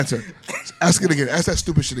Answer. Ask it again. Ask that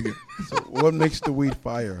stupid shit again. So what makes the weed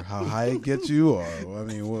fire? How high it gets you, or I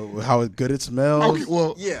mean, how good it smells? Okay,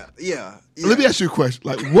 well, Yeah. let me ask you a question.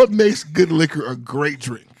 Like, what makes good liquor a great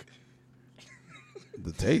drink?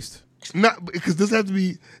 The taste. Not because this has to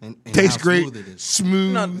be And taste how great, smooth it is.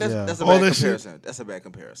 smooth. No, that's a All bad that shit. comparison. That's a bad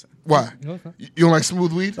comparison. Why? No, it's not. You don't like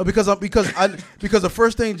smooth weed? No, because the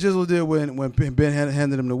first thing Jizzle did when Ben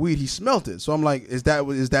handed him the weed, he smelt it. So I'm like, is that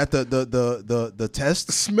the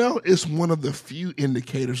test? Smell is one of the few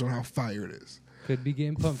indicators on how fire it is. Could be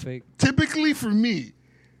getting pump fake. Typically for me,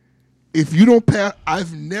 if you don't pass,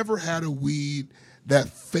 I've never had a weed that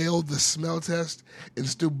failed the smell test and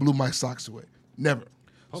still blew my socks away. Never.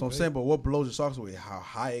 So I'm saying, but what blows your socks away? How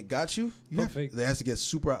high it got you? Pump fake. It has to get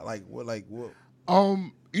super like what?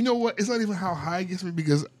 You know what? It's not even how high it gets me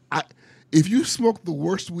because if you smoke the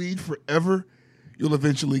worst weed forever, you'll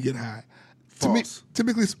eventually get high. False. To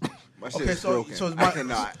me, typically, My shit Okay, is so broken. so it's I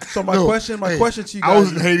cannot. So my question to you guys. I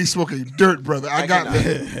was in Haiti smoking dirt, brother. I got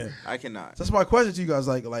cannot. I cannot. That's my question to you guys.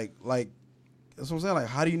 Like that's what I'm saying. Like,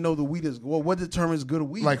 how do you know the weed is? Well, what determines good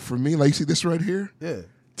weed? like for me, like you see this right here. yeah.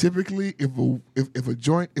 Typically, if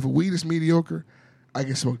a weed is mediocre, I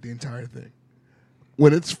can smoke the entire thing.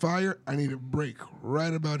 When it's fire, I need a break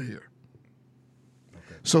right about here.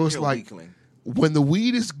 Okay. So it's Feel like weakling. when the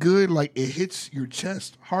weed is good, like it hits your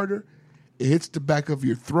chest harder, it hits the back of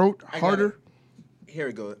your throat harder. Here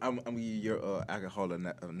it goes. I'm gonna give you your alcohol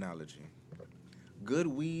analogy. Good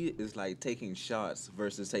weed is like taking shots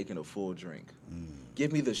versus taking a full drink.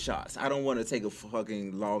 Give me the shots. I don't want to take a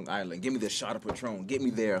fucking Long Island. Give me the shot of Patron. Get me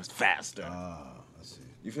there faster. I see.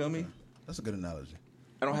 You feel me? That's a good analogy.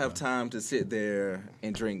 I don't have time to sit there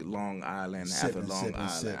and drink Long Island after Sipping, Long sipping,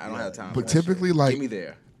 Island. sipping. I don't have time. But for that typically, shit. like Get me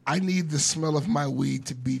there. I need the smell of my weed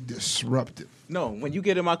to be disruptive. No, when you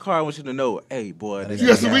get in my car, I want you to know, hey, boy. This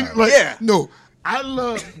Yes, guy- yeah. No, I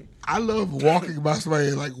love walking by somebody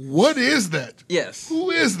and like, what is that? Yes. Who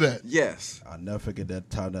is that? Yes. I'll never forget that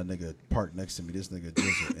time that nigga parked next to me, this nigga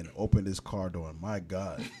Jizzle, and opened his car door. And my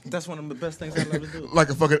God. That's one of the best things I'll ever do. Like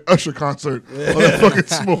a fucking Usher concert on that fucking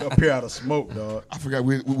smoke. Appear out of smoke, dog. I forgot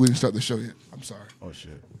we didn't start the show yet. I'm sorry. Oh,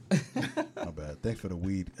 shit. My bad. Thanks for the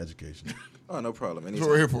weed education. Oh, no problem. That's what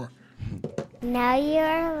we're here for. Now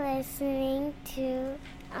you're listening to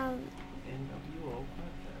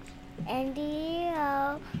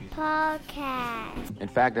NWO Podcast. In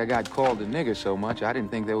fact, I got called a nigger so much, I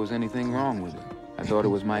didn't think there was anything wrong with it. I thought it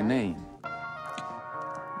was my name.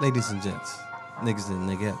 Ladies and gents, niggas and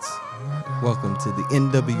niggettes, welcome to the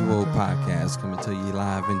NWO Podcast, coming to you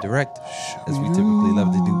live and direct, as we typically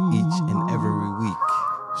love to do each and every week.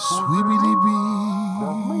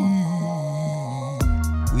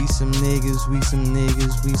 We some niggas, we some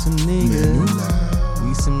niggas, we some niggas.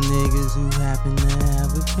 We some niggas who happen to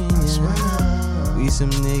have opinions. We some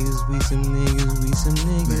niggas, we some niggas, we some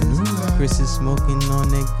niggas. Chris is smoking on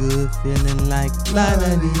that good feeling like la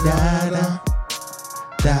da dee da da.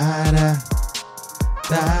 Da da.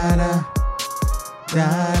 Da da.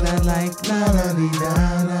 Da da like la da dee da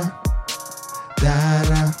da. Da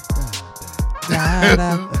da. Da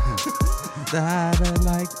da. Da da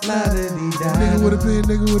like la da dee da. Nigga with a pen,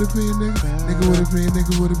 nigga with a pen, nigga. Nigga with a pen,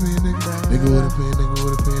 nigga with a pen, nigga. Nigga with a pen, nigga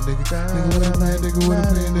with a pen, nigga. Nigga with a pen, nigga with a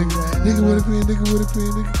pen, nigga. Nigga with a pen, nigga with a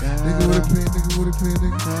pen, nigga. Nigga with a pen, nigga with a pen,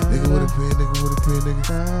 nigga. Nigga with a pen, nigga with a pen, nigga.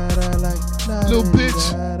 Little bitch,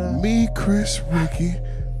 me, Chris, Ricky,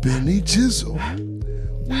 Benny, Jizzle.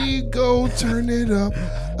 We go turn it up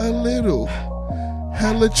a little.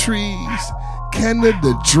 Hella trees,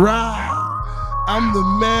 Canada Dry. I'm the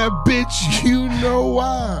mad bitch, you know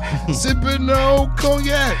why. Sippin' on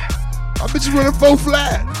cognac. My bitches running 4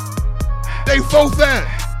 flat. They 4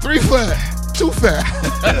 fat, 3 flat, 2 fat.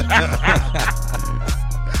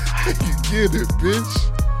 You get it, bitch.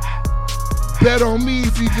 Bet on me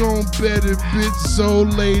if you gon' bet it, bitch. So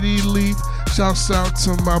Lady Leaf, shouts out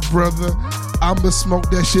to my brother. I'ma smoke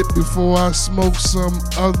that shit before I smoke some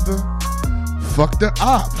other. Fuck the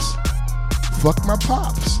ops. Fuck my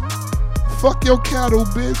pops. Fuck your cattle,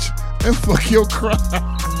 bitch, and fuck your crop.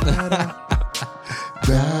 Da-da,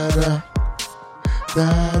 da-da,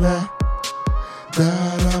 da-da,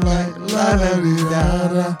 da-da, like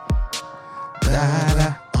la-da-dee-da-da,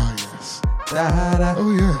 da-da. Oh, yes. Da-da.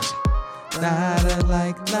 Oh, yes. Da-da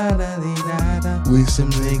like la-da-dee-da-da. We some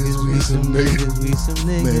niggas, we some niggas. We some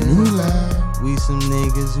Man, niggas. you lie. We some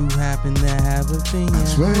niggas who happen to have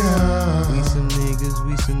opinions. Swear ya. We some niggas,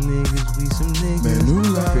 we some niggas, we some niggas. Man, you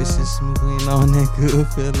lie. Chris is smoking on that good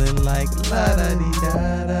feeling like la da dee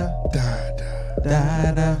da da. Da-da,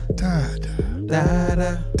 Da da da-da, da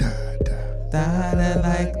da da-da, da da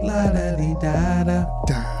like la da dee da da.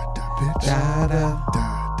 da-da, bitch. Da da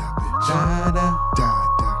Da-da.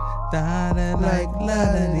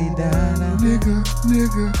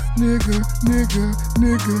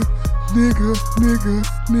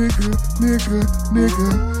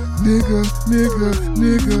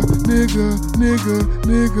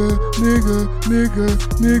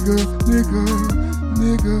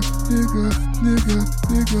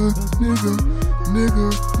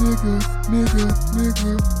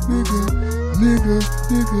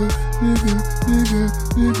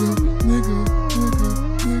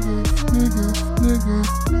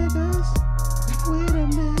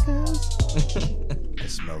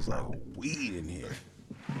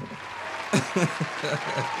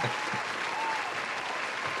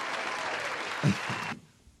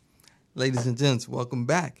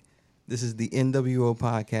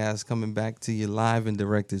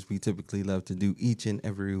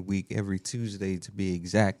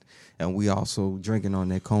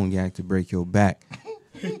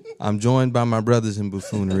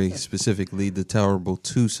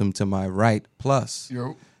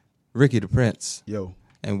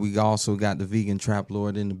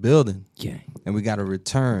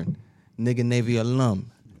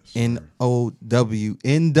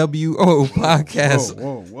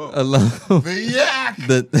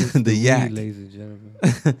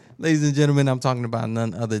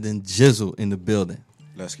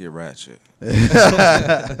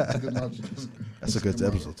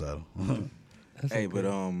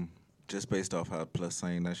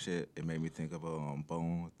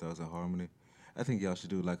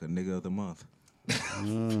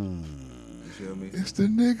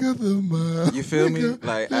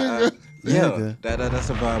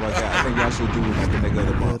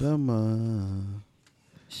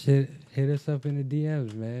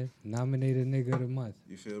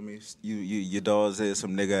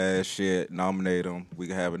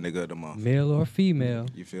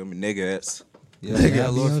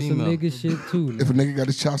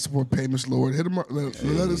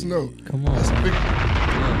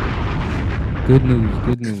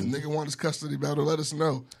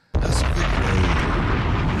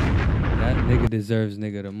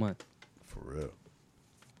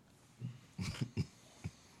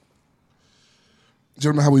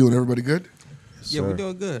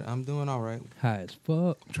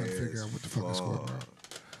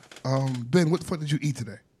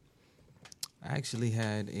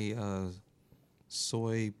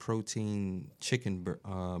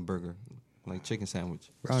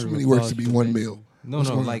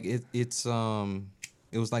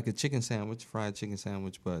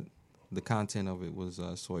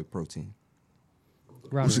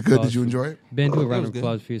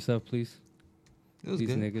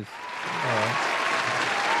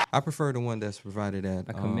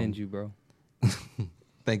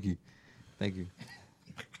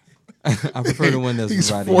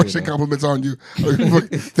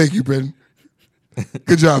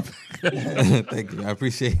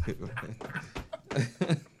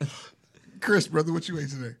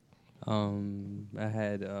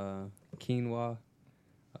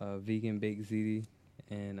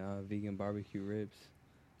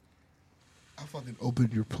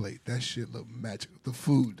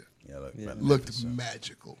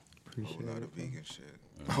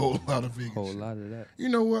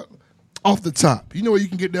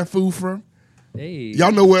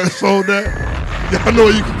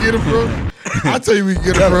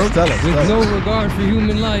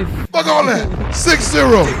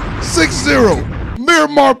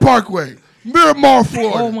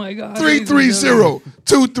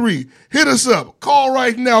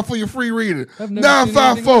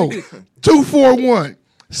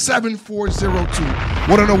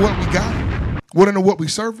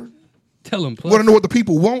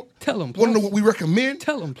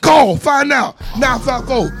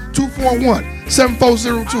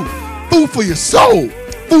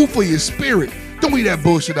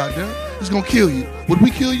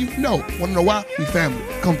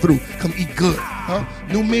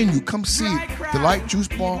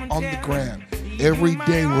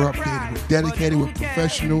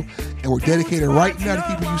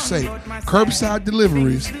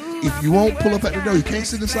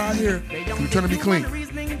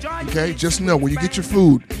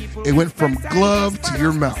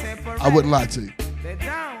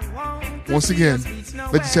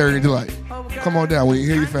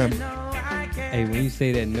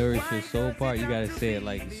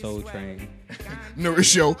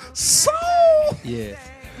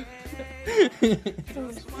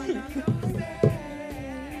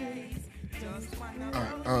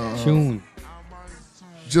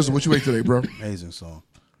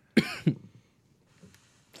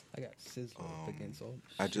 I got sizzle up against all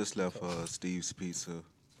the I shit. just left Steve's Pizza.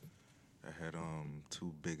 I had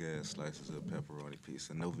 2 big ass slices of pepperoni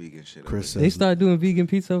pizza. No vegan shit. Chris They start doing vegan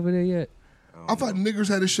pizza over there yet? I thought niggers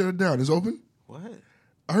had to shut it down. It's open? What?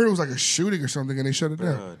 I heard it was like a shooting or something, and they shut it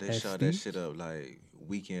down. Bruh, they At shot that Steve's? shit up like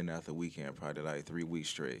weekend after weekend, probably like 3 weeks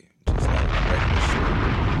straight. Just like regular shit.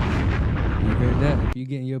 You heard that? If you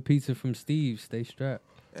getting your pizza from Steve, stay strapped.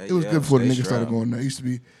 It was Yeah, good before the stay niggas started strapped. going there. It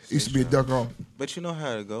used to be a duck off. But you know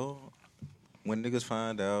how it go. When niggas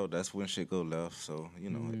find out, that's when shit go left. So, you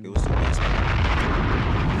know, it was the best.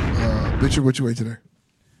 Bitcher, what you ate today?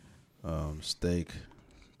 Steak,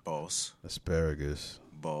 Boss. asparagus,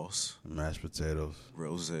 Boss. mashed potatoes.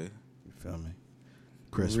 Rose. You feel me?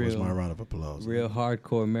 Chris, where's Real- my round of applause? Real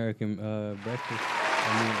hardcore American breakfast.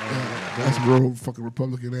 That's a real fucking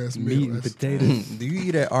Republican ass Meat meal. and That's potatoes. Do you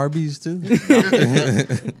eat at Arby's too?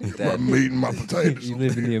 That, my meat and my potatoes. You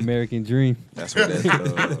live in the American dream. that's what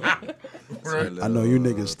that. I know you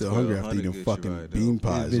niggas still hungry after eating fucking bean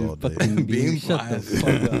pies all day. Fucking Bean Shut pies. the fuck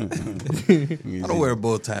up. I don't wear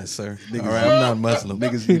bow ties, sir. All right, I'm not Muslim.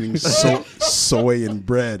 Niggas eating soy and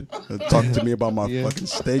bread. Talk to me about my Yeah. fucking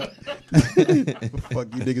steak.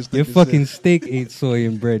 Fuck you niggas. think Your this fucking is- steak ate soy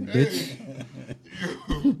and bread, bitch.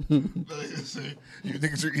 You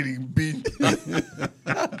niggas are eating bean.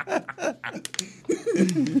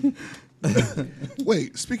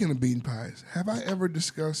 Wait, speaking of bean pies, have I ever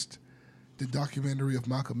discussed the documentary of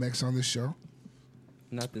Malcolm X on this show?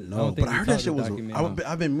 Not the, No, but I heard that shit was.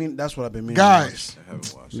 I've been meaning. That's what I've been meaning. Guys, I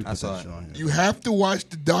haven't watched to it. watch. I saw Put that it. shit on here. you have to watch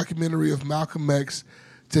the documentary of Malcolm X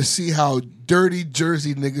to see how dirty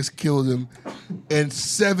Jersey niggas killed him, and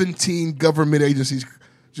 17 government agencies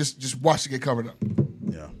just watching it covered up.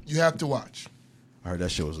 Yeah, You have to watch. I heard that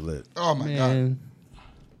shit was lit. Oh my god! Man,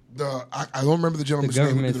 I don't remember the the gentleman's name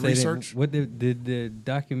who government did the said research. it. What did the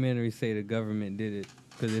documentary say? The government did it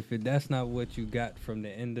because if that's not what you got from the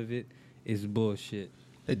end of it, it's bullshit.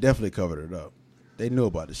 They definitely covered it up. They knew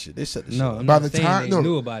about the shit. They set the shit No, up. I'm By not the saying time- they no.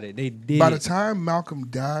 knew about it. They did. By the it. time Malcolm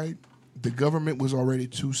died, the government was already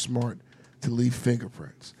too smart to leave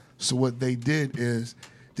fingerprints. So what they did is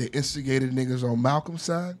they instigated niggas on Malcolm's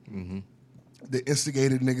side. They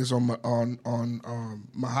instigated niggas on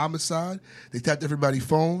Muhammad's side. They tapped everybody's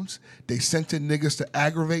phones. They sent in niggas to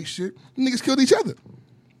aggravate shit. Niggas killed each other.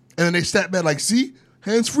 And then they sat back like, see,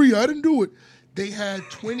 hands free, I didn't do it. They had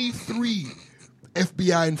 23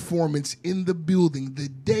 FBI informants in the building the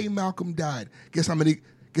day Malcolm died. Guess how many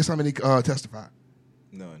testified?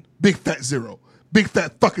 None. Big fat zero. Big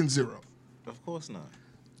fat fucking zero. Of course not.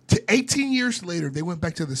 18 years later, they went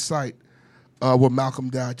back to the site where Malcolm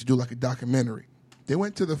died to do like a documentary. They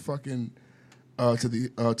went to the fucking to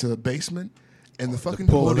the basement, and the fucking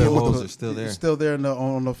podium podium with Poles the- are still there. It's still there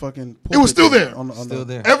on the fucking. It was still there. On Still the,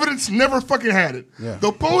 there. evidence never fucking had it. Yeah.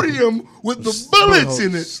 The podium with the bullets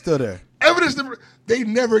in it. Still there. Evidence never. They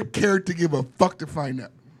never cared to give a fuck to find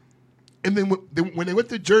out. And then when they went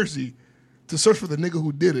to Jersey to search for the nigga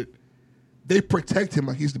who did it, they protect him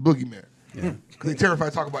like he's the boogeyman. Yeah. Because they terrified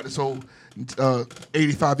to talk about this whole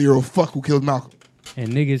 85-year-old fuck who killed Malcolm. And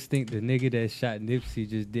niggas think the nigga that shot Nipsey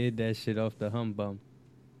just did that shit off the humbum.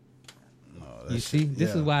 That You shit- see, this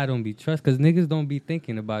yeah. is why I don't be trust, because niggas don't be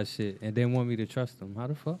thinking about shit and then want me to trust them. How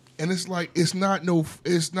the fuck? And it's like it's not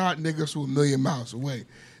niggas who a million miles away.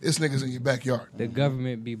 It's niggas in your backyard. The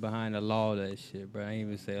government be behind a lot of that shit, bro. I ain't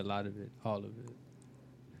even say a lot of it, all of it.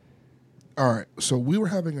 All right, so we were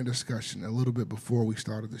having a discussion a little bit before we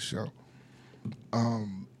started the show.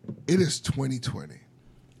 It is 2020,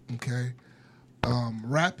 okay?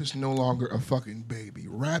 Rap is no longer a fucking baby.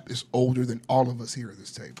 Rap is older than all of us here at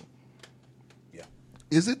this table. Yeah.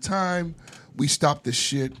 Is it time we stop the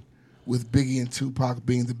shit with Biggie and Tupac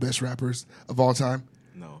being the best rappers of all time?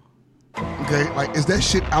 No. Okay, like is that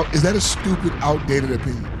shit out? Is that a stupid, outdated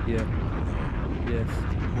opinion? Yeah. Yes.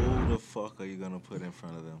 Who the fuck are you gonna put in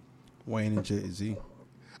front of them? Wayne and Jay-Z.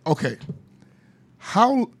 Okay,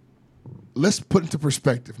 how? Let's put into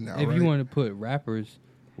perspective now. If right? you want to put rappers,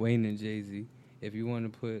 Wayne and Jay-Z. If you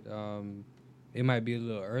want to put, it might be a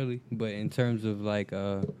little early, but in terms of like,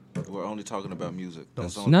 We're only talking about music.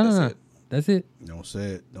 That's Don't- all. no, that's no, no. it. That's it. Don't say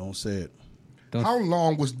it. Don't say it. Don't How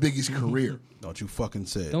long was Biggie's career? Don't you fucking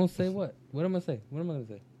say it. don't say what. What am I say? What am I gonna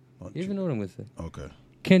say? Don't You even know what I'm gonna say? Okay.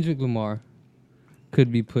 Kendrick Lamar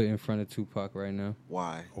could be put in front of Tupac right now,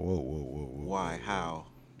 Why? Whoa, whoa, whoa, whoa. Why? How?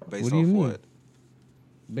 Based What do off you mean? what?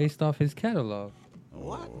 based off his catalog.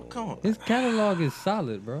 What? Come on. His catalog is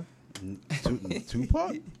solid, bro.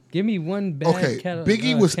 Tupac? Give me one bad Okay, catalog.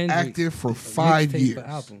 Biggie was Kendrick active for 5 mixtape years. or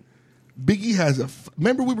album. Biggie has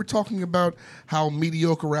remember we were talking about how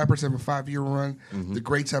mediocre rappers have a 5-year run, the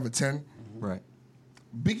greats have a 10. Right.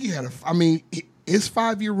 Biggie had I mean, his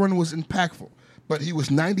 5-year run was impactful, but he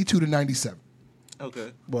was 92 to 97.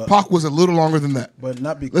 Okay. But, Pac was a little longer than that. but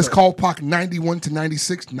not because. Let's call Pac 91 to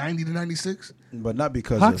 96, 90 to 96. But not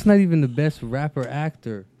because. Pac's of, not even the best rapper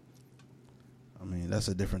actor. I mean, that's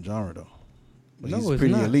a different genre though. But No, he's it's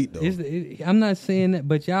pretty not. elite though. I'm not saying that,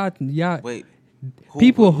 but y'all Wait.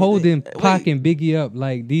 people holding wait. Pac and Biggie up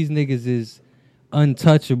like these niggas is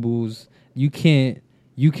untouchables. You can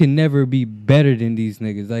never be better than these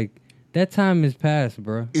niggas. Like that time is past,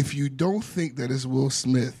 bro. If you don't think that it's Will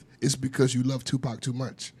Smith, it's because you love Tupac too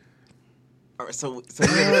much. All right, so wait.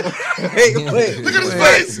 Look at his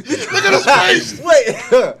face. Look at his face.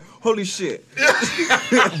 Wait. Holy shit.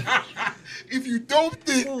 If you don't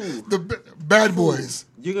think the Bad Boys,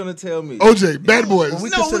 You're gonna tell me. OJ, Bad Boys, we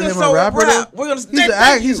No, consider we're him gonna a rapper though. We're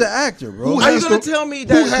gonna He's an actor, bro. Who Are you has gonna the- tell me who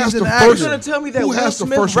that has the an first? actor. You're gonna tell me that who Will has the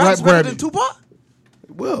Smith first raps rap better than Grammy? Tupac?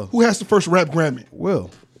 Will. Who has the first rap Grammy?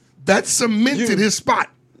 Will. That cemented his spot.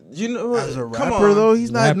 You know, As a come rapper on. though,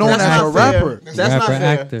 he's not Rapper. known That's as not a fair. rapper. That's not Rapper,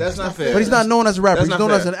 fair. actor. That's not fair. But he's not known as a rapper. That's He's not known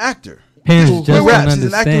fair. as an actor. Parents Who just don't raps. He's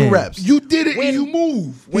an actor who understand. raps. You did it and you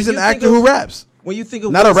move. When He's you an think actor of- who raps. When you think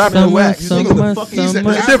of Not a Will rapper Smith, who acts. you think of the Summer, fucking He's an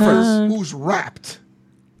summer. actor Summertime. who's rapped.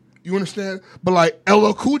 You understand? But like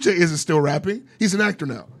LL Cool J isn't still rapping. He's an actor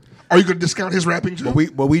now. Are you going to discount his rapping too?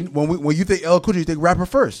 But when you think LL Cool J, you think rapper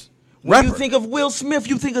first. When Rapper. you think of Will Smith,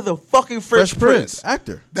 you think of the fucking Fresh Prince.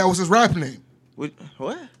 actor. That was his rap name. What?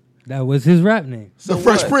 That was his rap name. So The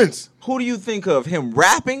Fresh what? Prince. Who do you think of? Him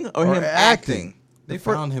rapping or him acting? They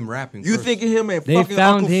found him rapping. You first. think of him and They fucking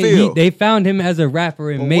found Uncle him. Phil. They found him as a rapper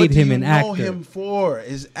and But made what do him you an know actor. him for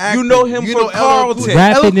is acting. You know him for LL Cool Carlton. J.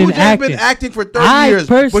 Rapping LL Cool and J has been acting. acting for 30 I years.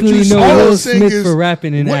 personally but you know All Will I'm saying Smith is for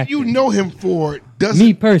rapping and what acting. you know him for doesn't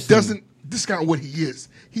Me personally. doesn't discount what he is.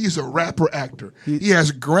 He is a rapper actor. He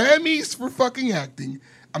has Grammys for fucking acting.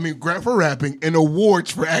 I mean, for rapping and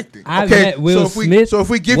awards for acting. I Okay, met Will so if Smith.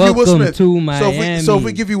 we give you Will Welcome Smith, to Miami. so if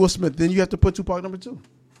we give you Will Smith, then you have to put Tupac number 2.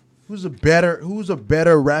 Who's a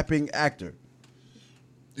better rapping actor?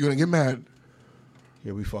 You're gonna get mad,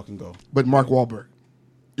 Here we fucking go. but Mark Wahlberg.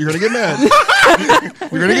 You're gonna get mad.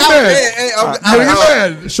 You're gonna get mad. You're gonna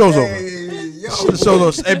get mad. Show's over. Show's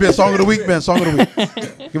over. Hey, Ben, song of the week, Ben. Song of the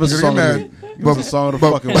week. Give us a You're song gonna of the get week. mad. Give us a song of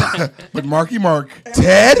the fucking week. But Marky Mark,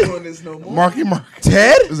 Ted? Marky Mark,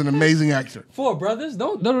 Ted? is an amazing actor. Four brothers.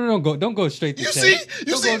 Don't go straight to You Ted. see, you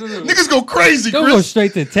Don't see, go to- niggas go crazy, Don't Chris. go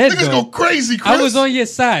straight to Ted. Niggas though. go crazy, Chris. I was on your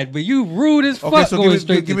side, but you rude as fuck Okay, so going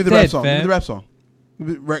straight give me to the rap Ted, song. Give me fam. the rap song.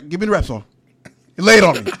 Give me the rap song. Lay it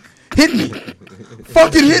on me. Hit me.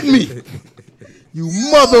 Fucking hit me. You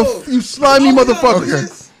slimy motherfucker.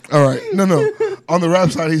 Okay. All right. No. On the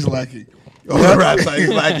rap side, he's lacking. On the rap side, he's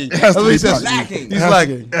lacking. It has to be That's what he says. Pac. Lacking. He's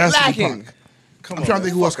lacking. It has to be Lacking. Pac. Come I'm trying to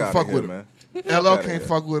think who else can outta fuck here, with him. man. LL can't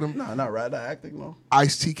fuck with him. Nah, not right. Not acting, no.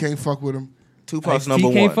 Ice-T can't fuck with him. Tupac's Ice-T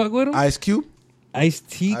number can't one. fuck with him. Ice Cube?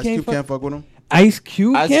 Ice-T Ice can't Cube fuck. can't fuck with him. Ice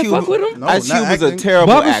Cube Ice can't Cube- fuck with him. No, Ice not Cube is a acting. terrible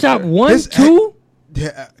Barbershop actor. 1, His 2,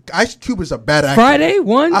 Yeah, Ice Cube is a bad actor. Friday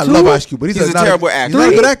 1, 2. I love Ice Cube, but He's a not terrible actor. He's not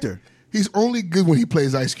a good Three? actor. He's only good when he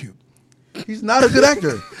plays Ice Cube. He's not a good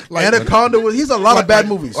actor. Like- Anaconda was. He's a lot of bad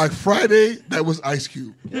movies. Like Friday, that was Ice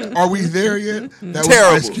Cube. Are we there yet? That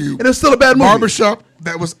Terrible. was Ice Cube. and it's still a bad movie. Barbershop,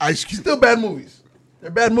 that was Ice Cube. Still bad movies.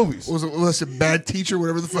 They're bad movies. Was it Bad Teacher,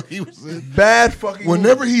 whatever the fuck he was in? Bad fucking.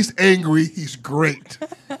 Whenever movies. he's angry, he's great.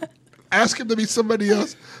 Ask him to be somebody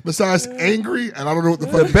else besides angry, and I don't know what the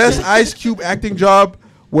fuck. The best Ice Cube acting job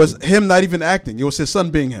was him not even acting. It was his son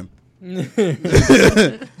being him.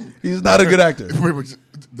 He's not a good actor.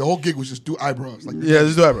 The whole gig was just do eyebrows. Like, Yeah,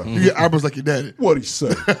 just do eyebrow. do your eyebrows like your daddy. What'd he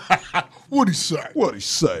say? What'd he say? What'd he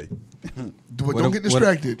say? But don't get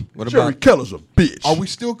distracted. What Jerry about Keller's a bitch. Are we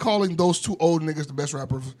still calling those two old niggas the best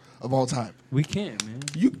rappers of all time? We can't, man.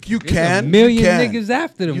 You There's can a million you can. niggas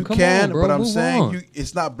after them. You Come can, on, bro. but I'm Move saying on.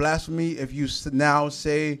 it's not blasphemy if you now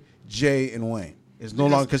say Jay and Wayne. It's no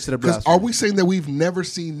longer considered Because blasphemy. are we saying that we've never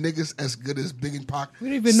seen niggas as good as Big and Pac? We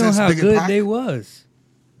didn't even know since how Big and good Pac? they was.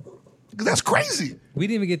 'Cause that's crazy. We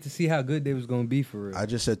didn't even get to see how good they was gonna be for real. I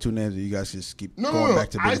just said two names, and you guys just keep No, going no, no. back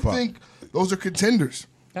to Big I and Pac. think those are contenders.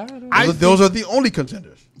 I don't know. Those are the only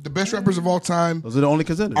contenders. The best rappers of all time Those are the only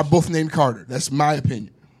contenders. are both named Carter. That's my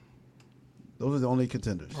opinion. Those are the only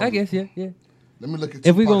contenders. I guess, yeah. Let me look at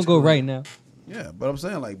If we Tupac's gonna go career. right now, Yeah, but I'm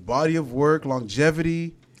saying like body of work,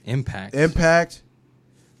 longevity, impact? impact.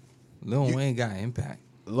 Lil Wayne got impact.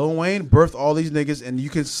 Lil Wayne birthed all these niggas, and you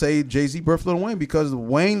can say Jay-Z birthed Lil Wayne because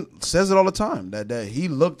Wayne says it all the time that he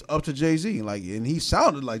looked up to Jay-Z, like, and he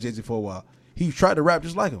sounded like Jay-Z for a while. He tried to rap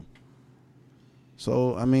just like him.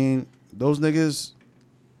 So I mean, those niggas.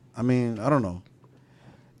 I mean, I don't know.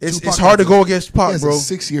 It's Tupac hard to has go against He Pac, has bro. a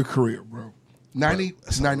 6-year career, bro. 90,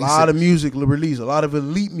 That's 96. a lot of music released, a lot of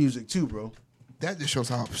elite music too, bro. That just shows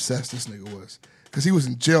how obsessed this nigga was. Because he was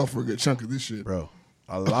in jail for a good chunk of this shit. Bro,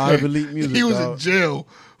 a lot of elite music. He was dog. in jail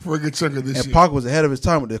for a good chunk of this And shit. Pac was ahead of his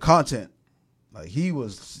time with the content. Like he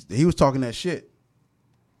was talking that shit.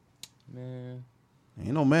 Man,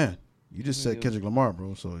 Ain't no man. You just said Kendrick Lamar,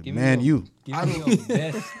 bro. So give man, me you. Give me your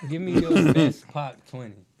best. Give me your best Pac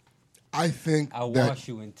 20. I think I'll that wash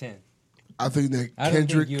you in 10. I think that I don't think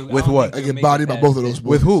Kendrick you- With I don't what? think I you'll get make bodied it by past both of those 10. boys.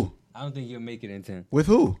 With who? I don't think you'll make it in 10. With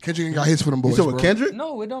who? Kendrick ain't got hits for them boys. You said with bro. Kendrick?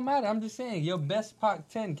 No, it don't matter. I'm just saying your best Pac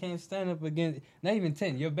 10 can't stand up against. Not even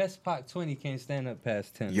 10. Your best Pac 20 can't stand up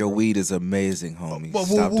past 10. Your weed is amazing, homie. But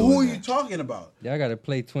Stop who doing are you that. talking about? Y'all gotta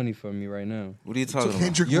play 20 for me right now. What are you talking about?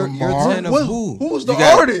 Kendrick You're Lamar. 10 of What- who? Who's the You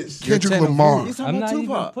got- artist? Kendrick 10 of Lamar. He's I'm talking not about even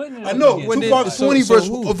Tupac. putting it. I up know. against Tupac's Tupac. 20 so versus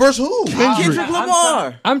who? versus who? Kendrick. Kendrick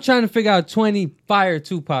Lamar. I'm trying to figure out 20 fire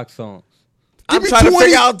Tupac songs. I'm me trying to 20.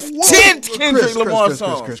 figure out Whoa. 10 Kendrick Lamar Chris,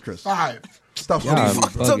 songs. Chris. 5. Stop Y'all fucking are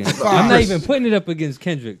with me, bro. bugging. Five. I'm not even putting it up against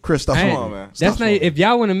Kendrick. Chris, stop I ain't- fucking with me. man. That's Stop not. fucking If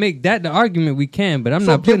y'all want to make that the argument, we can. But I'm So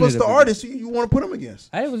not putting give us it the up artist you want to put him against.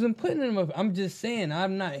 I wasn't putting them up. I'm just saying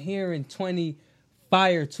I'm not hearing 20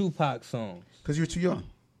 fire Tupac songs. Because you're too young.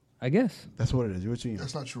 I guess. That's what it is. You're too young.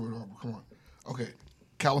 That's not true at all. Come on. Okay.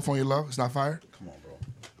 California Love. It's not fire. Come on,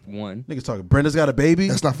 bro. 1, Niggas talking. Brenda's got a baby.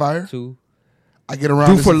 That's not fire. 2, I get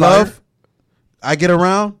around. Do Is for it fire? love. I get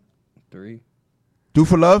around. 3. Do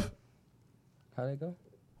for love. How'd it go?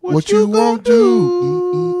 What you won't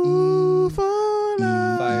do?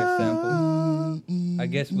 Fire sample. I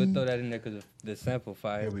guess we'll throw that in there because the sample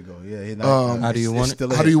fire. Here we go. Yeah. How do you want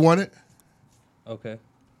it? How do you want it? Okay.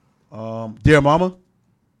 Dear Mama,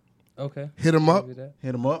 Okay. Hit him up. Do that.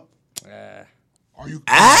 hit him up. Are you?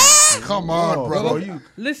 Come on, Oh, brother. bro, you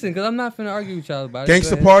Listen, because I'm not finna argue with y'all about it. Gangsta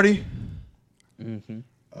Go ahead. Party. Mm-hmm.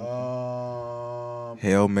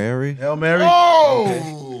 Hail Mary. Hail Mary.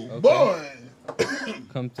 Oh Okay. boy.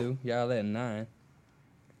 Come through. Y'all at 9.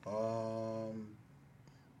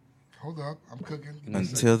 Hold up. I'm cooking.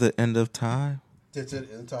 Until the end of time. That's it.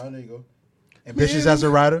 In time. There you go. Ambitious as a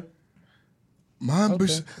writer. My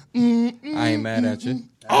ambition. I ain't mad at you.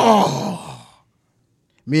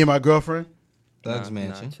 Me and my girlfriend. Thugs Nah,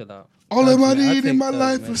 Mansion. chill out. All of I Thugs, man. I need in take my Thugs,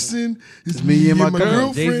 life man. of sin is me and my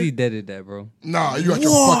girlfriend. Jay-Z deaded that, bro. Nah, you got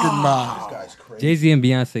your fucking mind. Guy's crazy. Jay-Z and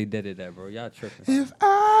Beyonce deaded that, bro. Y'all tripping. If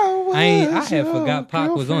I was I had your forgot Pac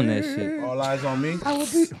was on that girlfriend, shit. All eyes on me. I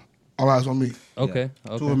would be. All eyes on me. Okay.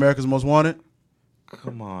 Two of Okay. America's Most Wanted.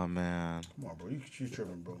 Come on, man. Come on, bro. You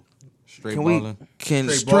tripping, bro. Straight Can we ballin'.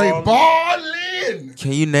 Straight ballin'.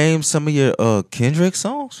 Can you name some of your Kendrick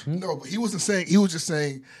songs? No, but he wasn't saying. He was just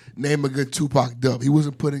saying name a good Tupac dub. He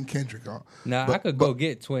wasn't putting Kendrick on. Now I could go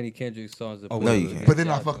get 20 Kendrick songs. To put no, up you against can't. But they're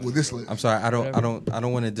not y'all. fucking with this list. I'm sorry. I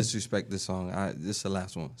don't want to disrespect this song. This is the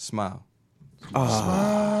last one. Smile.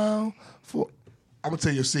 Smile for. I'm gonna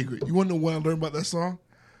tell you a secret. You want to know what I learned about that song?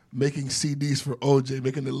 Making CDs for OJ,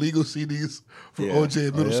 making illegal CDs for Yeah. OJ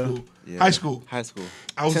in middle school, Yeah. high school. High school.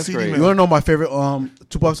 I was a 10th CD grade. man. You want to know my favorite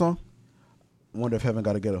Tupac song? Wonder If Heaven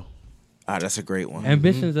Got a Ghetto. Ah, that's a great one.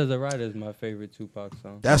 Ambitions as a Writer is my favorite Tupac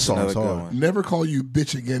song. That song's Another good hard. one. Never call you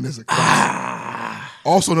bitch again as a classic.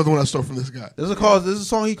 Also another one I stole from this guy. There's a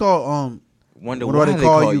song he called Wonder What do why they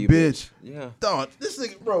call you, bitch? Yeah. Dog, this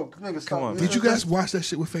nigga, bro, nigga, stop. on, Did you guys watch that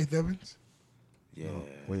shit with Faith Evans? Yeah.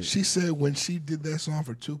 Wait. She said when she did that song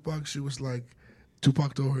for Tupac, she was like,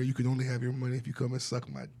 Tupac told her, you can only have your money if you come and suck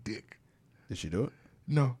my dick. Did she do it?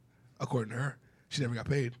 No, according to her, she never got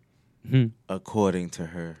paid. According to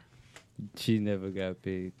her. She never got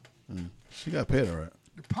paid. She got paid, all right.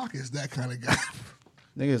 The Pac is that kind of guy.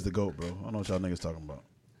 Nigga is the GOAT, bro. I don't know what y'all niggas talking about.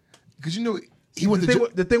 Because you know, he went The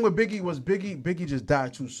to thing with Biggie was Biggie just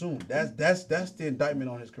died too soon. That's the indictment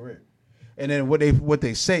on his career. And then what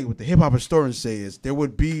they say, what the hip hop historians say is there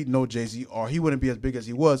would be no Jay-Z, or he wouldn't be as big as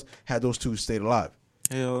he was had those two stayed alive.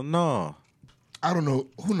 Hell no. I don't know.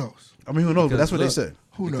 Who knows? I mean, who knows? But that's what they Because said.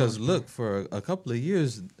 Who Because knows? look, for a couple of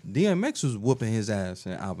years, DMX was whooping his ass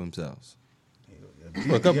in album sales.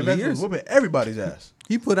 For a couple DMX of years, was whooping everybody's ass.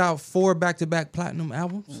 he put out 4 back-to-back platinum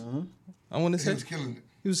albums. I want to He say was killing it.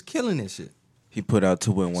 he was killing that shit. He put out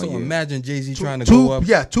 2 in 1 So year. imagine Jay-Z trying to go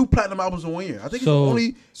up. two platinum albums in 1 year. I think So- he's the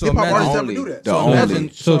only so hip hop imagine- artist to ever Only. do that. The So only. imagine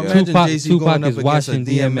Imagine, So imagine Tupac- Jay-Z Tupac going up is against a watching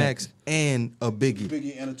DMX and a Biggie.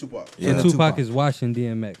 Biggie and a Tupac. Yeah. So Tupac is watching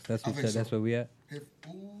DMX. That's what think said. so. That's where we at.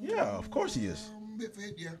 Yeah, of course he is.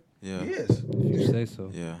 Yeah. Yeah. He is. If you say so.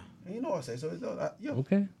 Yeah. And you know I say so. Yo,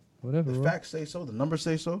 Okay. Whatever. the bro. facts say so. The numbers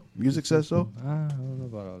say so. Music says so. I don't know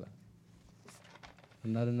about all that.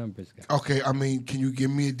 I'm not a numbers guy. Okay, I mean, can you give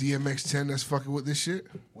me a DMX 10 that's fucking with this shit?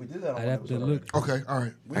 We did that. I'd have to look. Okay, all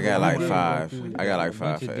right. I got like We did five. go through I got like a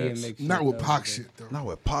five bunch of fans. DMX shit Not with that Pac was shit, though. Not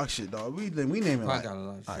with Pac shit, dog. We naming like got a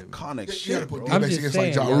lot of shit, iconic You gotta shit, put bro. I'm DMX just against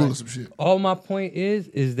saying, like Ja yo, Rule or some shit. All my point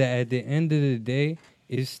is that at the end of the day,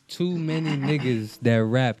 it's too many niggas that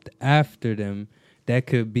rapped after them that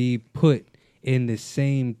could be put in the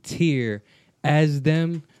same tier as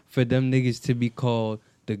them for them niggas to be called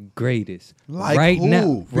the greatest. Like right who?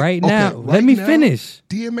 now, right Okay, now, right let me now, finish.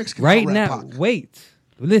 DMX can Right out-rap now, Pac. wait,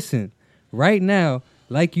 listen. Right now,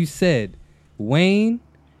 like you said, Wayne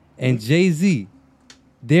and Jay-Z,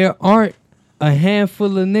 there aren't a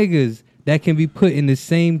handful of niggas that can be put in the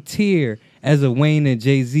same tier as a Wayne and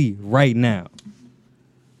Jay-Z right now.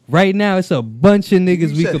 Right now, it's a bunch of niggas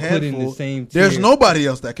You we said could put in the handful. same tier. There's nobody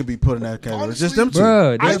else that could be put in that category. It's just them two.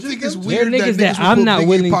 Bruh, I there's- think it's there are weird niggas that will I'm put not Biggie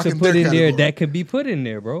willing and Pac to in put their in there category. that could be put in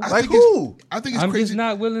there, bro. I Like think it's- who? I think it's I'm crazy. just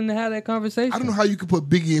not willing to have that conversation. I don't know how you could put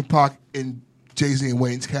Biggie and Pac in Jay-Z and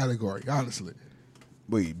Wayne's category, honestly.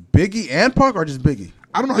 Wait, Biggie and Pac or just Biggie?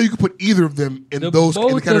 I don't know how you could put either of them in The those in the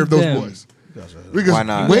both category of of those them. boys. Because Why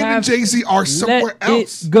not? Wayne You and have- Jay-Z are somewhere Let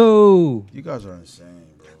else. it go. You guys are insane,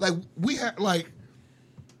 bro. Like we have like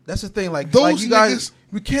That's the thing. Like, Those like you guys, niggas-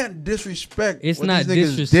 we can't disrespect. It's what not these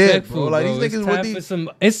niggas disrespectful, did, bro. Like bro. these niggas,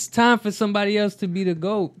 It's time for somebody else to be the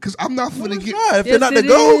GOAT. because I'm not finna It's get. not. If Yes, they're not the it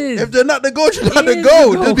GOAT, is. if they're not the GOAT, you're not It the is the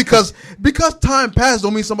GOAT. GOAT. Just because time passed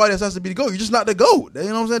don't mean somebody else has to be the GOAT. You're just not the GOAT. You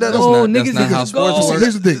know what I'm saying? That's No, That's niggas not how is sports GOAT. work.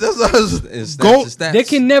 Here's the thing. that's us It's Goat- stats to stats. There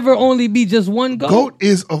can never only be just one GOAT. GOAT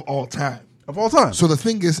is of all time. of all time. So the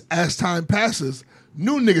thing is, as time passes,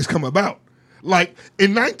 new niggas come about. Like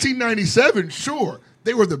in 1997, sure,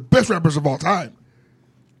 they were the best rappers of all time.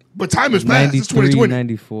 But time has passed. It's 93, 2020.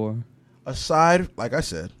 94. Aside, like I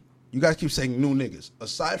said, you guys keep saying new niggas.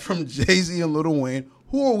 Aside from Jay-Z and Lil Wayne,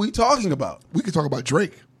 who are we talking about? We can talk about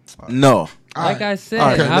Drake. No, Like I said,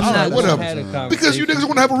 Okay, I'm all right, not whatever. gonna have a conversation. Because you niggas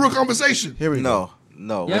want to have a real conversation. Here we go.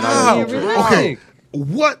 no. Y'all Wow. not being Okay. realistic.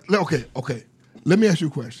 What? Okay. Let me ask you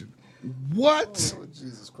a question. What?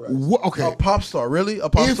 Jesus Christ. What? Okay. A pop star, really? A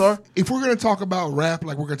pop star? If we're gonna talk about rap,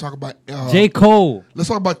 like we're gonna talk about J. Cole. let's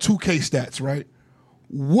talk about 2K stats, right?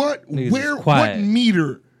 What? Niggas Where? is quiet. What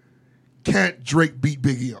meter can't Drake beat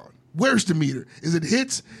Biggie on? Where's the meter? Is it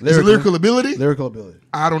hits? Is it Lyrically. lyrical ability? Lyrical ability.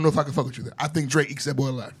 I don't know if I can fuck with you there. I think Drake eats that boy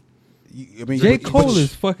alive. I mean, J. but- Cole but-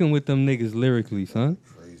 is fucking with them niggas lyrically, son.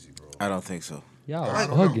 I don't think so. Y'all I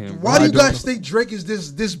don't bugging. know. Why do you I don't guys think Drake is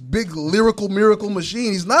this big lyrical miracle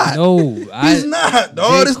machine? He's not. No, He's not,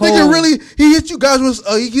 dog. J. This Cole- nigga really he hits you guys with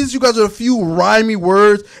a few rhymey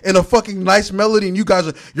words and a fucking nice melody, and you guys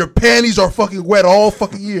are your panties are fucking wet all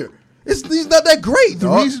fucking year. He's not that great, The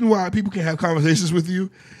dog. reason why people can have conversations with you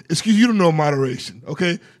is because you don't know moderation.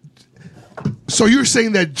 Okay. So you're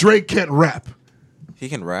saying that Drake can't rap. He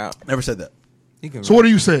can rap. Never said that. He can So what are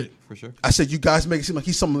you saying? for sure. I said you guys make it seem like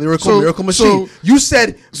he's some lyrical So- miracle machine. so- You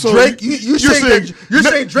said So Drake. You're saying that, you're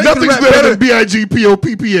saying Drake can nothing's rap better better. than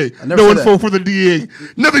BIGPOPPA. I never No said info that. for the DA.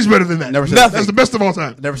 Nothing's better than that. Never said That's that. the best of all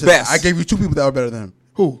time. Never said Best. that. I gave you two people that were better than him.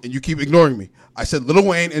 Who? And you keep ignoring me. I said Lil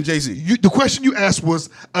Wayne and Jay-Z. The question you asked was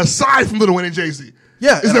aside from Lil Wayne and Jay-Z.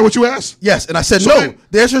 Yeah, Is that what you asked? Yes, and I said So no. then-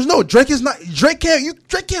 The answer is no. Drake is not. Drake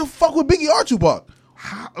can't fuck with Biggie or Tupac.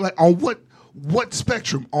 How, like on what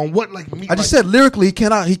spectrum? On what like? I just said lyrically he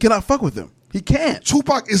cannot fuck with them. He can't.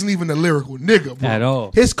 Tupac isn't even a lyrical nigga, bro. At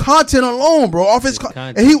all. His content alone, bro. Off his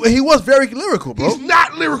content. and he was very lyrical, bro. He's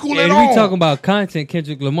not lyrical Yeah, at if all. we talking about content,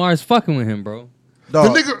 Kendrick Lamar is fucking with him, bro.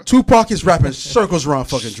 Dog, The nigga- Tupac is rapping circles around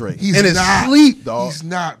fucking Drake He's in his not. sleep, dog. He's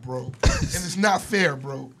not, bro. And it's not fair,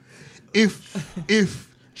 bro. If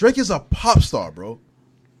Drake is a pop star, bro.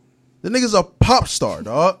 The nigga's a pop star,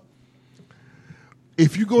 dog.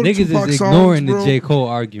 if you go to Niggas Tupac is songs, ignoring bro, the J. Cole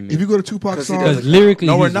argument. if you go to Tupac Because he songs, Because doesn't- lyrically,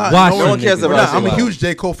 No, we're he's not. washing No one cares niggas. about We're not. I'm a Tupac. huge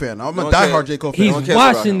J. Cole fan. I'm No a one cares. diehard J. Cole fan. He's No one cares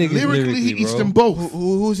about washing him. niggas lyrically, he eats them both.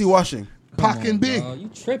 Who's he watching? Pac and Big. You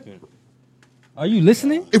tripping? Are you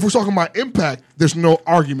listening? If we're talking about impact, there's no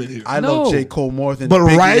argument here. I No. love J. Cole more than But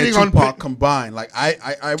Biggie writing on and Tupac pa- combined. Like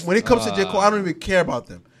I when it comes to J. Cole, I don't even care about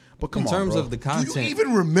them. But come In on, terms bro. of the Do you content,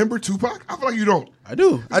 even remember Tupac? I feel like you don't. I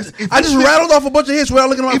do. I If you just think- rattled off a bunch of hits without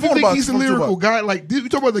looking at my If you phone think about he's a from lyrical Tupac. guy, like dude, you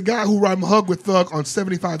talk about the guy who rhymed "Hug" with Thug on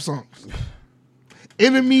 75 songs,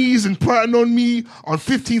 "Enemies" and "Plotting on Me" on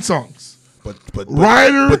 15 songs, But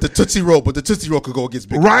Ryder- but the Tootsie Roll could go against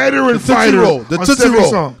Biggie. "Ryder" and The Tootsie "Fighter" Roll, the on Tootsie 70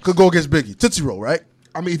 Roll songs. could go against Biggie. Tootsie Roll, right?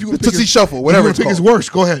 I mean, if you The want to Tootsie Shuffle, whatever if it's you want to pick called. his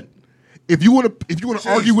worst, go ahead. If you want to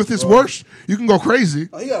argue with his worst, you can go crazy.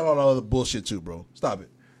 Oh, he got a lot of other bullshit too, bro. Stop it.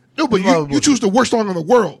 No, but There's a lot of you bullshit. choose the worst song in the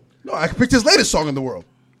world. No, I picked his latest song in the world.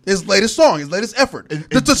 His latest song, his latest effort,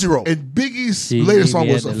 the Tootsie Roll. And Biggie's She latest gave song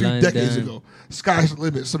me was at a the few London. decades ago. Sky's the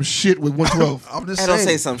Limit, some shit with 112. I'm just Hey, don't say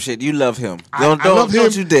saying. some shit. You love him. I love him.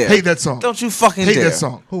 Don't you dare. Hate that song. Don't you fucking Hate dare. that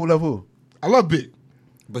song. Who love who? I love Big.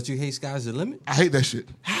 But you hate Sky's the Limit? I hate that shit.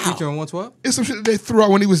 Feature on 112? It's some shit that they threw out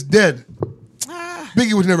when he was dead.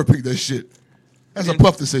 Biggie would never pick that shit. That's a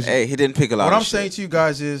Puff decision. Hey, he didn't pick a lot What of I'm shit. saying to you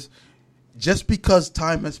guys is, just because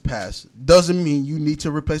time has passed doesn't mean you need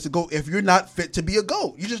to replace the GOAT if you're not fit to be a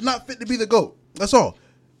GOAT. You're just not fit to be the GOAT. That's all.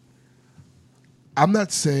 I'm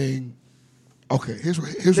not saying. Okay, here's what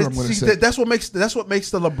I'm going to say. That's what makes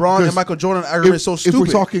the LeBron and Michael Jordan argument so If stupid. we're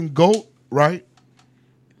talking GOAT, right?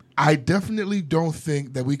 I definitely don't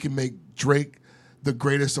think that we can make Drake the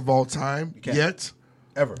greatest of all time can't. yet.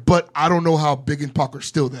 Ever. But I don't know how Big and Pac are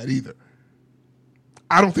still that either.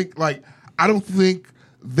 I don't think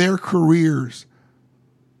their careers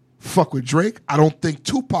fuck with Drake. I don't think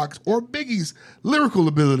Tupac's or Biggie's lyrical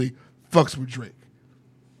ability fucks with Drake.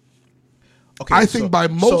 Okay, I think by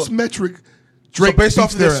most metric, Drake based off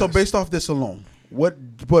beats their this, so ass. based off this alone, what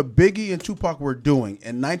Biggie and Tupac were doing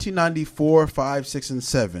in 1994, 5, 6, and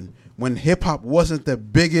 7, when hip hop wasn't the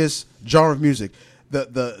biggest genre of music,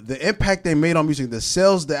 the impact they made on music, the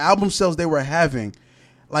sales, the album sales they were having,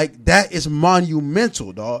 like that is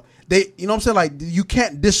monumental, dog. They, you know what I'm saying? Like you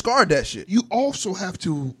can't discard that shit. You also have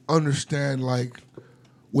to understand, like,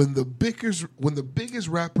 when the biggest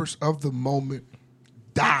rappers of the moment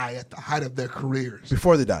die at the height of their careers,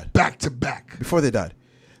 Before they died. back to back. Before they died.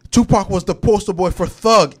 Tupac was the poster boy for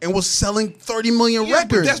Thug and was selling 30 million Yeah,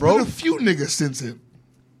 but records, that's bro. been a few niggas since him.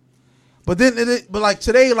 But then, but like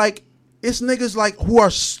today, like it's niggas like who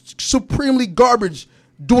are supremely garbage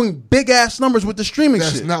doing big ass numbers with the streaming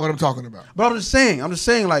That's shit. not what I'm talking about. But I'm just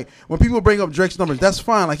saying, like when people bring up Drake's numbers, that's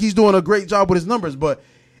fine. Like he's doing a great job with his numbers, but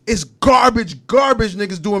it's garbage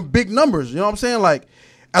niggas doing big numbers. You know what I'm saying? Like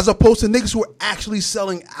as opposed to niggas who are actually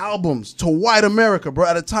selling albums to white America, bro.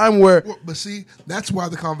 At a time where Well, but see, that's why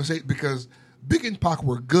the conversation, because Big and Pac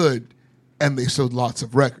were good and they sold lots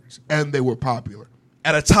of records and they were popular.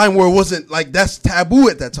 at a time where it wasn't like that's taboo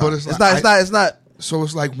at that time. But It's it's not. like- It's not. So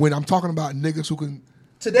it's like when I'm talking about niggas who can,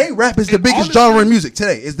 Today, rap is the And biggest honestly, genre in music.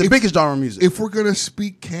 Today, it's the if- biggest genre in music. if we're gonna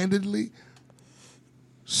speak candidly,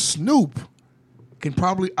 Snoop can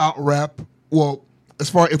probably out rap. Well, as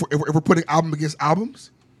far if we're putting album against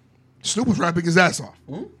albums, Snoop was rapping his ass off.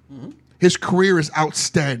 His career is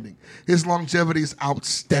outstanding. His longevity is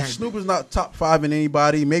outstanding. If Snoop is not top 5 in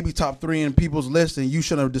anybody, maybe top 3 in people's list, then you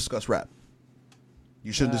shouldn't have discussed rap.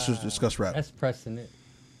 You shouldn't discuss rap. That's pressing it.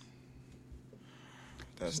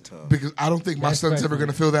 That's tough. Because I don't think my That's son's ever right.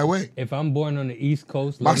 going to feel that way. If I'm born on the East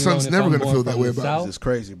Coast, My let alone son's if never I'm gonna born feel that from way the about South, It's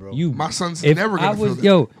crazy, bro. You, My son's if never I gonna feel was, that.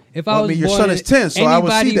 Yo, if I Well, I was mean, your born son in- is 10, so I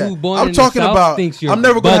would see anybody that. who born I'm in talking the South about. thinks you're I'm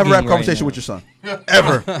never gonna have a bugging rap right conversation now. with your son,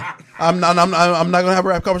 ever. I'm not gonna have a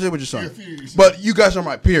rap conversation with your son. But you guys are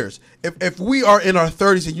my peers. If we are in our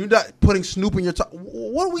 30s and you're not putting Snoop in your top,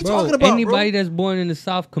 what are we Bro, talking about, anybody bro? that's born in the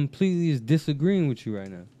South completely is disagreeing with you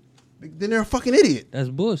right now. Then they're a fucking idiot. That's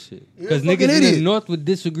bullshit. You're a Because fucking niggas in the idiot. North would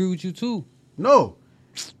disagree with you too. No.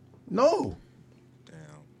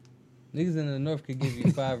 Niggas in the North could give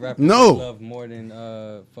you 5 rappers No. you love more than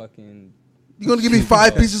fucking You're gonna give me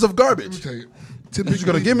 5 pieces of Let me garbage. tell you. You're gonna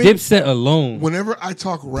Typically, give me. Dipset alone. whenever I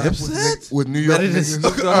talk rap Dipset? with New York Better than niggas,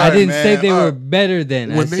 Snoop Dogg. All I right, didn't man. say they All were right. better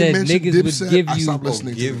than. I when they said mention niggas Dipset, would give I you stopped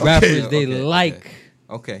listening to them. rappers Okay, they okay, like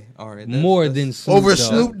Okay, all right. more than Snoop Over Dogg.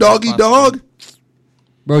 Snoop Doggy Dog.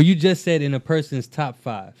 Bro, you just said in a person's top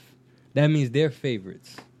 5. That means they're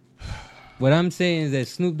favorites. What I'm saying is that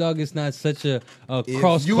Snoop Dogg is not such a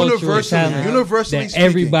cross-cultural talent universally that speaking,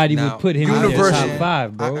 everybody Now, would put him in their Universally. top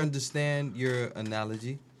 5, I bro. understand your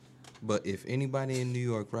analogy, but if anybody in New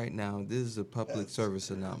York right now, this is a public service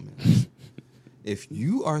announcement. If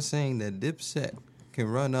you are saying that Dipset can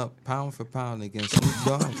run up pound for pound against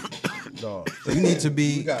Snoop Dogg, Dog. you need to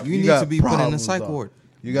be got- you you need got to be put in a problems, psych dog. ward.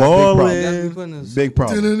 You got big problems. You gotta be put in a Big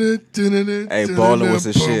problem. Hey, Ballin' was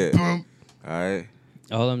the shit. All right.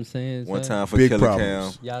 All I'm saying is One that time for Big Killer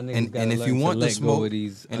problems. Cam. y'all niggas And gotta if learn you to want the let go smoke, of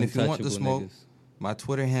these and if you want the untouchable smoke, niggas. my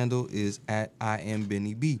Twitter handle is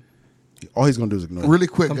 @IamBennyB. All he's gonna do is ignore. Really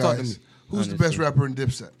quick, Come talk to guys. me. Who's the best rapper in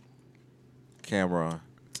Dipset? Cameron.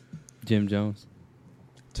 Jim Jones.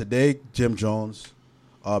 Today, Jim Jones.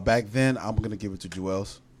 Back then, I'm gonna give it to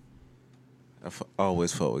Jewels.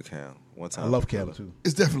 Always fought with Cam. One time. I love for Cam Killer. too.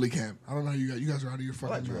 It's definitely Cam. I don't know. You guys are out of your I fucking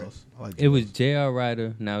like mind. Jewels. I like It was Jewels. J.R.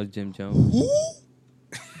 Ryder, now it's Jim Jones. Who?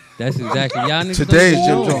 That's exactly. Y'all niggas Today's don't even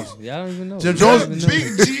Jim know. Jones. Y'all don't even know. Jim Y'all Jones, don't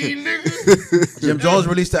even know. Big G, nigga. Jim Jones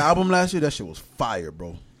released the album last year. That shit was fire,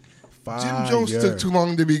 bro. Jim Jones took too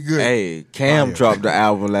long to be good. Hey, Cam Fire. dropped the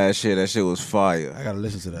album last year. That shit was fire. I gotta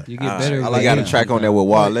listen to that. You get better. I got a track on there with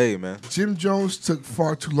Wale, man. Jim Jones took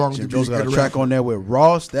far too long Jim to Jones be a got good a track rapper. on there with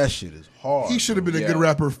Ross. That shit is hard. He should have been a Yeah. good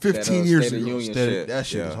rapper 15 years State of ago. Union That, shit. that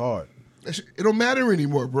shit Yeah. is hard. It don't matter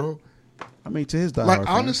anymore, bro. I mean, to his diehard Like, fans.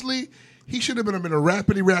 honestly, he should have been a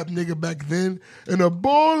rappity rap nigga back then and a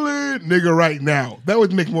ballin' nigga right now. That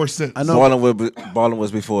would make more sense. I know. Ballin'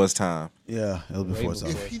 was before his time. Yeah, it was before his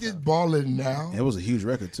time. If he did ballin' now, It was a huge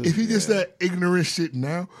record too. if he did that ignorant shit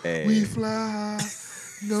now, Hey. we fly,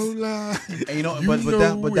 no lie. And you know,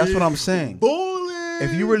 but that's what I'm saying. Ballin'.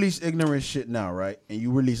 If you release ignorant shit now, right, and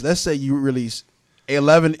you release, let's say you release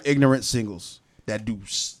 11 ignorant singles that do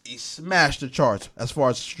smash the charts as far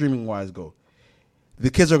as streaming wise go, the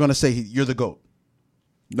kids are gonna say you're the GOAT.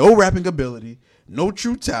 No rapping ability, no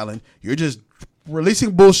true talent. You're just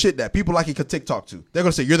releasing bullshit that people like you could TikTok to. They're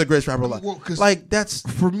gonna say you're the greatest rapper alive. Well, 'cause like that's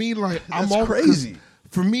for me, like That's I'm all crazy.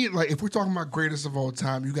 For me, like if we're talking about greatest of all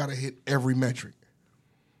time, you got to hit every metric.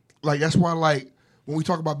 Like that's why, like when we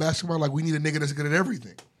talk about basketball, like we need a nigga that's good at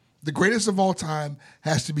everything. The greatest of all time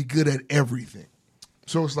has to be good at everything.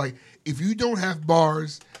 So it's like if you don't have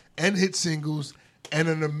bars and hit singles and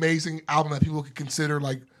an amazing album that people could consider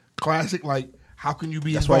like classic, like how can you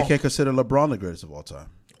be? that's why you involved? can't consider LeBron the greatest of all time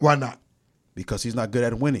Why not? because he's not good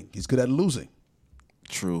at winning. He's good at losing.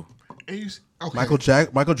 True. And you, okay.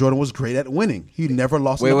 Michael Jordan was great at winning. He never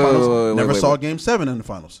lost Wait, in the wait, finals. wait, never wait, saw wait. Game 7 in the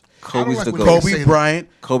finals. Kobe's like the when GOAT. say Kobe that. Bryant.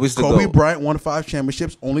 Kobe's the Kobe GOAT. Bryant won 5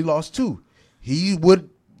 championships, only lost 2. He would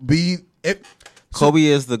be. Kobe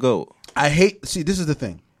is the GOAT. I hate. See, this is the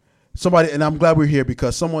thing. Somebody, and I'm glad we're here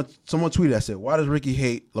because someone tweeted that said, "Why does Ricky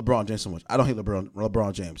hate LeBron James so much?" I don't hate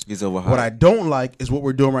LeBron James. He's overhyped. What I don't like is what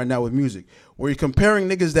we're doing right now with music, where you're comparing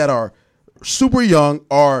niggas that are super young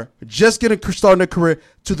or just starting their career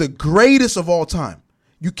to the greatest of all time.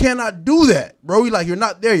 You cannot do that, bro. You're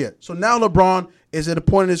not there yet. So now LeBron is at a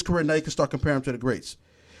point in his career now you can start comparing him to the greats.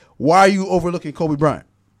 Why are you overlooking Kobe Bryant?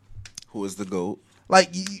 Who is the GOAT?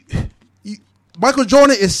 Like Michael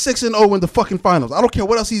Jordan is 6-0 in the fucking finals. I don't care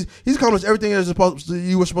what else he's accomplished everything that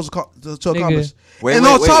you were supposed to accomplish. Wait, and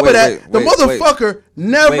wait, on wait, top wait, of that, wait, the wait, motherfucker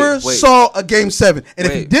never wait. saw a Game 7. And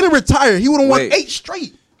if he Wait. didn't retire, he would have won Wait. 8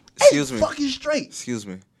 straight. Excuse 8 me. fucking straight. Excuse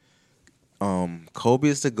me. Kobe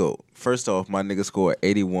is the GOAT. First off, my nigga scored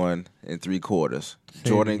 81 3/4.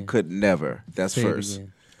 Jordan again. could never. That's Say it first.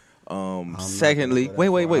 I'm Um, secondly, not wait,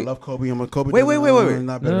 gonna wait, I wait. love Kobe. I'm a Kobe. Wait, wait, wait, wait, wait.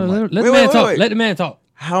 Not better No, than Mike. let the Wait, man wait, talk. wait. Let the man talk.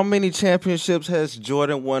 How many championships has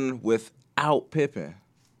Jordan won without Pippen?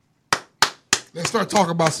 Let's start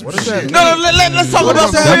talking about some What is shit. that? No, let's talk What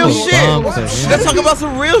about does some that real mean? shit. Let's talk about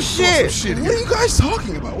some real shit. Shit. What are you guys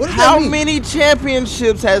talking about? What does How that mean? many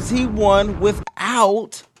championships has he won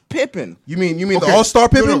without Pippen? You mean the Okay. All-Star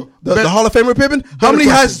Pippen? No, no. The Hall of Famer Pippen? How many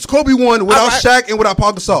question. has Kobe won without Alright. Shaq and without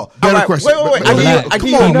Paul Gasol? Better Alright, question. wait, wait, wait. Relax. I give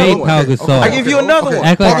He you made another Pau one. Gasol. I give you another one.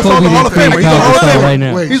 Act like He's Kobe on the Hall of didn't Famer. create He's a Hall Pau of Gasol Famer. right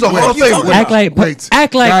now. He's a Hall of Wait. Famer.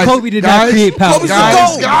 Act like Kobe did not create Pau Kobe's the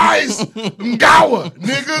Gasol. GOAT. Guys, Ngawa,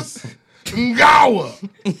 niggas,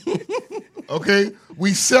 Ngawa. Okay,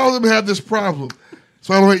 we seldom have this problem,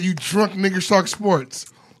 so I don't let you drunk niggas talk sports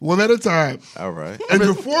one at a time. All right. And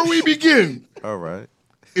before we begin, All right.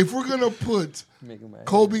 if we're gonna put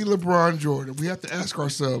Kobe, LeBron, Jordan, we have to ask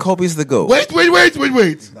ourselves. Kobe's the GOAT. Wait.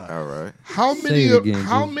 All right. How Say many it of again,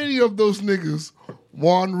 how G. many of those niggas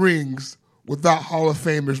won rings without Hall of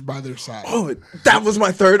Famers by their side? Oh, that was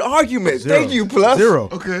my third argument. Zero. Thank you, Plus. 0.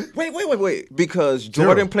 Okay. Wait. Because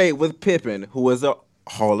Jordan Zero. played with Pippen, who was a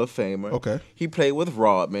Hall of Famer. Okay. He played with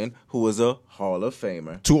Rodman, who was a Hall of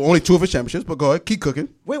Famer. Only 2 of his championships, but go ahead, keep cooking.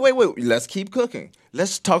 Wait. Let's keep cooking.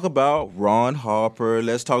 Let's talk about Ron Harper.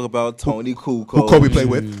 Let's talk about Tony Kukoc. Who Kobe played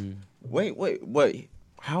with? Wait.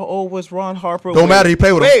 How old was Ron Harper? Don't matter, he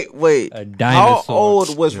played with him. Wait. A How dinosaur.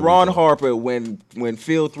 old was Ron Harper when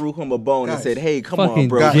Phil threw him a bone and Guys. said, "Hey, come on, Fucking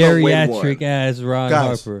bro, come win one." geriatric ass Ron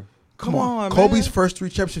Guys. Harper. Come on, Kobe's man. first 3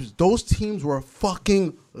 championships, those teams were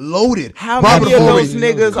fucking loaded. How Robert many of Horry, those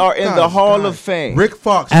niggas are in the guys, Hall guys. of Fame? Rick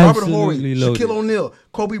Fox, Robert Absolutely Horry, loaded. Shaquille O'Neal,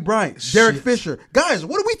 Kobe Bryant, Derek Fisher. Guys,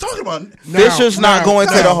 what are we talking about? Fisher's not going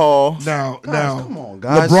to the Hall. Now, come on,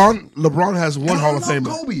 guys. LeBron has one And I Hall of love Famer.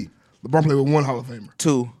 Kobe. LeBron played with one Hall of Famer.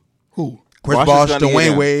 2. Who? Chris Bosh Bosh, is gonna get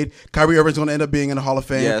Dwayne in. Wade, Kyrie Irving's going to end up being in the Hall of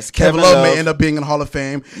Fame. Yes, Kevin Kevin Love Love. may end up being in the Hall of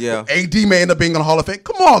Fame. Yeah. AD may end up being in the Hall of Fame.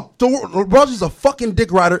 Come on, LeBron's just a fucking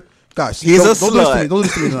dick rider. Guys, He's don't a do this to me. slut. Don't do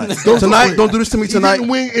this to me tonight. Tonight, don't do this to me He tonight. didn't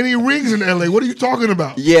win any rings in LA. What are you talking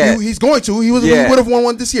about? Yeah. He's going to. He would Yeah. have won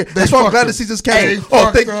one this year. That's why I'm fucked glad him. the season's They canceled. Oh,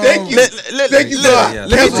 fucked thank him. you. Thank you, Let God.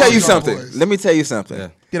 me tell you Cowboys. something. Let me tell you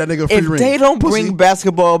something. Get that nigga a free If ring. they don't Pussy. bring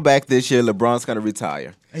basketball back this year, LeBron's gonna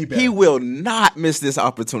retire. He better. He will not miss this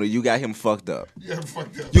opportunity. You got him fucked up. Yeah,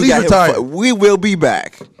 fucked up. You Please got retire. him. We will be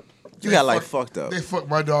back. You They got like fuck- fucked up. They fucked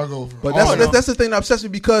my dog over. But All in all. that's the thing that obsesses me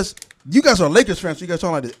because you guys are Lakers fans, so you guys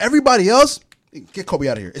talking like this. Everybody else, get Kobe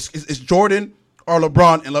out of here. It's Jordan or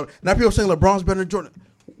LeBron. And now people are saying LeBron's better than Jordan.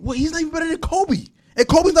 Well, he's not even better than Kobe. And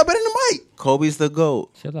Kobe's not better than Mike. Kobe's the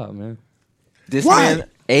GOAT. Chill out, man. This Why? man,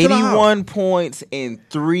 81 points in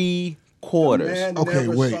 3 quarters. Man Okay,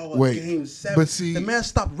 never wait, saw a wait. Game 7. But see- the man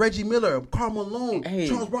stopped Reggie Miller, Karl Malone, Hey.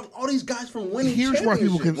 Charles Brown, all these guys from winning Here's why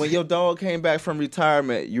people can. When your dog came back from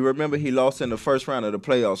retirement, you remember he lost in the first round of the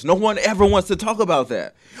playoffs. No one ever wants to talk about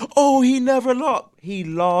that. Oh, he never lost. He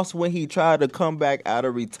lost when he tried to come back out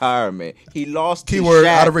of retirement. He lost. to Keyword, Shaq,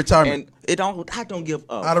 out of retirement. And I don't give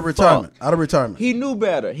up. Out of retirement. Out of retirement. He knew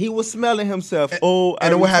better. He was smelling himself. I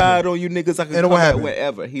then what retired happened? on you niggas. I can And come what back happened?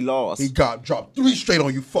 whenever. He lost. He got dropped 3 straight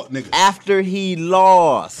on you, fuck niggas. After he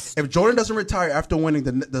lost. If Jordan doesn't retire after winning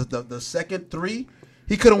the second 3,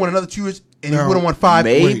 he could have won another 2 years and he No. would have won 5.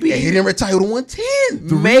 Maybe. And he didn't retire. He would have won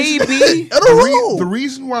 10. Maybe. I don't know. The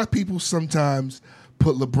reason why people sometimes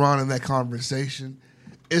put LeBron in that conversation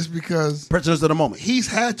is because Prisoners of the moment. he's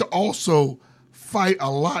had to also fight a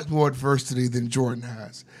lot more adversity than Jordan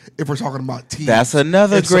has. If we're talking about teams, That's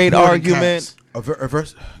another and great supporting argument. cast. A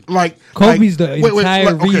verse. Like Kobe's like, the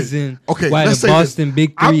entire reason why let's the say Boston this.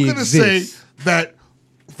 Big I'm Three gonna exists. say that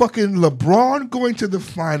fucking LeBron going to the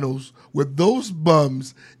finals with those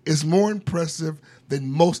bums is more impressive than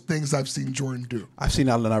most things I've seen Jordan do. I've seen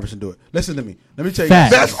Allen Iverson do it. Listen to me. Let me tell you.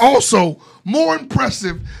 Facts. That's also more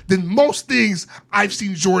impressive than most things I've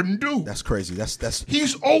seen Jordan do. That's crazy. That's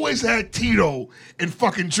He's always had Tito and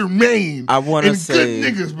fucking Jermaine I wanna and say-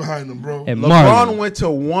 good niggas behind him, bro. And LeBron Marlon. went to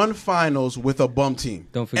 1 finals with a bum team.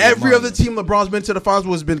 Don't forget Every Marlon. other team LeBron's been to the finals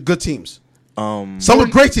with has been good teams. Um, Some were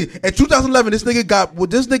great teams. In 2011, this nigga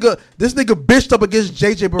bitched up against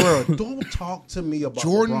JJ Barrera. Don't talk to me about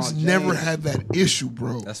Jordan's LeBron James. never had that issue,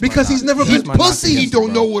 bro. That's my Because he's knock. never That's been my knock pussy. He against don't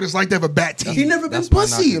LeBron. know what it's like to have a bad team. He never been That's my knock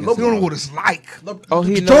pussy. against You don't know what it's like. Oh,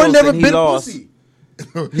 he Jordan knows never and he been lost. pussy.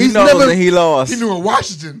 he He's knows never- and he lost. He knew in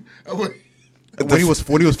Washington. When he was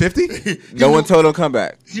 50, No one told him to come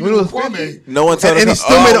back. He When knew he was Kwame. No one told and him he to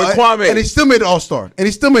still made Kwame. and he still made the All-Star. And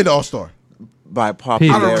he still made the All-Star. By Out of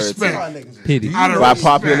popularity. respect. Pity. Out of By respect.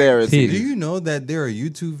 popularity. Do you know that there are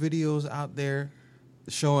YouTube videos out there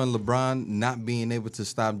showing LeBron not being able to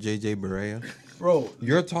stop JJ Barea? Bro,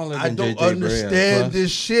 You're taller I than don't JJ Barea. understand plus.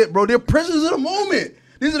 this shit, bro. They're prisoners of the moment.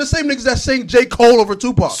 These are the same niggas that sang J. Cole over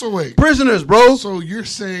Tupac. So wait. Prisoners, bro. So you're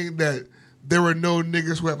saying that there were no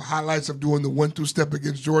niggas who have highlights of doing the 1-2 step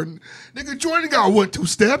against Jordan? Nigga, Jordan got 1-2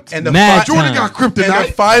 stepped. And the Mad Jordan time. got kryptonite. And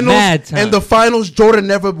the finals, Mad time. and the finals, Jordan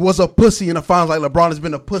never was a pussy in the finals like LeBron has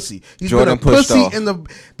been a pussy. He's Jordan been a pushed pussy off. in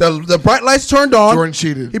the bright lights turned on. Jordan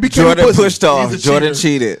cheated. He became Jordan a pussy. pushed off. He's a Jordan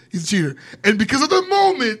cheater. cheated. He's a cheater. And because of the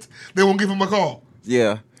moment, they won't give him a call.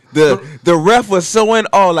 Yeah. The ref was so in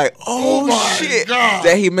awe, like, Oh my shit, God.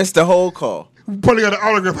 that he missed the whole call. Probably got an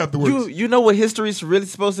autograph afterwards. You know what history's really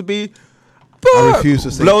supposed to be? I refuse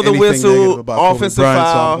to say Blow the anything negative whistle, about Kobe offensive Bryant,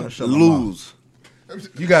 so I'm foul, gonna shut my mouth. lose.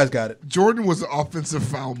 You guys got it. Jordan was an offensive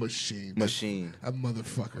foul machine. Machine. That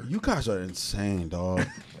motherfucker. You guys are insane, dog.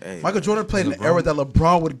 Hey. Michael Jordan played in an era that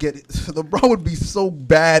LeBron would get. LeBron would be so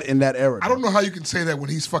bad in that era. I don't know how you can say that when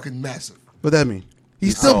he's fucking massive. What that mean? He's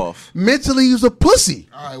He's still soft. mentally. He's a pussy.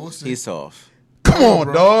 All right, we'll see. He's soft. Come I don't know, on,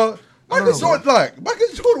 bro. dog. I don't Michael know, Jordan, Michael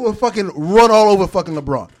Jordan will fucking run all over fucking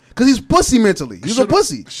LeBron because he's pussy mentally. He's a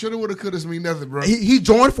pussy. Shoulda, woulda, coulda mean nothing, bro. He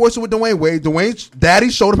joined forces with Dwayne Wade. Dwayne's daddy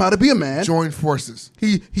showed him how to be a man. Joined forces.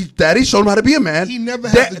 He daddy showed him how to be a man. He never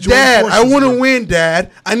had to join Dad, I forces, want to bro. win,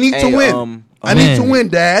 Dad. I need Hey, to win. I need to man. win,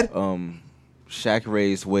 Dad. Shaq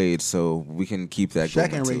raised Wade, so we can keep that Shaq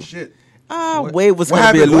going ain't too. raised shit. Wade was what going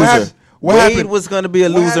to be a happened? What loser. happened? What Wade happened? was going to be a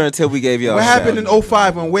What loser happened? until we gave y'all What Shaq. happened in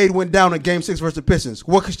 05 when Wade went down in Game 6 versus the Pistons?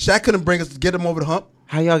 What Shaq couldn't bring us to get him over the hump?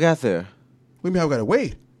 How y'all got there? We mean how we got a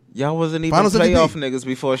Wade. Y'all wasn't even Finals playoff MVP. niggas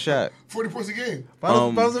before Shaq. 40 points a game.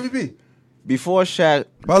 Finals MVP. Before Shaq,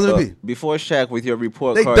 Finals MVP. before Shaq, with your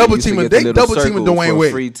report They card, double you used to teaming- get the they little double teaming circle Dwayne for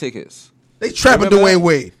Wade. free tickets. They trapping Remember Dwayne that?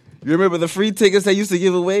 Wade. You remember the free tickets they used to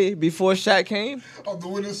give away before Shaq came? Of the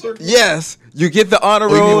winning circle. Yes, you get the honor Oh,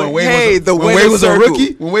 you mean roll. when Wade Hey, was the when winning Wade was a circle.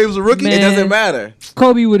 rookie? When Wade was a rookie? Man. It doesn't matter.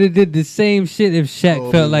 Kobe would have did the same shit if Shaq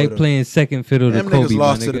Kobe felt like would've. playing second fiddle to Them Kobe. niggas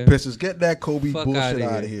lost my to the nigga. Pistons. Get that Kobe Fuck bullshit outta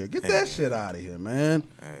out of here. here. Get that shit out of here, man.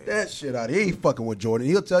 That shit out of here. He ain't fucking with Jordan.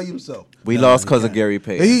 He'll tell you himself. We lost because of Gary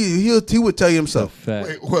Payton. He would tell you himself. Fact.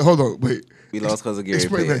 Wait, hold on. Wait. We lost because of Gary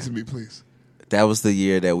Explain Payton. that to me, please. That was the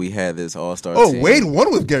year that we had this All-Star Oh, team. Wade won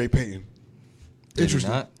with Gary Payton. Did he Interesting.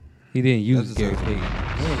 not? He didn't use That's Gary just- Payton.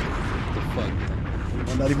 The fuck?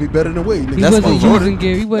 Might not even be better than Wade. He Niggas. wasn't my using Jordan.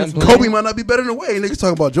 Gary. He wasn't That's playing. Kobe might not be better than Wade. Niggas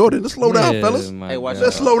talking about Jordan. Let's slow down, Yeah, fellas. my Hey, watch God.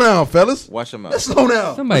 Let's slow down, fellas. Watch him out. Let's slow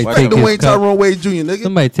down. Somebody Watch take out. his Dwayne cup. Tyrone Wade Jr. Nigga.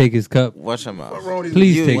 Somebody take his cup. Watch him out. What's wrong with these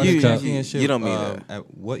Please You- take you- his you- cup. Championship, You don't mean that.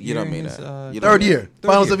 At what You year? don't mean in his, that. Third year.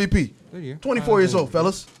 Finals year. MVP. Third year. 24 years old,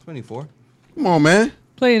 fellas. 24. Come on, man.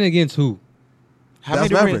 Playing against who? How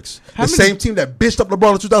That's many Mavericks. How The many- same team that bitched up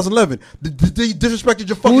LeBron in 2011. They disrespected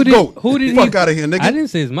your Who fucking did? goat. Who did Fuck he? out of here, nigga. I didn't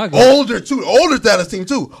say it's my goal. Older, too. Older Dallas team,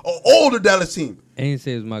 too. An older Dallas team. I didn't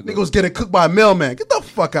say it's my goal. Nigga was getting cooked by a mailman. Get the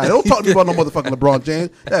fuck out of here. Don't talk to me about no motherfucking LeBron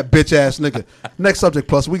James. That bitch ass nigga. Next subject,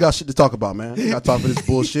 plus. We got shit to talk about, man. We got time for this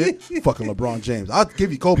bullshit. Fucking LeBron James. I'll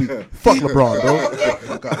give you Kobe. Fuck LeBron, bro.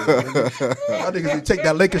 Fuck out of here, nigga. Y'all niggas need to take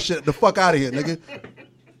that Lakers shit the fuck out of here, nigga.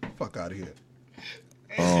 Fuck out of here.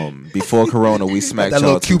 Before Corona, we smacked That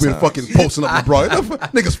y'all little 2 Cuban times. fucking posting up LeBron.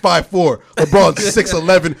 Nigga's 5'4". LeBron's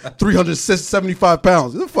 6'11", 375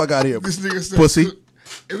 pounds. Get the fuck out of here, This nigga said, pussy.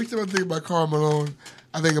 Every time I think about Karl Malone,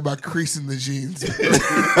 I think about creasing the jeans.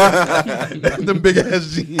 Them big ass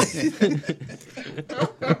jeans.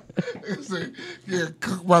 Yeah,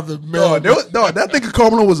 cooked by the Dog, mail. that nigga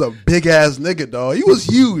Carmelo was a big ass nigga, dog. He was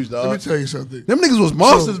huge, Let me dog. tell you something. Them niggas was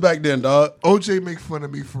monsters So- back then, dog. OJ make fun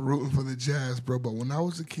of me for rooting for the Jazz, bro. But when I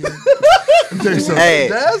was a kid, let me tell you something. Hey,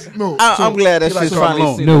 Jazz? No, I'm glad that he like shit's Karl finally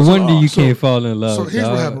Malone. seen No us wonder all. you So- can't fall in love. so here's what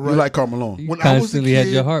dog. happened, You right? like Carmelo. You When I was a constantly had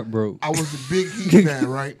kid, your heart broke. I was a big Heat fan,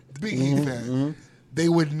 right? Big Heat fan. They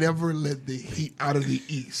would never let the Heat out of the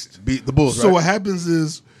East. Beat the Bulls, So right? what happens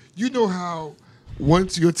is, you know how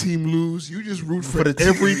once your team lose, you just root for, the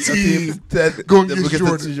every team that going that against gets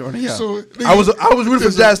Jordan. Jordan. Yeah. So I was rooting for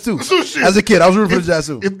the Jazz too. So shit. As a kid, I was rooting for the Jazz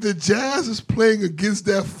too. If the Jazz is playing against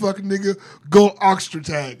that fuck nigga, go Oxford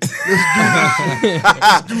tag.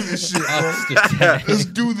 Let's do this shit. Let's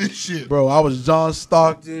do this shit. Bro, I was John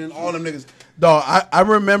Stockton, all them niggas. Dog, I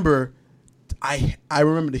remember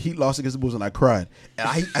the Heat lost against the Bulls and I cried.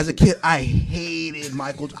 And as a kid, I hated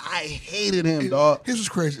Michael. I hated him, dog. Here's what's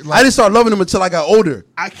crazy. I didn't start loving him until I got older.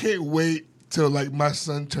 I can't wait till like my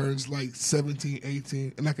son turns like 17,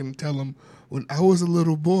 18, and I can tell him when I was a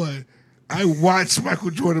little boy, I watched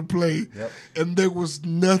Michael Jordan play, and there was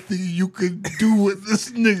nothing you could do with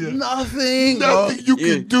this nigga. Nothing. Nothing dog. you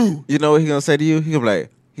could do. You know what he gonna say to you? He gonna be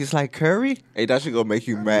like, he's like Curry? Hey, that shit gonna make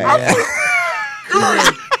you mad.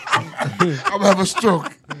 I'm gonna have a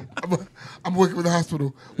stroke. I'm waking up in the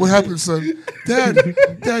hospital. What happened, son?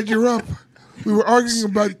 Dad, you're up. We were arguing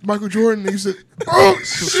about Michael Jordan, and you said, "Oh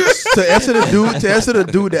shit!" to answer the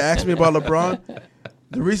dude that asked me about LeBron,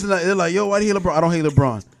 the reason that they're like, yo, why do you hate LeBron? I don't hate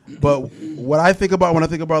LeBron. But what I think about when I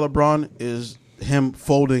think about LeBron is him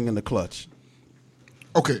folding in the clutch.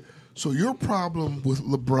 Okay, so your problem with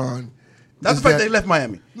LeBron, That's is the fact that- they left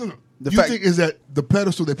Miami. No. The You fact- think is that the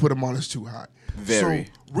pedestal they put him on is too high? Very.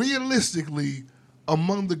 So realistically,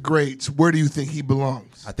 among the greats, where do you think he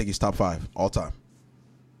belongs? I think he's top 5 all time.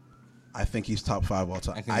 I think he's top 5 all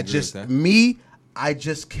time. I can agree with that. I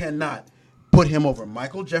just cannot put him over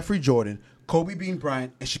Michael Jeffrey Jordan, Kobe Bean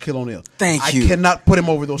Bryant, and Shaquille O'Neal. Thank you. I cannot put him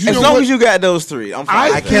over those. As three. long as you got those 3, I'm fine. I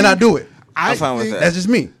with I that. cannot do it. I I'm fine with think that. That's just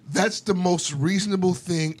me. That's the most reasonable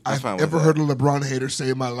thing I've fine with ever that. heard a LeBron hater say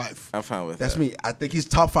in my life. I'm fine with That's that. me. I think he's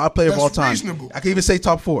top 5 player of That's all time. reasonable. I can even say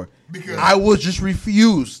top 4. Because- I will just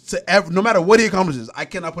refuse to ever, no matter what he accomplishes, I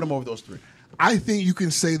cannot put him over those 3. I think you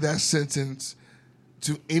can say that sentence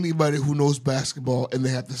to anybody who knows basketball, and they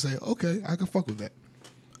have to say, "Okay, I can fuck with that."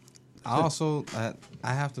 I also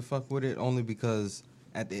I have to fuck with it only because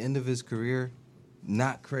at the end of his career,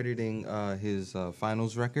 not crediting his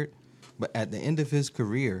finals record, but at the end of his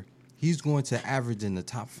career, he's going to average in the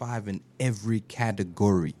top 5 in every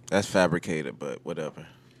category. That's fabricated, but whatever.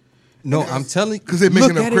 No, I'm telling Because they're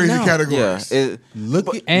making look up at it crazy now. Yeah. categories.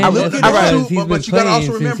 Look at And Look that's at because that, he's but been you gotta playing also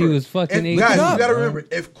since remember, he was fucking if, guys, 18. you gotta remember,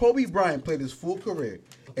 if Kobe Bryant played his full career,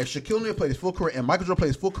 if Shaquille O'Neal played his full career, and Michael Jordan played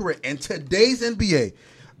his full career, in today's NBA,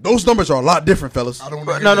 those numbers are a lot different, fellas. I don't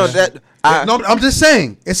know. No, No, I'm just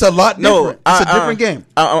saying, it's a lot different. It's a different game.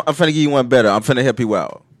 I'm finna give you one better. I'm finna help you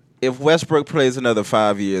out. If Westbrook plays another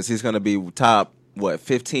 5 years, he's gonna be top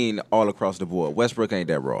 15 all across the board. Westbrook ain't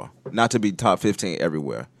that raw. Not to be top 15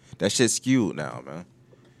 everywhere. That shit's skewed now, man.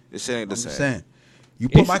 This shit ain't the I'm same. just saying. You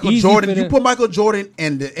put It's Michael easy Jordan. for You them- put Michael Jordan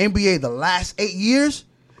in the NBA the last 8 years.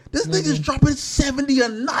 This nigga's dropping 70 a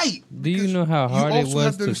night. Do you know how you hard it also was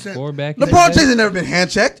have to to understand- score back in the LeBron day? James ain't never been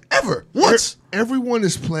hand checked ever once. Everyone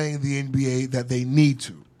is playing the NBA that they need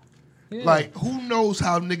to. Yeah. Like, who knows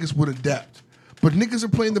how niggas would adapt? But niggas are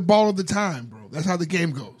playing the ball all the time, bro. That's how the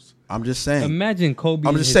game goes. I'm just saying. Imagine Kobe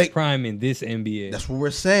I'm in just his saying- prime in this NBA. That's what we're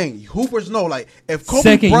saying. Hoopers know, like, if Kobe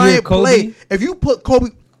Second year Bryant Kobe? played, if you put Kobe,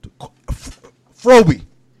 Froby,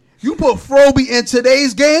 You put Froby in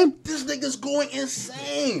today's game, this nigga's going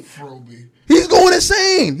insane. Froby. He's going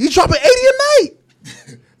insane. He's dropping 80 a night.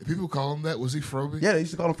 Did people call him that? Was he Froby? Yeah, they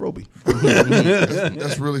used to call him Froby.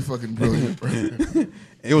 That's really fucking brilliant. Bro.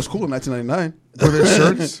 It was cool in 1999 Were there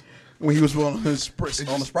shirts? when he was on the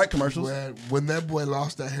Sprite commercials. When that boy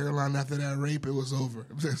lost that hairline after that rape, it was over.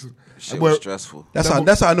 Shit was stressful. That's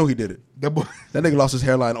how I know he did it. That boy, That nigga lost his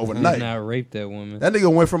hairline Did overnight. not rape that woman. That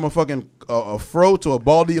nigga went from a fucking a fro to a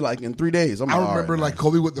baldy like in 3 days. I remember like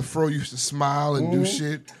Kobe with the fro used to smile and do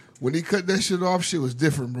shit. When he cut that shit off, shit was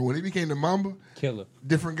different, bro. When he became the Mamba, Killer.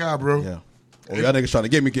 different guy, bro. Yeah. Oh, y'all niggas trying to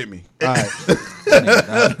get me. All right.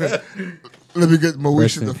 Let me get Rest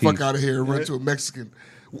Moesha in the fuck peace. out of here and run to a Mexican.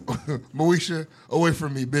 Moesha, away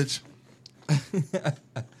from me, bitch.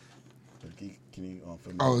 Can you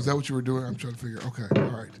film Oh, is that what you were doing? I'm trying to figure. Okay,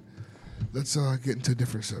 all right. Let's get into a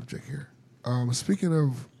different subject here. Speaking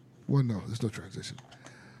of, well, no, there's no transition.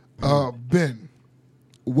 Ben,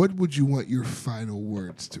 what would you want your final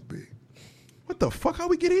words to be? What the fuck? How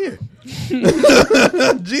we get here?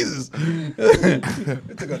 Jesus.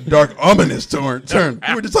 It took a dark, ominous turn.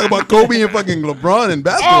 We were just talking about Kobe and fucking LeBron and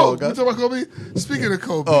basketball, Oh, you guys. talking about Kobe? Speaking of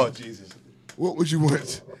Kobe, Oh, Jesus. what would you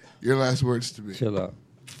want your last words to be? Chill out.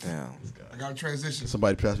 Damn. I got to transition.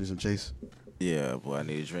 Somebody pass me some Chase. Yeah, boy, I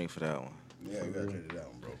need a drink for that one. Yeah, you gotta trade it down,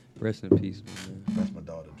 bro. Rest in peace, man. Pass my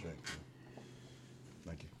daughter a drink.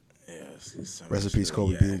 Thank you. Yeah. it's Rest in peace, shit,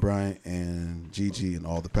 Kobe yeah. Bean Bryant and Gigi and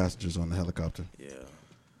all the passengers on the helicopter. Yeah.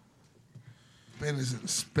 Ben is in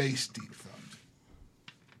space deep thought.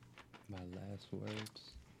 My last words.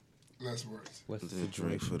 Last words. What's The the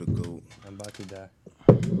drink situation? for the goat. I'm about to die.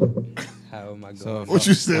 How am I So going? if What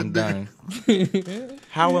you said, I'm nigga? dying.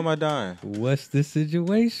 How am I dying? What's the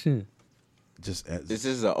situation? Just This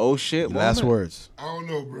is an oh shit moment? last words. I don't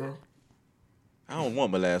know, bro. I don't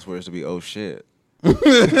want my last words to be oh shit.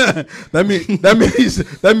 That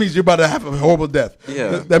means you're about to have a horrible death.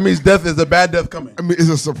 Yeah. That means death is a bad death coming. I mean, it's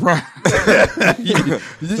a surprise. You were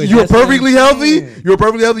that's what perfectly I'm healthy. saying. You were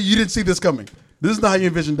perfectly healthy. You didn't see this coming. This is not how you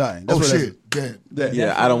envision dying. That's Oh, what that shit. Dead. is. Yeah,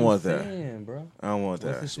 That's I what don't I'm want that. saying, bro. I don't want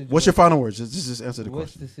What's that. the situation? What's your final words? Just answer the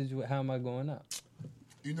What's question. the situation? How am I going out?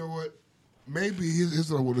 You know what? Maybe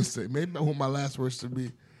here's what I want to say. Maybe I want my last words to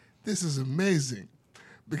be, "This is amazing,"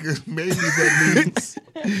 because maybe that means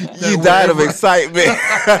You died of excitement.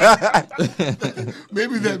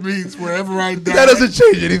 maybe that means wherever I die, That doesn't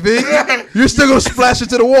change anything. You're still gonna splash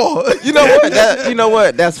into the wall. You know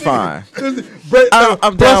what? That's fine.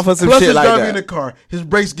 I'm down for some plus shit he's like driving that. in the car. His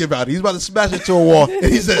brakes give out. He's about to smash into a wall, and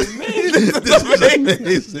he says, "This is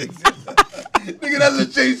amazing." Nigga, that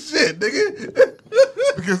doesn't change shit, nigga.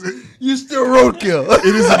 because You still roadkill.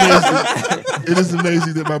 it is amazing. It is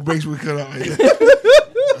amazing that my brakes would cut out.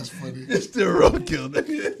 That's funny. You're still roadkill,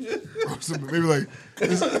 nigga. So maybe like,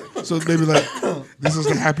 this is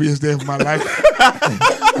the happiest day of my life.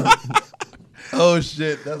 Oh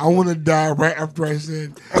shit. I want to die right after I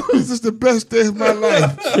said, "This is the best day of my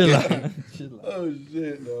life." Chill out. Chill out. Oh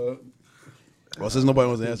shit, dog. Well, since nobody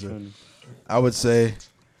wants to answer, I would say,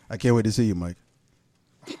 I can't wait to see you, Mike.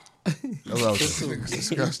 That's what I would This say. nigga's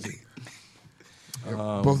disgusting.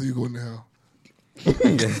 Both of you going to hell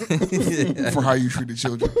for how you treated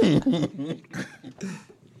children.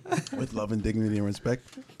 With love and dignity and respect.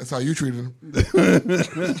 That's how you treated them.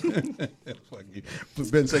 Fuck you.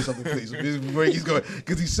 Ben, say something, please. He's going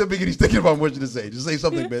because he's sipping and he's thinking about what to say. Just say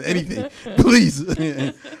something, Ben. Anything, please.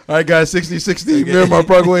 All right, guys. 6060 Miramar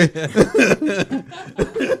Parkway.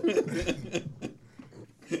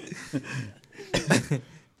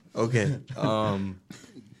 Okay. I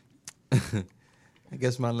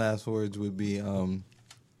guess my last words would be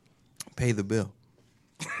pay the bill.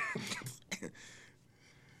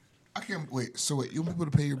 I can't wait. So wait, you want people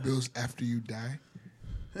to pay your bills after you die?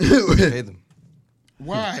 Pay them.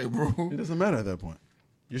 Why, bro? It doesn't matter at that point.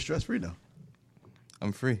 You're stress free now.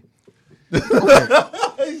 I'm free.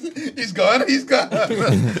 He's gone. He's gone. I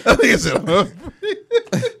think it's it.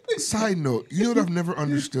 Side note, you know what I've never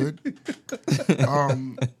understood?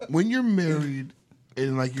 When you're married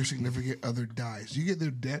and like your significant other dies, you get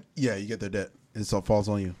their debt. Yeah, you get their debt. It all falls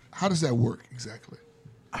on you. How does that work exactly?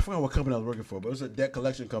 I forgot what company I was working for, but it was a debt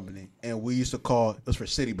collection company, and we used to call. It was for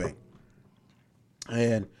Citibank,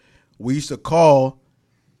 and we used to call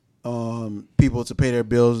people to pay their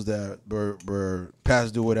bills that were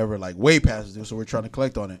past due, whatever, like way past due. So we're trying to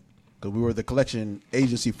collect on it because we were the collection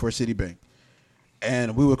agency for Citibank,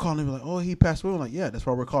 and we would call them and be like, "Oh, he passed away." We're like, "Yeah, that's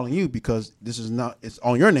why we're calling you because this is not. It's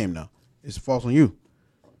on your name now. It falls on you."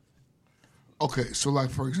 Okay, so like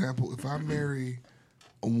for example, if I marry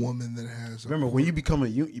a woman that has Remember, when you become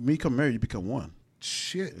married, you become one.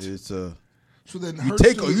 shit. It's So then you're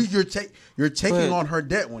taking But- on her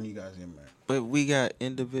debt when you guys get married. But we got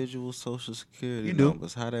individual social security You do.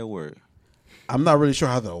 numbers. How that work? I'm not really sure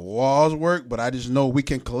how the laws work, but I just know we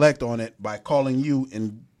can collect on it by calling you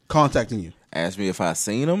and contacting you. Ask me if I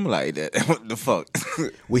seen him like that. What the fuck?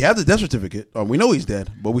 We have the death certificate. We know he's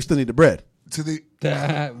dead, but we still need the bread. to the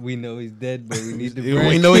We know he's dead, but we need the bread.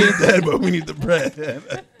 We know he's dead, but we need the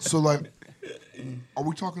bread. so like, are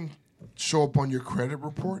we talking show up on your credit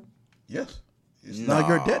report? Yes. It's not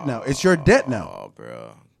your debt now. It's your debt now. Oh,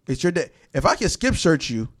 bro. It's your debt. If I can skip search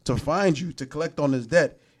you to find you to collect on this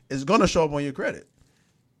debt, it's gonna show up on your credit.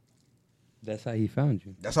 That's how he found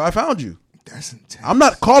you. That's how I found you. That's intense. I'm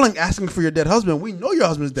not calling asking for your dead husband. We know your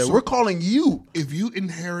husband's dead. So- We're calling you. If you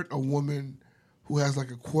inherit a woman who has like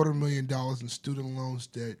 $250,000 in student loans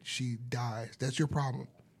that she dies, that's your problem.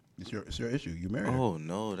 It's your issue. You married her. Oh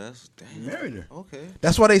no, that's damn. You married her. Okay.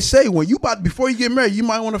 That's why they say before you get married, you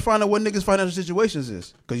might want to find out what niggas' financial situations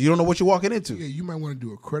is, because you don't know what you're walking into. Yeah, you might want to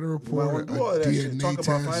do a credit might report, wanna a do all that shit. DNA Talk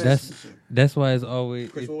about test. finance. That's why it's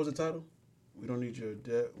always Chris, what was the title? We don't need your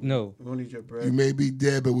debt. No. We don't need your bread. You may be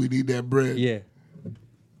dead, but we need that bread. yeah.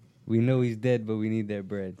 We know he's dead, but we need that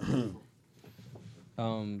bread.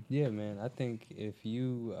 Yeah, man. I think if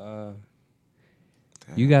you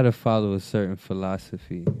you gotta follow a certain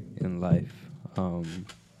philosophy in life, I don't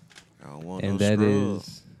want and no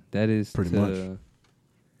scrub. that is Pretty to much.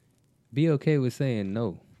 be okay with saying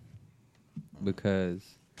no, because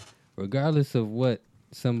regardless of what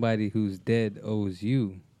somebody who's dead owes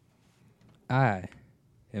you, I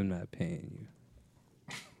am not paying you.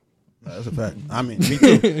 No, that's a fact. I mean, me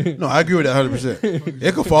too. No, I agree with that 100%.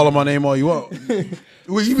 It could fall on my name all you want.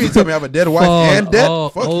 Well, you mean to tell me I have a dead wife Fall and debt? all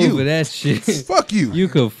Fuck over you. that shit. Fuck you. You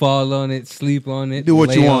could fall on it, sleep on it, Do what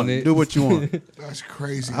you lay want. on it. Do what you want. That's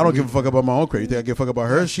crazy. I don't give a fuck about my own credit. You think I give a fuck about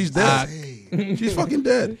hers? She's dead. Hey, She's fucking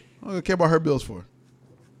dead. I don't care about her bills for.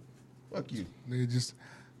 Fuck you. nigga,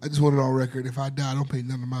 I just want it on record. If I die, don't pay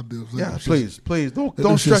none of my bills. Let Yeah, them shit- please. Don't let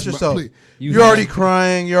them stress shit- yourself. please. You're already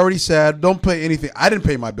crying. You're already sad. Don't pay anything. I didn't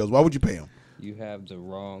pay my bills. Why would you pay them? You have the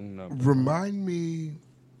wrong number. Remind me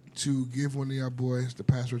to give one of y'all boys the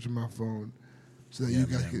password to my phone so that you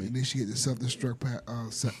guys can initiate the self-destruct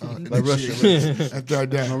initiation after I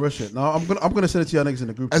die. No real shit. No, I'm gonna send it to y'all niggas in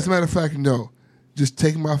the group. As chat. a matter of fact, no. Just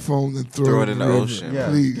take my phone and throw it in the river. ocean. Yeah,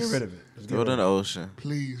 Please. get rid of it. Just get Throw it rid in of the ocean.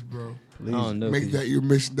 Please, bro. Please. I don't know. Make 'cause that your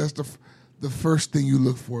mission. That's the first thing you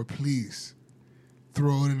look for. Please.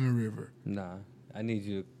 Throw it in the river. Nah, I need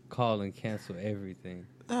you to call and cancel everything.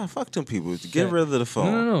 Nah, fuck them people. Get Shut- rid of the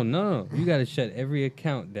phone. No. You got to shut every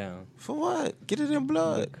account down For what? Get it in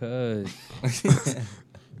blood. because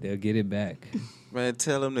they'll get it back. Man,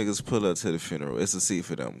 tell them niggas pull up to the funeral. It's a seat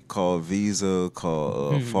for them. Call Visa,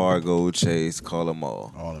 call Fargo, Chase, call them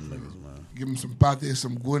all. All them niggas, man. Give him some pate,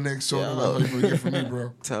 some Guinness soda. Yeah. That's all you gonna get from me,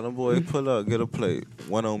 bro. Tell them boy, pull up, get a plate.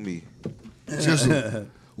 One on me. Jizzle,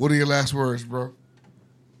 what are your last words, bro?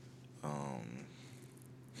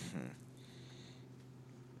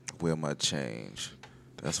 Where my change?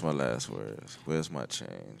 That's my last words. Where's my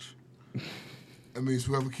change? That means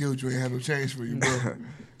whoever killed you ain't had no change for you, bro.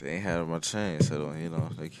 They ain't had my change, so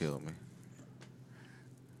they killed me.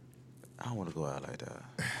 I don't want to go out like that.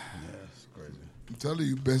 Yeah, it's crazy. I'm telling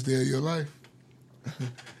you, best day of your life.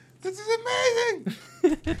 This is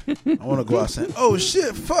amazing. I want to go out saying, "Oh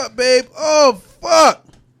shit, fuck, babe. Oh fuck."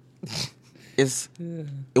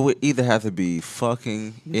 It would either have to be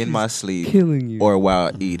fucking in my sleep killing you. or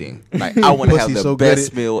while eating. Like I want to have Pussy's the so good,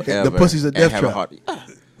 best meal the ever. pussy's a and death have trap. heart-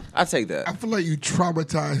 I take I that. feel like you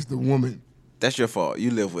traumatized the woman. That's your fault.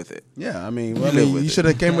 You live with it. Yeah, I mean, live with you it. should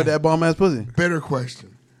have came with that bomb ass pussy. Better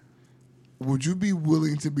question. Would you be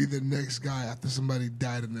willing to be the next guy after somebody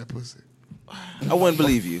died in that pussy? I wouldn't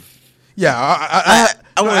believe you. Yeah, I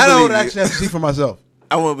wouldn't don't believe you. actually have to see for myself.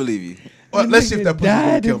 I wouldn't believe you. Well, let's see if that pussy is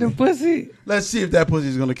gonna died kill in the me. pussy. Let's see if that pussy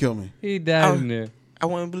is gonna kill me. He died in there. I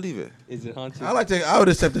wouldn't believe it. Is it haunted? I would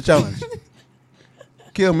accept the challenge.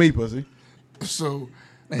 Kill me, pussy. So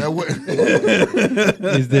that would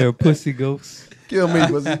Is there a pussy ghost? Kill me,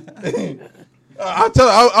 pussy.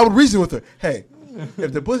 I would reason with her. Hey,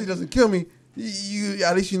 if the pussy doesn't kill me, you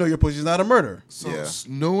at least you know your pussy's not a murderer. So Yeah.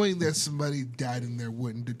 knowing that somebody died in there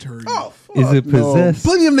wouldn't deter you. Oh, fuck Is it no. possessed?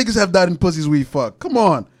 Plenty of niggas have died in pussies we fuck. Come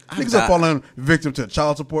on. Niggas died. have fallen victim to a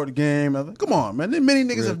child support game. Come on, man. Many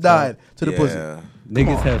niggas have died to the pussy. Yeah.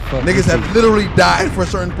 Niggas have fucked. Niggas pussy. have literally died for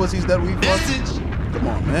certain pussies that we fucked. Come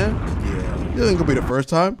on, man. Yeah. This ain't gonna be the first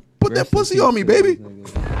time. Put Rest that in pussy peace on me, to those baby.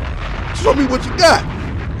 niggas. Show me what you got.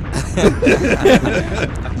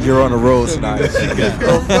 You're on the road tonight.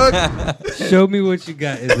 Show me what you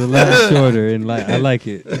got is a lot shorter and like I like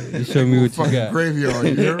it. You show me what you Fucking got. graveyard,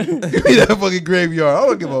 you hear? Give me that fucking graveyard. I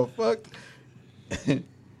don't give a fuck.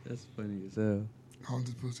 That's funny as hell.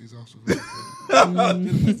 Haunted Pussy is also very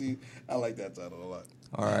funny. I like that title a lot.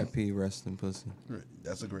 R.I.P. Rest in pussy.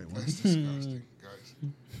 That's a great one. That's disgusting, guys.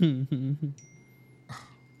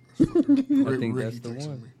 I think Ricky that's the texted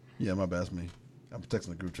one. me. Yeah, my bad, it's me. I'm texting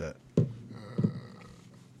the group chat.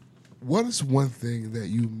 What is one thing that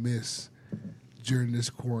you miss during this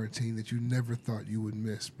quarantine that you never thought you would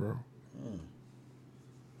miss, bro?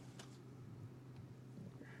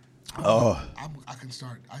 Oh, I can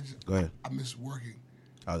start. go ahead. I miss working.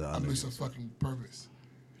 I I knew miss you a was gonna fucking purpose.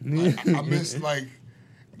 I miss like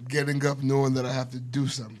getting up knowing that I have to do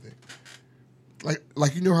something.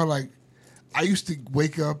 Like you know how like I used to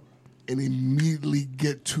wake up and immediately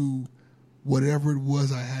get to whatever it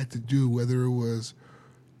was I had to do, whether it was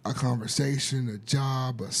a conversation, a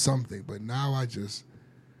job, or something. But now I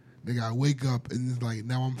wake up and it's like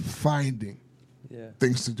now I'm finding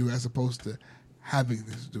things to do as opposed to having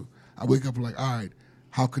things to do. I wake up like, all right,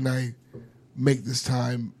 how can I make this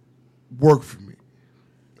time work for me?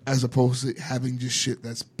 As opposed to having just shit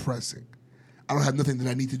that's pressing. I don't have nothing that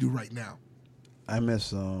I need to do right now. I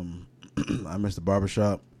miss I miss the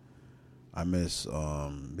barbershop. I miss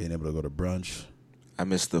being able to go to brunch. I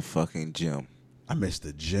miss the fucking gym. I miss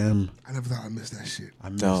the gym. I never thought I missed that shit. I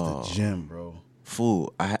miss Dog. the gym, bro.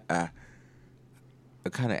 Fool, I'm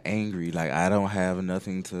kind of angry. Like, I don't have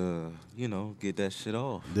nothing to, get that shit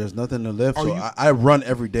off. There's nothing to lift, Are so you- I run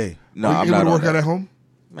every day. No, Are I'm you not able to on work out that. at home?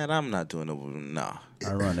 Man, I'm not doing nah.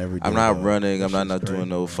 I run every day. I'm not dog. running. That I'm not shit's doing crazy,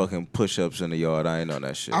 no bro. fucking push-ups in the yard. I ain't on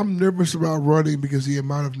that shit. I'm nervous about running because the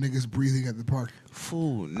amount of niggas breathing at the park.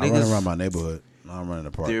 Fool, I run around niggas. my neighborhood. I don't run in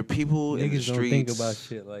the park. There are people in the Niggas don't streets. think about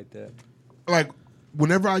shit like that. Like,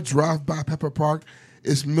 whenever I drive by Pepper Park,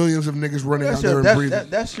 it's millions of niggas running That's out there your, and that's, breathing.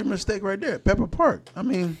 that's your mistake right there. Pepper Park. I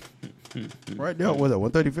mean, right there. What's that?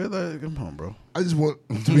 135th? Come on, bro. I just want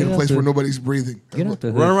to be in a Get place out where the- nobody's breathing. Get out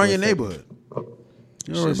the hood. Run for around a your second. neighborhood.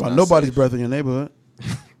 You don't worry Shit's about not nobody's safe. breath in your neighborhood.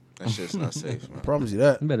 That shit's not safe, man. I promise you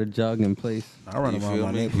that. You better jog in place. I run You around feel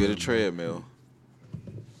my me? neighborhood. Get a treadmill.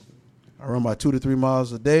 I run about 2 to 3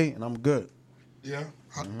 miles a day, and I'm good. Yeah?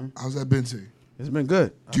 How's that been to you? It's been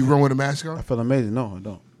good. Do you run with a mask I on? feel amazing. No, I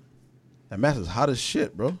don't. That mask is hot as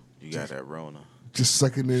shit, bro. You got that Rona. Just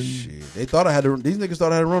sucking in. Shit. They thought I had to. These niggas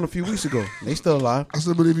thought I had to run a few weeks ago. They still alive. I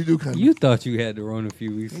still believe you do, kind of. You thought you had to run a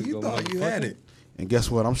few weeks ago. You thought you had it. And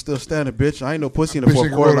guess what? I'm still standing, bitch. I ain't no pussy in the Bitch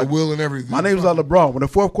fourth nigga quarter. wrote a Like, will and everything. my name's not LeBron. When the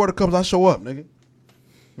fourth quarter comes, I show up, nigga. You know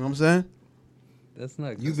what I'm saying? That's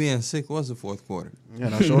not good. You being sick was the fourth quarter. Yeah,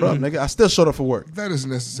 and I showed up, nigga. I still showed up for work. That is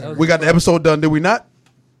necessary. We got the episode done, did we not?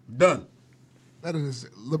 Done. That is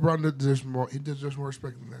LeBron deserves more. He deserves more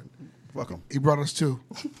respect than that. Fuck him. He brought us 2.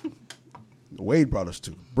 Wade brought us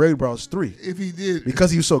 2. Brady brought us 3. If he did,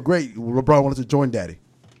 Because he was so great, LeBron wanted to join Daddy.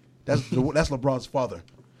 That's LeBron's father.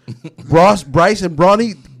 Bryce, and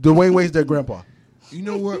Bronny, Dwayne Wade's their grandpa. you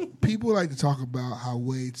know what? People like to talk about how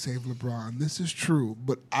Wade saved LeBron. This is true,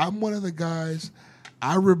 but I'm one of the guys.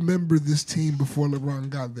 I remember this team before LeBron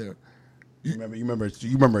got there. You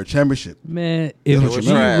remember a championship. Man, if That's what D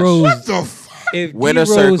you trash. Rose, What the fuck? if D Winner Rose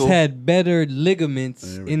circle. had better ligaments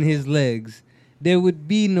There we in his legs, there would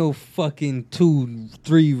be no fucking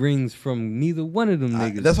 2-3 rings from neither one of them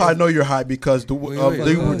niggas. That's how I know you're high because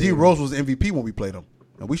wait. D Rose was the MVP when we played him,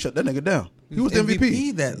 and we shut that nigga down. He was the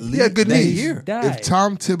MVP. that He had good that knees. year. Died. If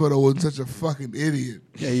Tom Thibodeau wasn't such a fucking idiot,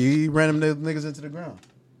 Yeah, he ran them niggas into the ground.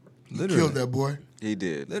 Literally. killed that boy. He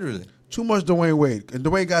did. Literally. Too much Dwayne Wade, and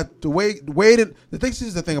Dwayne got Wade. And this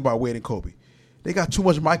is the thing about Wade and Kobe. They got too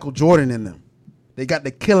much Michael Jordan in them. They got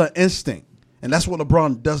the killer instinct, and that's what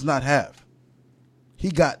LeBron does not have. He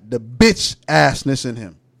got the bitch assness in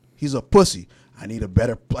him. He's a pussy. I need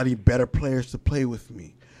better players to play with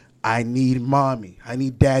me. I need mommy. I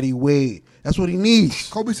need Daddy Wade. That's what he needs.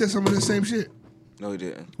 Kobe said some of the same shit. No, he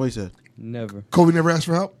didn't. What he said? Never. Kobe never asked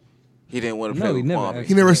for help. He didn't want to No, play he with never Kwame. asked.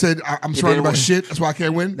 He never said, I'm He surrounded didn't by want- shit. That's why I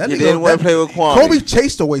can't win. That He nigga- didn't want to play with Kwame. Kobe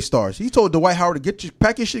chased away stars. He told Dwight Howard to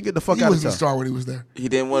pack your shit, get the fuck He out of was a town. star when he was there. He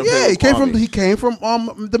didn't want to play Yeah, with Kwame. he came from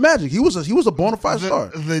the Magic. He was a bona fide star.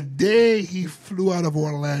 The day he flew out of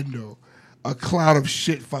Orlando, a cloud of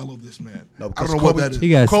shit followed this man. No, I because don't know what Kobe- that is. He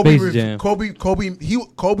got Kobe, Space Jam. Kobe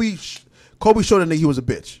showed that nigga he was a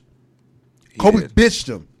bitch. He Kobe did. bitched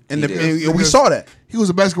him, and, He the, did. and we saw that. He was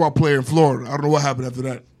a basketball player in Florida. I don't know what happened after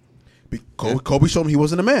that. Kobe showed him he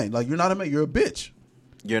wasn't a man. Like, you're not a man. You're a bitch.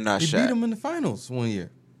 You're not He Shaq. beat him in the finals one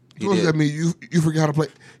year. What does that mean? You forgot how to play.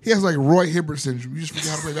 He has like Roy Hibbert syndrome. You just forgot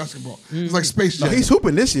how to play basketball. It's like Space No, Jam. he's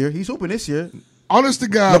hooping this year. Honest to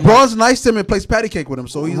God, LeBron's nice to him and plays patty cake with him.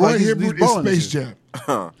 So he's Roy like he's Hibbert is balling Space this year.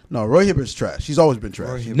 Jam. No, Roy Hibbert's trash. He's always been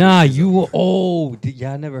trash. Nah, you were old.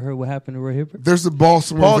 Y'all never heard what happened to Roy Hibbert? There's the ball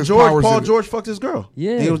somewhere. Paul George fucked his girl.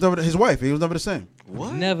 Yeah. He was never his wife. He was never the same.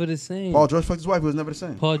 What? Never the same. Paul George fucked his wife. He was never the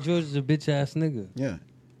same. Paul George is a bitch ass nigga. Yeah.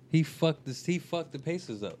 He fucked the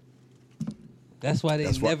Pacers up. That's why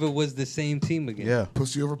they never was the same team again. Yeah.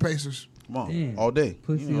 Pussy over Pacers. Come on. Damn. All day.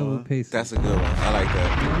 Pussy over Pacers. That's a good one. I like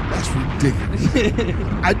that. That's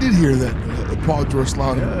ridiculous. I did hear that. Paul George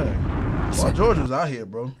slaughtered. Yeah. Paul George was out here,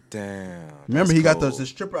 bro. Damn. Remember, he got this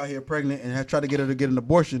stripper out here pregnant and had tried to get her to get an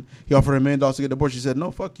abortion. He offered her $1 million to get an abortion. She said, "No,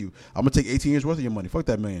 fuck you. I'm gonna take 18 years worth of your money. Fuck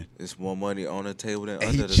that man." It's more money on the table than And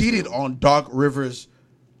under he the cheated table. on Doc Rivers'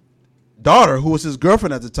 daughter, who was his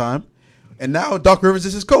girlfriend at the time, and now Doc Rivers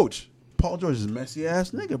is his coach. Paul George is a messy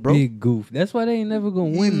ass nigga, bro. Big goof. That's why they ain't never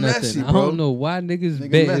gonna He win messy, nothing. I bro. don't know why niggas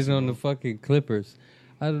Nigga betting messy, on bro. the fucking Clippers.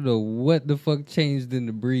 I don't know what the fuck changed in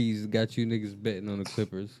the breeze got you niggas betting on the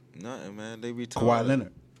Clippers. Nothing, man. They be Kawhi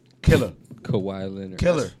Leonard, killer, Kawhi Leonard.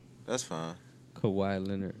 killer. That's fine. Kawhi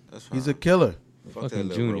Leonard. That's fine. He's a killer. Fuck that fucking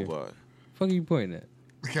little junior. robot. Fuck are you pointing at?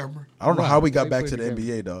 The camera. I don't know Why? how we got Why back you to the put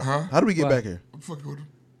the NBA, dog. Huh? How did we get Why? back here? I'm fucking with him.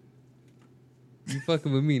 You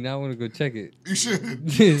fucking with me. Now I want to go check it. You should.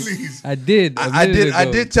 Please. I did. I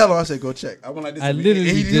did tell him. I said, "Go check." I went like this. I to me.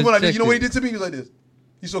 literally He just went like this. checked You know what he it. did to me? He was like this.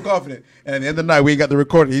 He's so confident. And at the end of the night, we ain't got the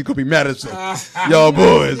recording. He's gonna be mad at himself. Y'all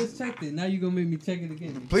boys, Just checked it. Now you gonna make me check it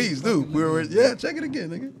again. please do. Check it again,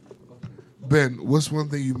 nigga. Ben, what's one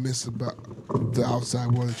thing you miss about the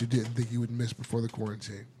outside world that you didn't think you would miss before the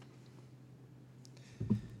quarantine?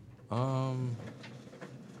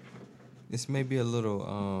 This may be a little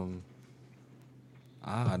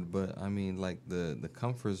odd, but I mean, like the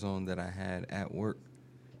comfort zone that I had at work,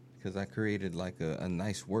 because I created like a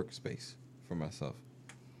nice workspace for myself.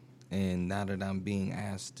 And now that I'm being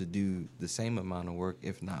asked to do the same amount of work,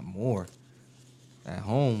 if not more, at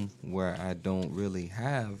home, where I don't really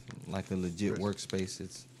have like a legit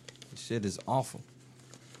workspace, shit is awful.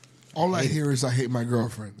 All I hear is I hate my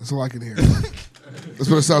girlfriend. That's all I can hear. That's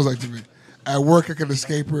what it sounds like to me. At work, I can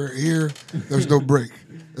escape her. Here, there's no break.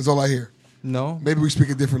 That's all I hear. No. Maybe we speak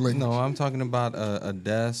a different language. No, I'm talking about a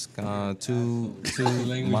desk, two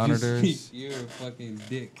Language you monitors, speak. You're a fucking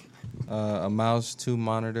dick. a mouse, 2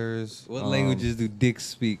 monitors. What languages do dicks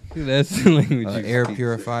speak? That's the language you Air speak.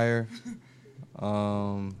 purifier.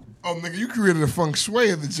 Oh, nigga, you created a feng shui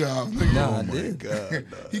at the job. Nigga. No, I did. God,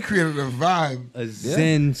 He created a vibe. A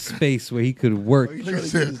zen space where he could work. He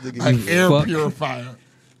said, an air fuck. purifier.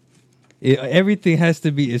 Everything has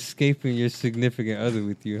to be escaping your significant other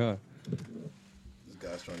with you, huh? this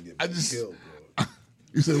guy's trying to get I Ben just- killed, bro.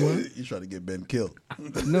 You said what? You trying to get Ben killed?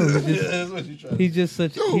 No, That's what you trying to he's just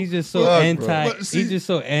such. No, He's just so fuck, bro. anti. But see, he's just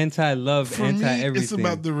so anti-love, For me, anti-everything. it's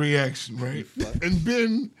about the reaction, right? And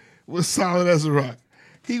Ben was solid as a rock.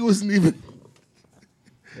 He wasn't even.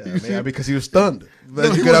 Yeah, because he was stunned. But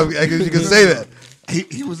No, he I guess you can say that.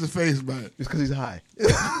 He wasn't phased by it. It's because he's high. He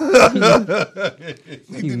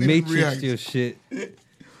He didn't even matrixed react. your shit.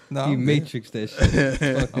 No, He I'm good. matrixed that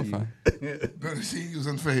shit. Fuck I'm you. fine. But see, he was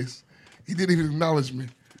unfazed. He didn't even acknowledge me.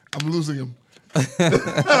 I'm losing him.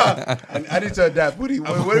 I need to adapt.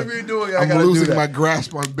 Whatever you're doing, I I'm gotta do losing that. my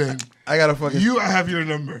grasp on Ben. I gotta fucking. I have your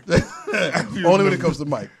number. Only when it comes to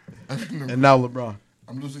Mike. And now LeBron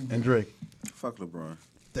I'm losing Ben. and Drake. Fuck LeBron.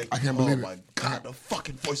 I can't believe it. Oh my God, the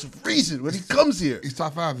fucking voice of reason when he comes here. He's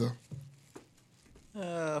top 5 though.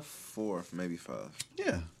 4, maybe 5.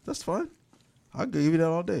 Yeah, that's fine. I'll give you that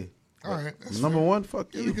all day. All right. That's Number fair. one,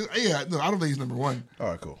 fuck Yeah, you. because, no, I don't think he's number 1, All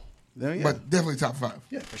right, cool. Then, yeah, but definitely top 5.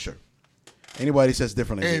 yeah, for sure. Anybody says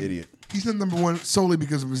differently is And an idiot. he's not number 1 solely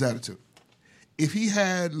because of his attitude. If he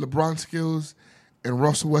had LeBron skills and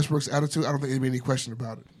Russell Westbrook's attitude, I don't think there'd be any question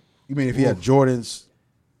about it. You mean if he had Jordan's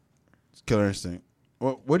killer instinct?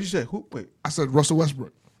 What did you say? Who? Wait, I said Russell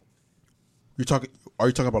Westbrook. you're talking? Are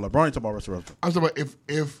you talking about LeBron? Or you talking about Russell Westbrook? I'm talking about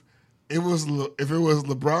if it was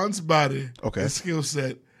LeBron's body, Okay. and skill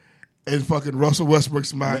set, and fucking Russell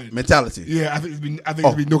Westbrook's mind. Mentality. Yeah, I think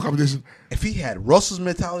it'd be no competition. If he had Russell's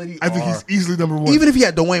mentality, I think he's easily number 1. even if he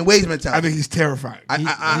had Dwayne Wade's mentality. I think he's terrifying. He'd be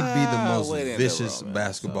the most Wade ain't vicious that wrong, man.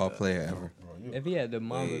 basketball player ever. If he had the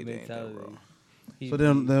Mamba Wade ain't that mentality. wrong. So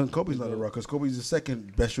then Kobe's not a rock because Kobe's the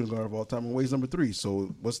second best shooting guard of all time and Wade's number 3.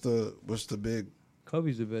 So what's the big?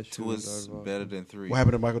 Kobe's the best 2 shooting is guard of all better than 3. What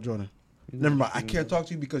happened to Michael Jordan? Never mind. I can't talk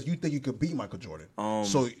to you because you think you could beat Michael Jordan.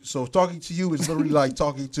 So talking to you is literally like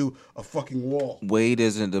talking to a fucking wall. Wade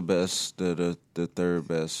isn't the best, the third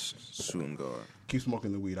best shooting guard. Keep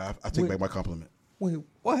smoking the weed. I take back my compliment. Wait,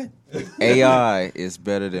 what? AI is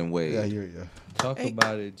better than Wade. Yeah, I hear you. Talk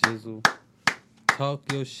about it, Jizzle. Talk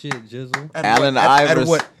your shit, Jizzle. Allen At Iverson.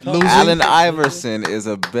 what? Losing? Allen Iverson is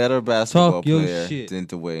a better basketball Talk your player shit. than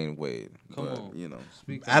Dwayne Wade. Come But, on. you know.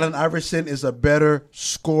 Speak Allen Iverson is a better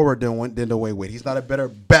scorer than Dwayne Wade. He's not a better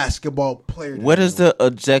basketball player. What is the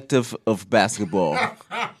objective of basketball?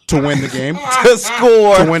 to win the game? To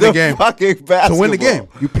score To win the game. fucking basketball. To win the game.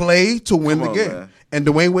 You play to win Come the on, game. man. And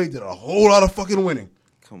Dwayne Wade did a whole lot of fucking winning.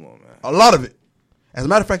 Come on, man. A lot of it. As a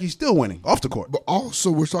matter of fact, he's still winning off the court. But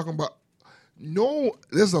also, we're talking about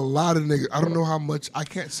there's a lot of niggas. I don't know how much. I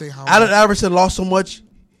can't say how Allen much. Iverson lost so much,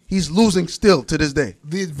 he's losing still to this day.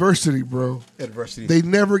 The adversity, bro. Adversity. They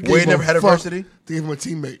never gave Wade him never had fuck. adversity? They gave him a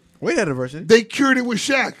teammate. Wade had adversity. They cured it with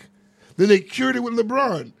Shaq. Then they cured it with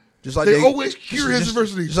LeBron. Just like they always cure his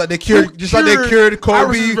adversity. Just like they cured. Who Just like they cured Iverson's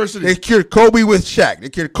Kobe. adversity? They cured Kobe with Shaq. They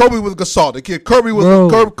cured Kobe with Gasol. They cured Kobe with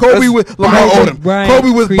Bro, Kobe with Lamar Kobe Odom. Bryant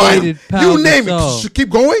Kobe with Bynum. created Pau You name Gasol. it. Keep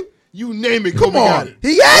going. You name it. Come Kobe got on. it.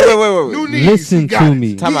 He got it. Wait. New knees. Listen he got to it. me.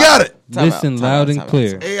 He got it. Listen loud and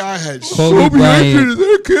clear. AI had Kobe Bryant planted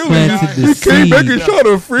the He can't make seed a shot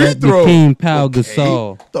or free that throw. became Pau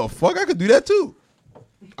Gasol. The fuck? I could do that too.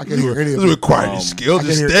 I can't hear any of This it. requires skill. I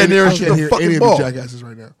Just can't stand there hear, and I shoot can't the hear any fucking of ball. you jackasses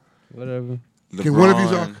right now. Whatever. Can one of you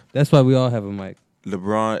talk? That's why we all have a mic.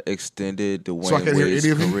 LeBron extended Dwayne So I can't hear Wade's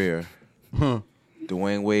any of you? career.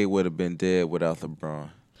 Dwayne Wade would have been dead without LeBron.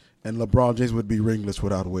 And LeBron James would be ringless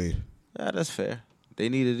without Wade. Yeah, that's fair. They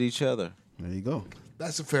needed each other. There you go.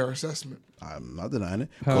 That's a fair assessment. I'm not denying it.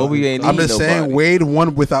 Kobe ain't I'm need just nobody. saying Wade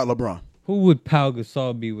won without LeBron. Who would Pau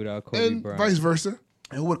Gasol be without Kobe And Bryant? vice versa.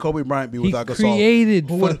 And who would Kobe Bryant be He without Gasol? created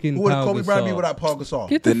who would fucking Kobe Pau Bryant be Gasol. without Paul Gasol?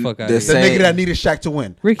 Get the The- fuck out the of The here. same- nigga that needed Shaq to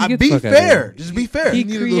win. Ricky, get the Be fuck outta fair. here. Just be fair. He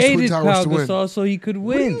needed those Twin created Towers Pau to win. Gasol so he could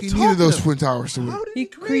win. He needed those Twin Towers to win. He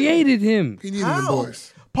created him. He needed them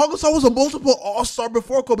boys. Paul Gasol was a multiple All-Star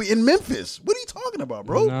before Kobe in Memphis. What are you talking about,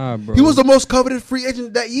 bro? Nah, bro. He was the most coveted free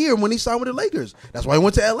agent that year when he signed with the Lakers. That's why he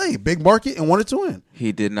went to LA, big market, and wanted to win.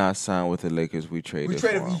 He did not sign with the Lakers. We traded for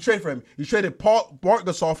him. You traded for him. You traded Bart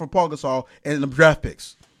Gasol for Paul Gasol and the draft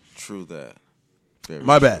picks. True that. Very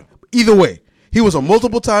My true. bad. Either way, he was a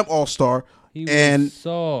multiple-time All-Star, He and was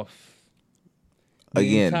soft. The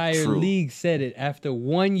Again, entire true. league said it. After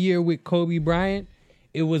 1 year with Kobe Bryant,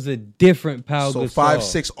 it was a different Pau so Gasol.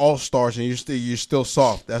 5-6 All-Stars, and you're still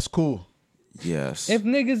soft. That's cool. Yes. If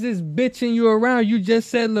niggas is bitching you around, you just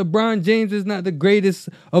said LeBron James is not the greatest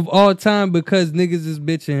of all time because niggas is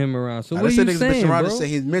bitching him around. So I what are didn't you say niggas bitching saying, around bro? to say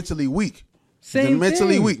he's mentally weak. Same He's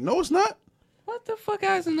mentally thing. weak. No, it's not. What the fuck?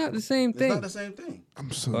 How is it not the same thing? It's not the same thing.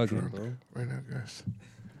 I'm so Fuck it, drunk bro. right now, guys.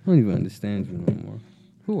 I don't even understand you no more.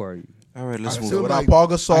 Who are you? All right, let's I move feel on. Without like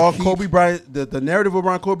Paul I Gasol, keep- Kobe Bryant, the narrative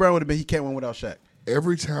around Kobe Bryant would have been he can't win without Shaq.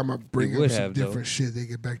 Every time I bring He up would some have, though. different shit, they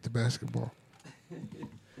get back to basketball.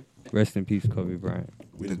 Rest in peace, Kobe Bryant.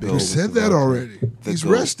 The You GOAT. said that already. The He's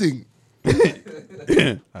GOAT. resting.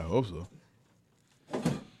 I hope so.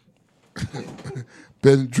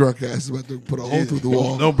 Ben drunk ass is about to put a hole through the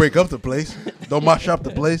wall. Don't break up the place. Don't mash up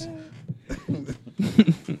the place.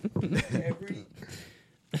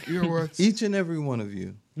 You know what? Each and every one of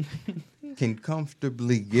you can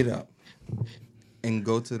comfortably get up and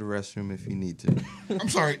go to the restroom if you need to. I'm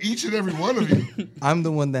sorry, each and every one of you. I'm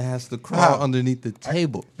the one that has to crawl How? underneath the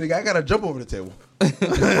table. Nigga, I gotta jump over the table.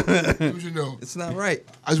 I want you to know. It's not right.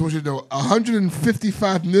 I just want you to know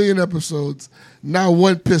 155 million episodes, not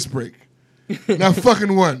one piss break. Not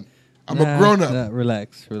fucking one. I'm a grown up. Nah,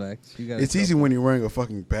 relax. You got It's easy when you're wearing a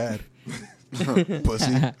fucking pad.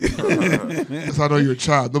 Pussy. That's how I know you're a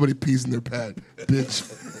child. Nobody pees in their pad, bitch.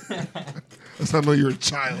 That's how I know you're a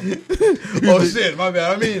child. Oh shit, my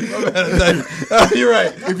bad. My bad. You're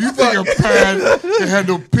right. If you think a pad can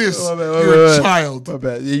handle piss, My bad, you're my a bad. child. My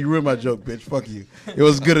bad. Yeah, you ruined my joke, bitch. Fuck you. It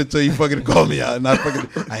was good until you fucking called me out, and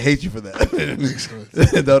I hate you for that.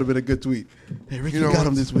 That would have been a good tweet. Hey, Ricky You know got what?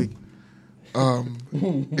 him this week.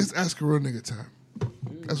 It's Ask a Real Nigga time.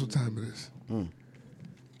 That's what time it is.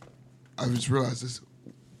 I just realized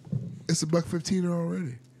it's $1:15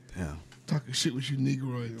 already. Yeah. Talking shit with you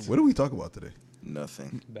Negroids. What do we talk about today?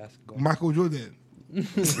 Nothing. basketball. Michael Jordan.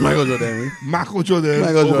 Michael Jordan. Michael Jordan.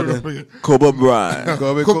 Michael Over Jordan. and over again. Kobe Bryant.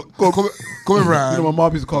 Kobe, Kobe Bryant. You know, my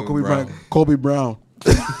mom used to call Kobe Bryant Kobe Brown.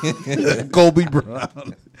 Kobe Brown.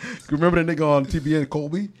 You remember that nigga on TBN,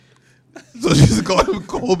 Colby? So she used to call him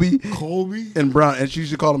Kobe and Brown, and she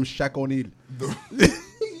used to call him Shaq O'Neal.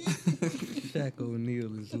 Shaq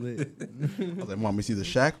O'Neal is lit. I was like, Mom, it's either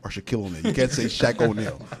Shaq or Shaquille O'Neal. You can't say Shaq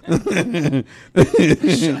O'Neal.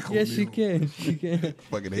 Yes, she can. She can.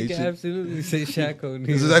 Fucking She hate can shit. absolutely say Shaq O'Neal.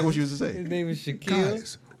 This is exactly what she used to His say. name is Shaquille.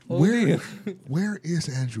 Guys, Where is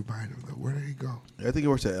Andrew Bynum though? Where did he go? I think he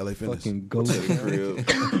works at LA Fitness. Fucking goat.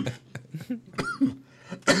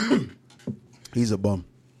 He's a bum.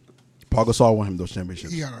 Paul Gasol won him those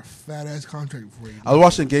championships. He got a fat ass contract before he. I was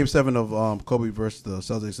watching Game 7 of Kobe versus the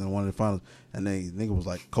Celtics in one of the finals, and nigga was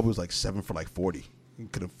like, Kobe was like 7 for like 40. He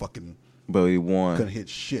couldn't fucking. But he won. Couldn't hit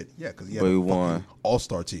shit. Yeah, because he had But a he fucking won.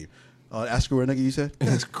 all-star team. Ask her, nigga, you said?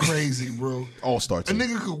 That's crazy, bro. All-star A team.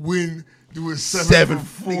 nigga could win doing 7 7 for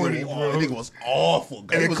 40, bro. Nigga was awful.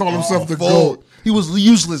 And He they was call himself the awful. GOAT. He was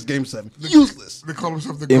useless Game 7. Useless. They call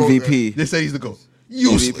himself the GOAT. MVP. They say he's the GOAT.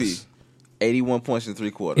 Useless. MVP. 81 points in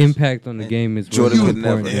 3/4. Impact on the game is Jordan really would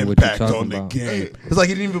important never than what you're Impact talking on the about. game. It's like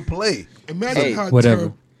he didn't even play. Imagine Hey, how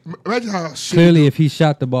whatever. terrible. Imagine how shitty. Clearly, if he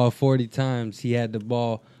shot the ball 40 times, he had the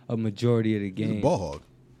ball a majority of the He's a game. ball hog.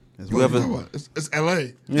 That's You what ever- he is. It's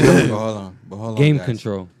L.A. But hold on, Game guys.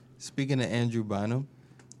 control. Speaking of Andrew Bynum,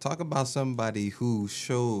 talk about somebody who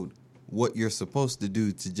showed what you're supposed to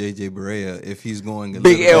do to JJ Barea if he's going a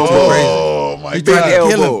Big little bit elbow. too crazy. Oh, my He Big tried to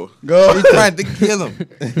kill elbow. him. Go. He tried to kill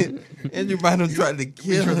him. Andrew Bynum tried to He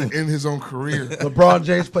kill tried him. to end his own career. LeBron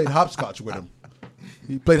James played hopscotch with him.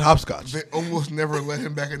 He played hopscotch. They almost never let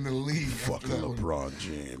him back in the league. after Fucking that one. LeBron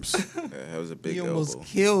James. Yeah, that was a big He elbow. almost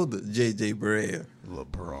killed JJ Barea.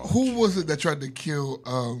 LeBron. Who was it that tried to kill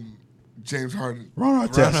James Harden? Ron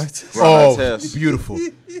Artest. Ron Oh, Artest. beautiful.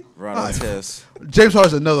 Ron Artest. James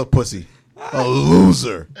Harden's another pussy. A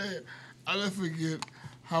loser. Hey, I'll never forget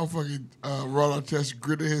how fucking Ron Artest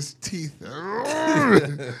gritted his teeth.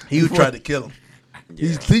 He tried to kill him.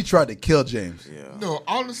 He tried to kill James. Yeah. No,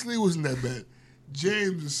 honestly, it wasn't that bad.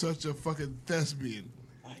 James is such a fucking thespian.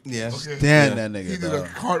 Yeah. Okay. Stand Yeah. that He nigga, did a dog.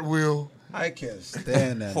 cartwheel. I can't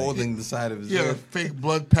stand that nigga. Holding the side of his He had a head. fake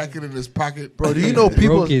blood packet in his pocket. Bro, do you know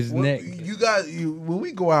people? Broke his when- neck. You guys, when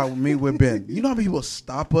we go out with me with Ben, you know how many people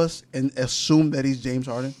stop us and assume that he's James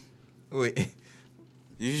Harden? Wait.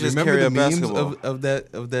 You should just Remember carry the a memes basketball. of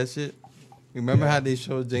that shit? Remember how they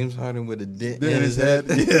showed James Harden with a dent In his head.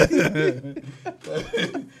 Yeah.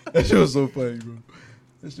 That shit was so funny, bro.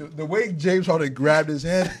 That shit- the way James Harden grabbed his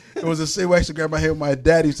head, it was the same way I used to grab my head when my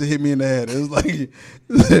dad used to hit me in the head. It was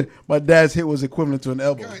like my dad's hit was equivalent to an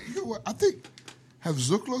elbow. God, you know what? I think, have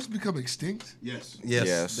Zooklos become extinct? Yes. Yes,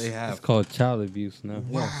 Yes. they It's have. called child abuse now.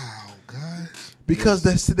 Wow, guys. Because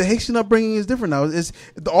the Haitian upbringing is different now. It's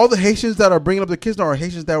all the Haitians that are bringing up their kids now are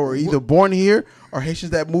Haitians that were either born here or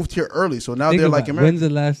Haitians that moved here early. So now Think they're about like it. American. When's the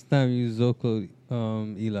last time you Zoko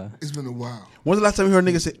Eli? It's been a while. When's the last time you heard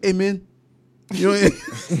a nigga say amen? You know, if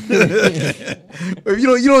you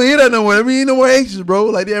don't hear that no more. I mean, no more Haitians, bro.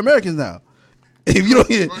 Like they're Americans now. If you don't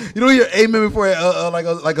hear amen before like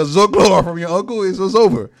a Zoklo or from your uncle, it's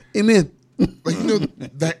over. Amen. Like, you know,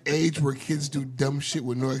 that age where kids do dumb shit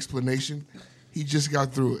with no explanation? He just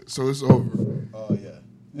got through it, so it's over. Oh yeah.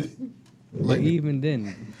 But even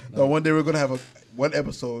then, No, one day we're gonna have one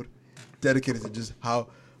episode dedicated to just how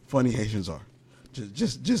funny Haitians are.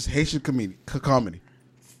 Just Haitian comedy.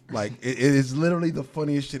 Like it is literally the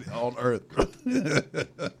funniest shit on earth.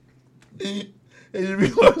 Haitian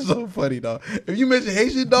people are so funny, dog. If you mention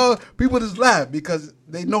Haitian, dog, people just laugh because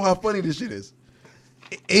they know how funny this shit is.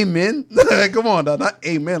 Amen. Come on, dog. Not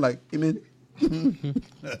amen. Like amen.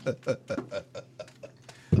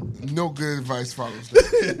 No good advice follows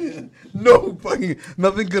that. No fucking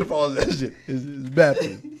nothing good follows that shit. It's bad for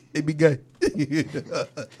you. It be gay. It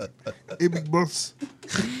be bus.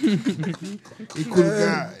 He cool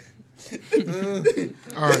guy.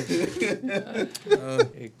 All right.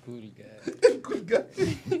 Good guy.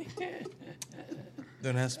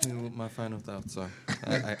 Don't ask me what my final thoughts are.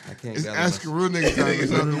 I can't It's gather asking myself. real niggas time.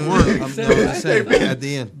 It's not gonna work. I'm just saying, at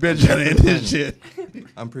the end. Been trying to end this shit.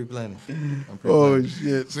 I'm pre-planning. Oh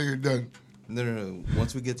shit. So you're done. No.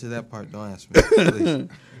 Once we get to that part, don't ask me, please.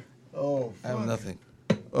 Oh I have nothing.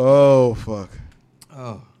 Oh fuck.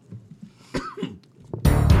 Oh.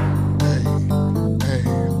 Hey,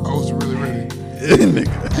 I was really ready.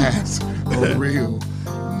 Nigga. Ask a real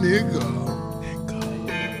nigga.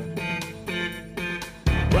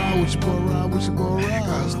 Ride with your boy, ride with your boy,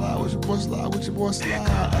 ride. Slide with your boy, slide with your boy, slide.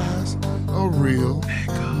 Ask a real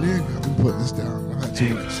nigga. Let me put this down. I've had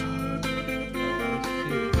too much.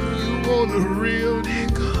 You want a real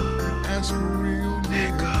nigga? Ask a real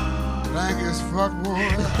nigga. Like as fuck boy,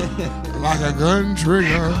 like a gun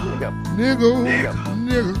trigger. Nigga.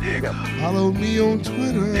 Follow me on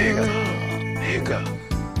Twitter.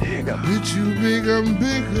 Bitch, you big, I'm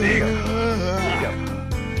bigger.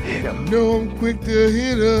 Know I'm quick to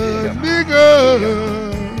hit a nigga.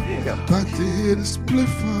 About to hit a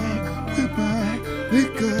spliffer with my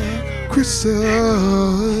nigga Chris.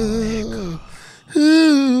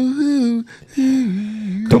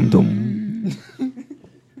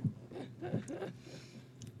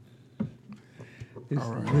 It's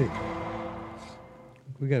All right. lit.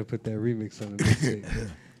 We gotta put that remix on the mixtape.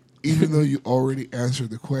 Even though you already answered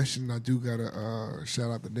the question, I do gotta shout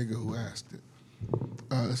out the nigga who asked it.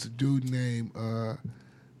 It's a dude named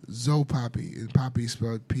Zo Poppy, and Poppy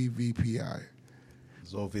spelled PVPI.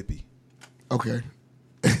 Zovippy. Okay,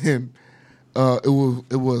 and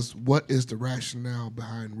it was what is the rationale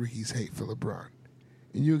behind Ricky's hate for LeBron?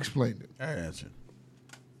 And you explained it. I answered.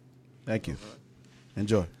 Thank you.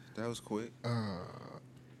 Enjoy. That was quick.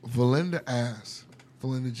 Valinda asks,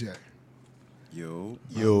 Valinda J. Yo.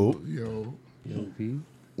 Yo. Yo, P.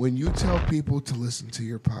 when you tell people to listen to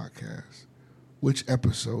your podcast, which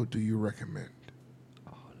episode do you recommend?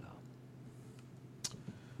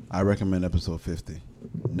 I recommend episode 50,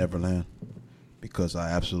 Neverland, because I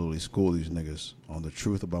absolutely school these niggas on the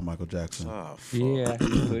truth about Michael Jackson. Oh, fuck. Yeah,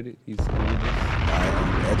 he put it. He's cool.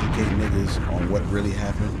 I educate niggas on what really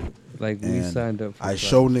happened. Like we And signed up for I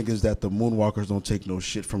show niggas that the Moonwalkers don't take no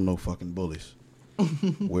shit from no fucking bullies.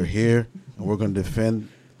 We're here, and we're going to defend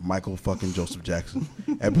Michael fucking Joseph Jackson.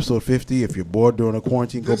 Episode 50, if you're bored during a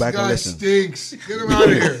quarantine, go back and listen. This guy stinks. Get him out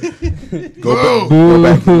of here. Go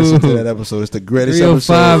back and listen to that episode. It's the greatest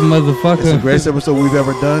 305, episode. motherfucker. It's the greatest episode we've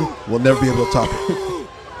ever done. We'll never be able to top it.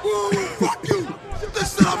 Fuck you.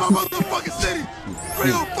 This is my motherfucking city.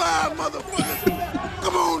 305, motherfucker.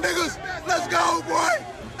 Come on, niggas. Let's go, boy.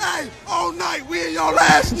 Hey, all night. We in your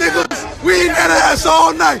last, niggas. We in that ass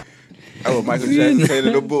all night. Oh, Michael Jackson say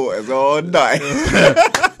to the boys all night.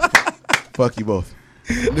 Fuck you both.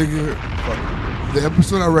 Nigga, the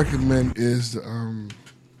episode I recommend is,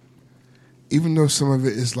 even though some of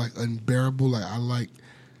it is like unbearable, like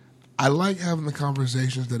I like having the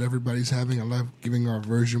conversations that everybody's having. I love giving our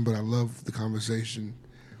version, but I love the conversation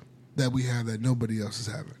that we have that nobody else is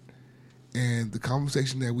having. And the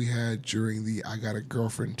conversation that we had during the I Got a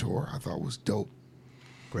Girlfriend tour, I thought was dope.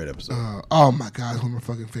 Great episode. Oh my God, it's one of my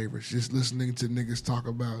fucking favorites. Just listening to niggas talk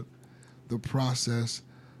about the process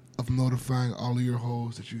of notifying all of your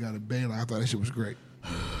hoes that you got a bail. I thought that shit was great.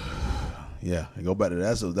 Yeah, I go back to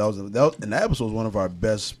that. So that was, and that episode was one of our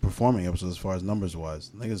best performing episodes as far as numbers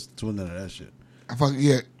wise. Niggas tuned into that shit. I fucking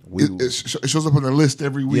it shows up on the list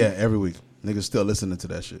every week. Yeah, every week. Niggas still listening to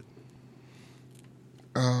that shit.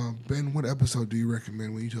 Ben, what episode do you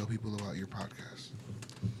recommend when you tell people about your podcast?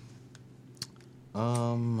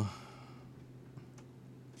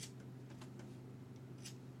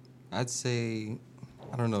 I'd say,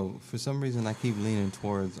 I don't know. For some reason, I keep leaning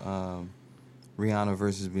towards Rihanna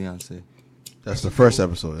versus Beyonce. That's the first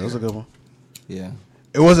episode. That was a good one. Yeah,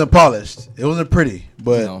 It wasn't polished. It wasn't pretty,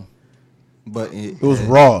 but but it was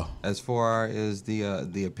raw. As far as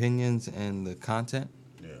the opinions and the content,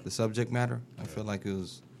 the subject matter, I feel like it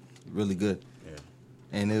was really good. Yeah.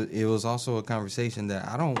 And it was also a conversation that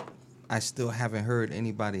I still haven't heard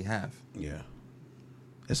anybody have. Yeah.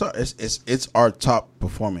 It's our top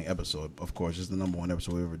performing episode, of course. It's the number one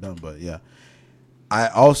episode we've ever done. But yeah. I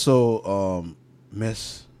also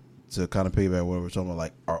miss to kind of piggyback what we're talking about,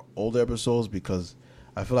 like our older episodes, because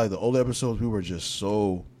I feel like the older episodes we were just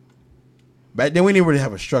so back then we didn't really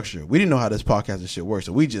have a structure. We didn't know how this podcast and shit works,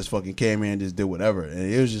 so we just fucking came in and just did whatever.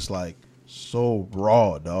 And it was just like so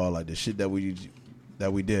raw, dog, like the shit that we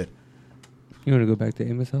did. You want to go back to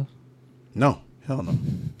Amos' house? No, hell no.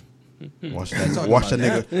 Watch that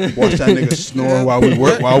nigga snore while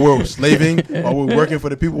we're slaving, while we're working for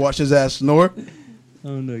the people. Watch his ass snore.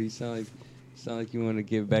 Oh no, you sound like you want to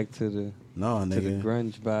get back to the the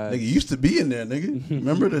grunge vibe. Nigga used to be in there, nigga.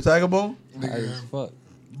 Remember the Tiger Bone? High as fuck.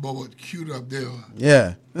 Boba queued up there.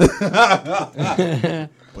 Yeah.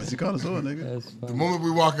 What's he called us on, nigga? That's The fine. moment we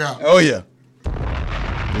walk out, Oh yeah.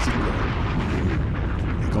 What's he called?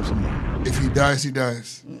 Here comes some more. if he dies, he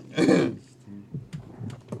dies.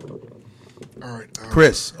 All right.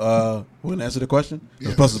 Chris, we're gonna answer the question. Yeah.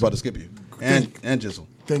 The plus is about to skip you. And Jizzle.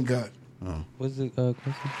 Thank God. What's the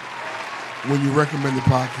question? When you recommend the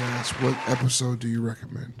podcast, what episode do you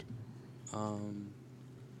recommend?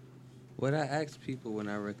 What I ask people when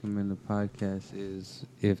I recommend the podcast is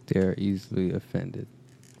if they're easily offended.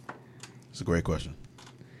 It's a great question.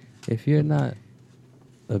 If you're not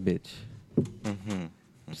a bitch,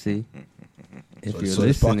 see, if you're So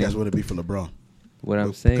this listening, podcast wouldn't be for LeBron. what I'm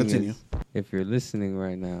Well, saying continue. is, if you're listening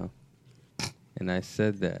right now, and I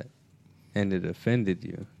said that, and it offended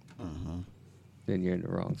you, then you're in the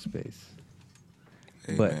wrong space.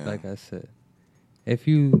 But Amen. like I said, if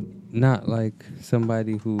you not like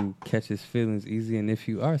somebody who catches feelings easy, and if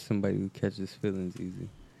you are somebody who catches feelings easy,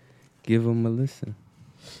 give them a listen.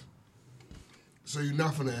 So you're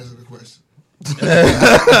not going to answer the question.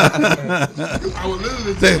 I was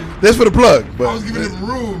literally This for the plug, I but was giving him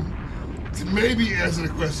room to maybe answer the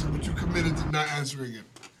question, but you committed to not answering it.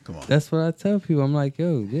 Come on. That's what I tell people. I'm like,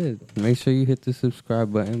 yo, yeah, make sure you hit the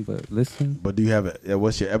subscribe button, but listen. But do you have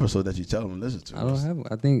what's your episode that you tell them to listen to? I don't have one.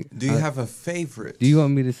 I think. Do you have a favorite? Do you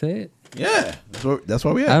want me to say it? Yeah, that's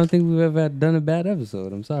why we I have. don't think we've ever done a bad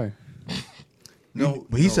episode. I'm sorry. No,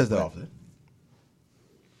 but he says that often.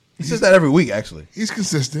 He says that every week, actually. He's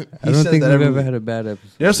consistent. I don't think we've ever had a bad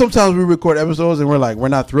episode. There's sometimes we record episodes and we're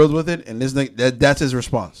not thrilled with it, and this that's his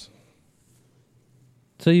response.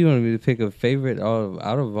 So you want me to pick a favorite out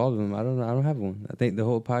of all of them? I don't know. I don't have one. I think the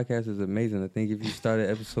whole podcast is amazing. I think if you start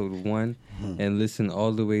at episode 1 and listen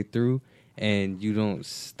all the way through, and you don't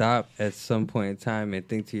stop at some point in time and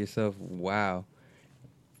think to yourself, "Wow,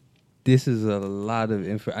 this is a lot of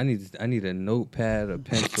info." I need a notepad, a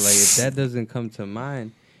pencil. Like if that doesn't come to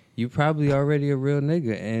mind, you probably already a real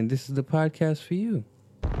nigga, and this is the podcast for you.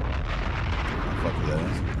 Fuck with that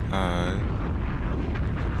answer.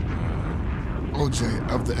 OJ,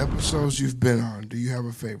 of the episodes you've been on, do you have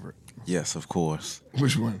a favorite? Yes, of course.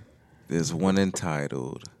 Which one? There's one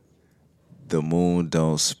entitled "The Moon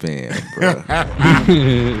Don't Spin," bro.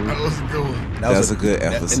 That was a good one. That's a good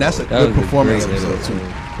episode. And that's a That good was a performance great episode, episode.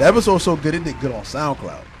 too. The episode was so good, it did good on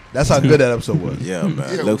SoundCloud. That's how good that episode was. Yeah,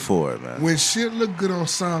 man. Yeah. Look for it, man. When shit look good on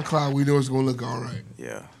SoundCloud, we know it's gonna look all right.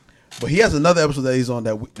 Yeah. But he has another episode that he's on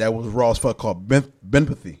that was raw as fuck called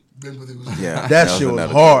Benpathy. Yeah. That shit was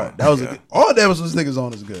another hard. good one. That was Yeah. a good, all the episodes this nigga's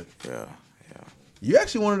on is good. Yeah. You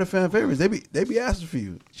actually one of the fan favorites. They be asking for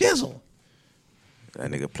you. Jizzle.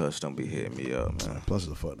 That nigga Plus don't be hitting me up, man. Plus is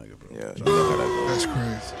a fuck nigga, bro. Yeah, you know how that That's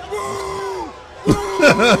crazy.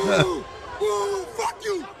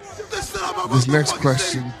 This next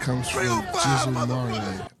question comes from Jizzle Marley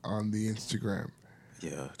on the Instagram.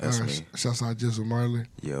 goes. Yeah, that's me. Shouts out Jizzle Marley.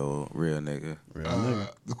 Yo, real nigga.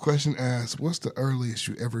 The question asks, what's the earliest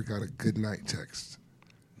you ever got a good night text?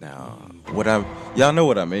 Now, y'all know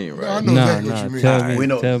what I mean, right? I know exactly what you mean. Tell me. We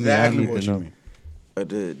know Tell exactly me. I what need to you know. mean.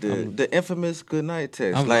 The infamous good night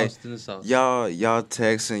text. I'm like lost in the sauce. y'all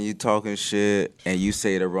texting, you talking shit, and you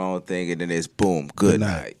say the wrong thing, and then it's boom, good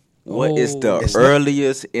night. What is the It's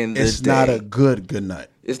earliest in the It's day? not a good night.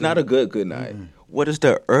 It's not a good night. What is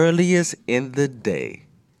the earliest in the day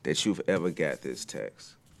that you've ever got this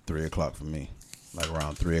text? 3 o'clock for me. Like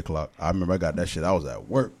around 3 o'clock. I remember I got that shit. I was at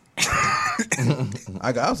work.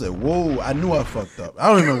 I was like, whoa, I knew I fucked up. I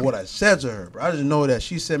don't even remember what I said to her, but I just know that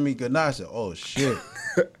she sent me good night. I said, oh shit.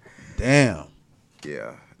 Damn.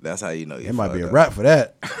 Yeah, that's how you know you It might be a fucked up. rap for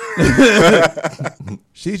that.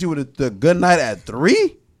 She hit you with the good night at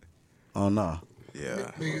 3? Oh no.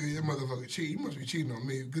 Yeah. Nigga, that motherfucker cheat. You must be cheating on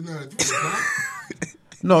me. Good night at 3 o'clock.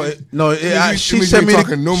 She sent me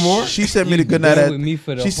no more. She sent me the You good night done at. with me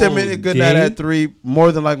for the She sent me whole the good night day? at 3.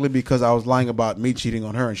 More than likely because I was lying about me cheating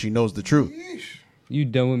on her, and she knows the truth. You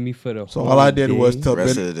done with me for the So whole all I did day? was tell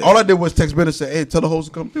Rest Ben. of the day. All I did was text Ben and say, "Hey, tell the hoes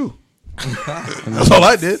to come through." That's all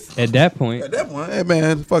I did. At that point, At that point, hey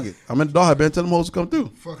man, fuck it. I'm in the dog. Ben, tell them hoes to come through.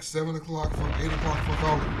 Fuck 7 o'clock, fuck 8 o'clock, fuck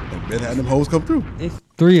all of it. And Ben had them hoes come through. it's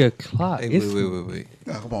 3 o'clock. Hey, It's, wait.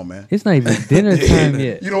 Nah, come on, man. it's not even dinner time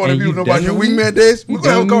yet. You don't want to And be you with nobody done your with me? wingman days? We're You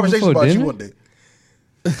gonna have a done with me conversation before about you dinner? one day.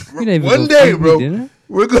 You not even One gonna day, feed me bro. dinner?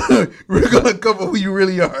 We're gonna cover who you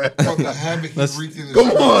really are. Fuck the havoc Let's- you wreaked in the Come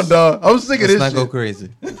streets. on, dog. I'm sick of Let's this not shit. go crazy.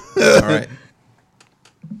 All right,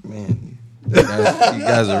 man. You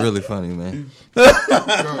guys are really funny, man.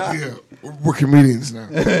 Yeah, we're comedians now.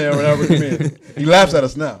 Yeah, we're not recommending. He laughs at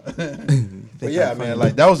us now. But yeah, man,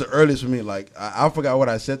 like that was the earliest for me. Like I forgot what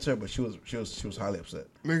I said to her, but she was highly upset.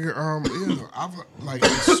 Nigga, I've like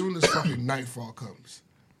as soon as fucking nightfall comes,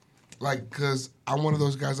 like, cause I'm one of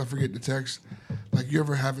those guys I forget to text. Like, you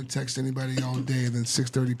ever haven't text anybody all day, and then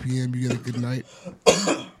 6:30 p.m. you get a good night?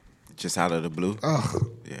 Just out of the blue. Ugh.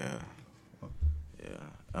 Yeah.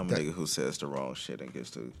 I'm a nigga who says the wrong shit and gets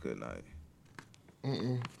to good night.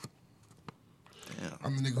 Damn.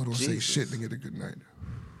 I'm the nigga who don't say Jesus. shit and get a good night.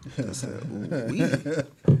 I said, ooh, wee.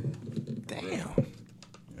 Damn. Yeah,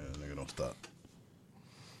 nigga, don't stop.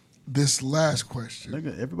 This last question.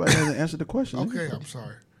 Nigga, everybody hasn't answered the question. nigga. Okay, I'm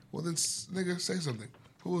sorry. Well then, nigga, say something.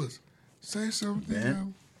 Who is? Say something.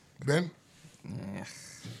 Ben? Ben?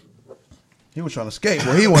 He was trying to skate.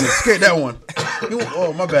 Well, he wanted to skate that one.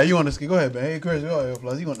 Oh, my bad. You want to skate? Go ahead, man. Hey, Chris, go ahead.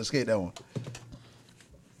 Plus, he wanted to skate that one.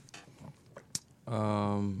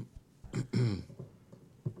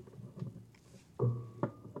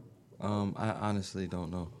 I honestly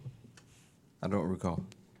don't know. I don't recall.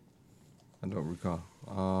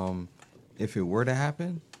 If it were to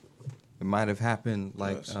happen, it might have happened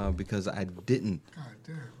because I didn't. God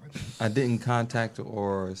damn. I didn't contact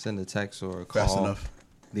or send a text or a call Fast enough.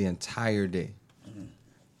 the entire day,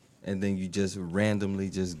 and then you just randomly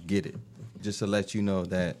just get it. just to let you know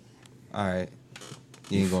that, all right,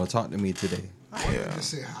 you ain't gonna talk to me today. I want to just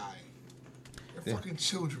say hi. They're fucking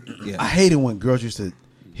children. Yeah. I hate it when girls used to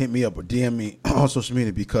hit me up or DM me on social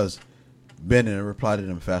media because Ben didn't reply to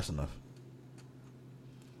them fast enough.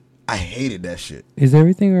 I hated that shit. Is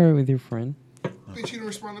everything all right with your friend? Bitch, you didn't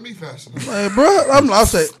respond to me fast enough. Like, bro, I'll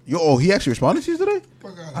say, he actually responded to you today?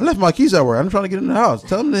 Fuck out. I left my keys at work. I'm trying to get in the house.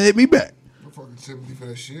 Tell him to hit me back. I'm fucking sympathy for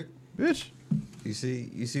that shit. Bitch. You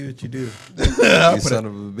see what you do. I You son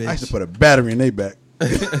of a bitch. used to put a battery in their back.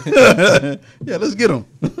 Yeah, let's get them.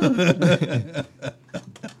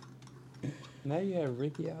 Now you have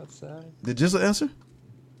Ricky outside. Did Jizzle answer?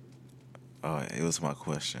 Oh, it was my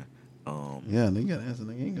question. Yeah, nigga, you gotta answer.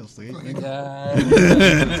 Nigga, ain't gonna stay.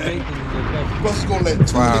 What's gonna let two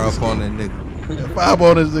Fire niggas up on that nigga. Five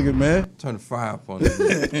on this nigga, man. Turn the fire up on that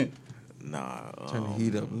nigga. Nah. Turn the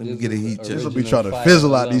heat up. Let me get a heat check. Jizzle be trying to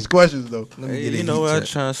fizzle out these questions, though. Let me Hey, get a you know heat what? I check.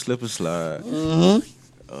 trying to slip and slide.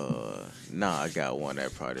 Mm-hmm. Nah, I got one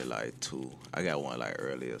that probably like 2. I got one like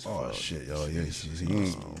early as Oh, fuck. shit, yo. Yeah, he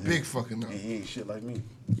ain't, big fucking no. he ain't shit like me.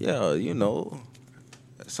 Yeah, you know.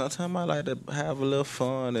 Sometimes I like to have a little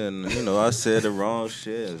fun, and you know, I said the wrong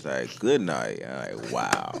shit. It's like good night. I'm like,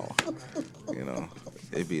 wow. You know,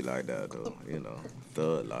 it be like that though. You know,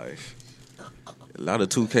 thug life. A lot of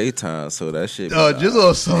 2K time, so that shit. Be like,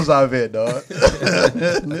 Jizzle songs out there, dog.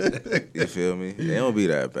 you feel me? They don't be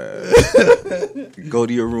that bad. Go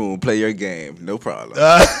to your room, play your game, no problem.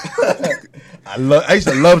 I used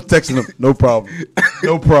to love texting him. No problem.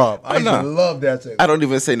 No problem. I used to love that text. I don't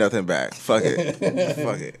even say nothing back. Fuck it.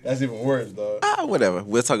 Fuck it. That's even worse, dog. Whatever.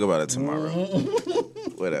 We'll talk about it tomorrow.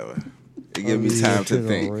 Whatever. It give me time to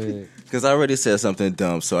think. Because I already said something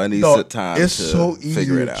dumb, so I need some time it's to so easy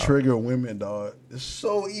figure it to out. trigger women, dog. It's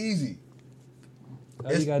so easy.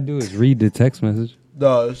 All you gotta do is read the text message.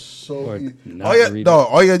 Dog, it's so Or easy. not All read it.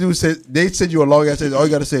 all you gotta do is say, they send you a long ass text. All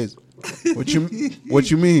you gotta say is, what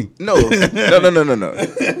you mean? No. You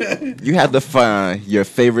have to find your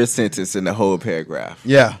favorite sentence in the whole paragraph.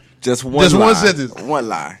 Yeah. Just one Just line. one sentence. One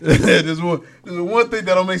line. there's one thing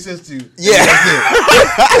that don't make sense to you. Yeah.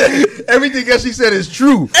 Everything else she said is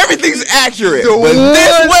true. Everything's accurate. The But one-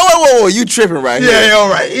 this, whoa. You tripping right here. Yeah, all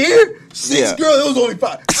right. Here, 6 Yeah. girls. It was only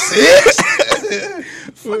 5. 6.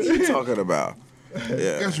 What are you talking about? You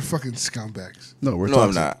Yeah. guys are fucking scumbags. No, we're No,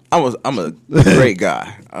 I'm talking. not. I'm a great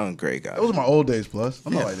guy. I'm a great guy. That was my old days. Plus,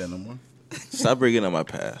 I'm not like that no more. Stop bringing up my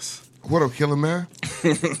past. What up, Killer Man?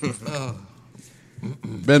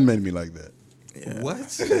 Ben made me like that. What?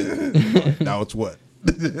 Now it's what?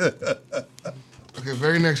 Okay,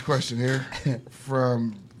 very next question here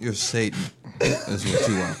from You're Satan. That's what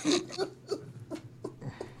you are.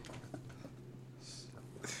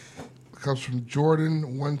 comes from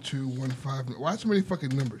Jordan 1215. Why so many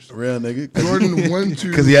fucking numbers? Real nigga. Jordan 12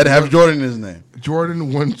 Because he had to have Jordan in his name.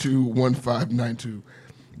 Jordan 121592.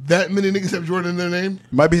 That many niggas have Jordan in their name?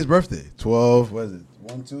 It might be his birthday. 12. What is it?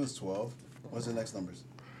 1, 2 is 12. What's the next numbers?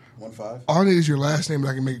 1, 5. All I need is your last name, and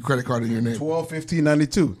I can make a credit card in your name. 12, 15,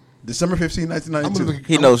 92. December 15, I'm gonna 1992. look-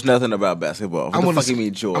 He knows nothing about basketball. What the fuck you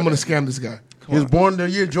mean, Jordan? I'm gonna scam this guy. He was born the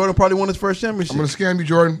year Jordan probably won his first championship. I'm gonna scam you,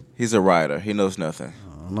 Jordan. He's a writer. He knows nothing. I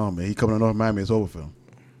don't know, man. He coming to North Miami. It's over for him.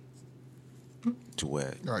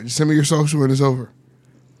 Wet. All right, just send me your social and it's over.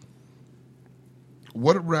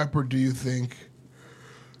 What rapper do you think?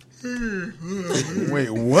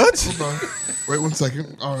 Wait, what? Hold on. Wait 1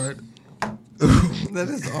 second. All right. That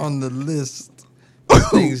is on the list of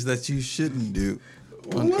things that you shouldn't do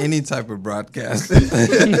on any type of broadcast. That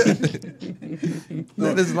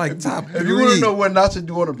is like top 3. If you want to know what not to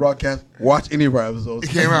do on a broadcast, watch any of our episodes.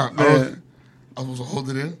 It came out. I was Man. supposed to hold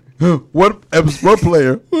it in. What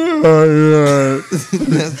player?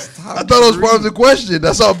 That's top I thought it was 3. part of the question.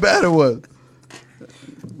 That's how bad it was.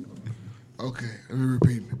 Okay, let me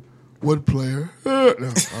repeat it. What player?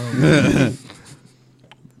 No.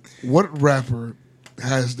 What rapper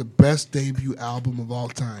has the best debut album of all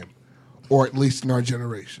time, or at least in our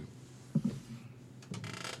generation?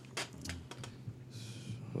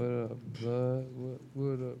 What up, blood?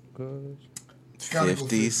 What up, cuz? Gotta go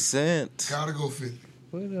 50 Cent. Gotta go 50.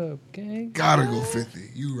 What up, gang? Gotta go 50.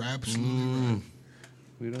 You absolutely right.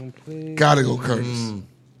 We don't play. Gotta go Curtis.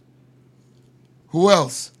 Who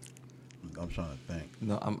else? I'm trying to think.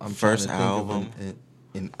 No, I'm First trying to think album. of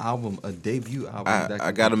an album, a debut album. that I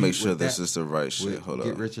can gotta make compete sure with this that is the right shit. with Hold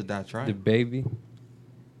Get up. Rich or Die The Trying. baby.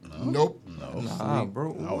 Nope. No. Nah,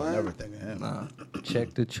 bro. I would what? never think of him. Nah,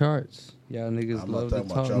 Check the charts. Y'all niggas I'm not love to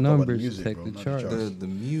talking about talk y'all, I'm talking about the numbers. music, Check bro, the not the charts. charts. the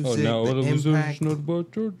music, Oh, no. the impact. Not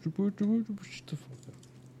about church. Shut the fuck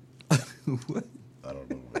up. What? I don't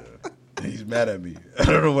know. Man. He's mad at me. I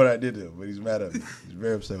don't know what I did to him, but he's mad at me. He's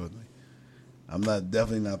very upset with me. I'm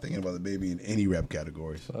definitely not thinking about the baby in any rap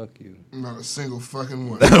categories. Fuck you. Not a single fucking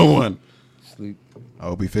one. That one. Sleep. I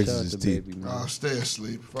hope he Shout fixes out his to teeth. baby, man. I'll stay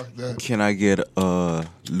asleep. Fuck that. Can I get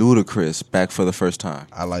Ludacris back for the first time?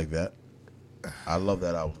 I like that. I love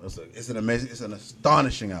that album. It's an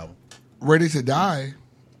astonishing album. Ready to Die.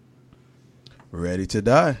 Ready to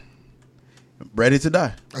Die. Ready to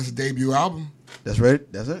Die. That's a debut album. That's ready.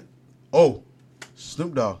 That's it. Oh,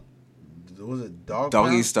 Snoop Dogg. Was it Doggy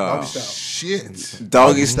Pound? Style. Doggy Style. Shit.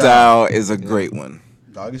 Doggy Style is a great one.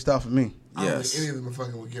 Doggy Style for me. I don't Yes. think any of them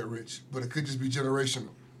fucking would get rich, but it could just be generational.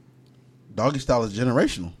 Doggy Style is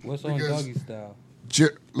generational. What's on Because- Doggy Style?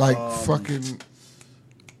 Fucking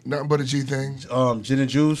nothing but a G thing. Gin and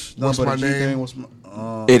Juice. What's Nothing but my a G name? thing. What's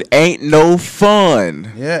my, It ain't no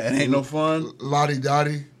fun. yeah, it ain't no fun, Lottie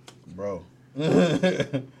Dottie. bro.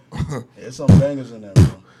 There's some bangers in there,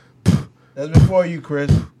 bro. That's before you,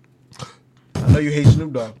 Chris. I know you hate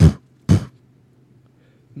Snoop Dogg.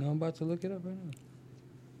 No, I'm about to look it up right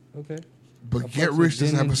now. Okay. But A Get bunch Rich of doesn't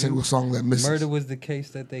gin have a and single juice. song that misses. Murder was the case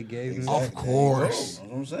that they gave me. Of course. That's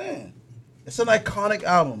what I'm saying. It's an iconic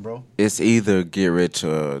album, bro. It's either Get Rich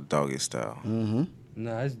or Doggy Style. Mm-hmm.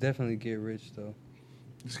 Nah, it's definitely Get Rich though.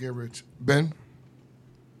 Let's Get Rich. Ben,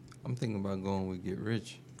 I'm thinking about going with Get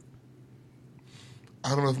Rich.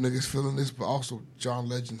 I don't know if niggas feeling this, but also John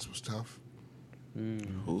Legends was tough. Who?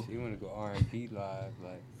 So you want to go R&B live,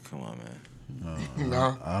 like Come on, man.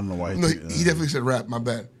 Nah. I don't know why. No, he definitely said rap. My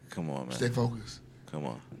bad. Come on, man. Stay focused. Come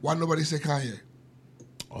on. Why nobody say Kanye?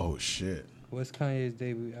 Oh shit. what's Kanye's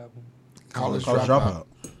debut album? College College Dropout.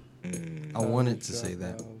 Dropout. I wanted to say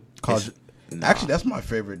that. College. Nah. Actually, that's my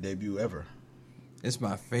favorite debut ever. It's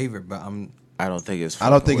my favorite, but I don't think it's. I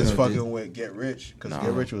don't think with it's it, fucking dude. with Get Rich because No.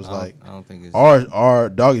 Get Rich was like I don't think it's. our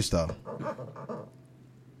Doggy Style.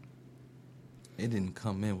 It didn't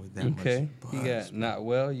come in with that Okay, much. he got Not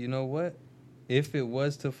Well. You know what? If it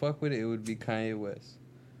was to fuck with it, it would be Kanye West,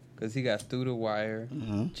 cause he got Through the Wire,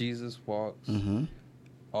 Mhm. Jesus Walks, Mm-hmm.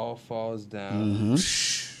 All Falls Down.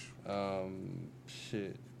 Mm-hmm.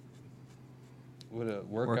 Shit. What a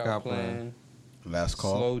workout, Workout plan. Last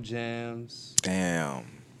call. Slow jams. Damn.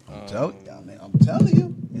 I'm telling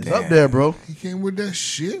you, it's up there, bro. He came with that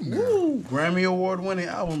shit now. Woo. Grammy Award winning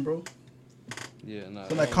album, bro. Yeah, nah,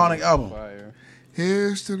 It's an that iconic one was album. Fire.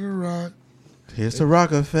 Here's to the rock. Here's the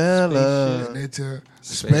Rockefeller. And into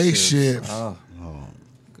spaceships. Oh.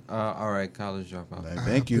 All right, College Dropout. Hey,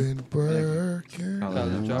 thank you. I've been working College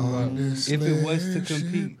College Dropout. on Dropout. this If it was to slave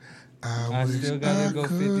compete, ship, I wish still gotta I go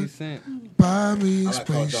could 50 Cent. buy me a I like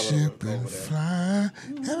College Dropout spaceship over and there. fly.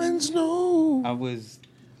 Heavens no. I was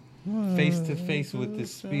face to face with the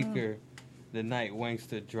speaker the night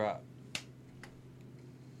Wankster dropped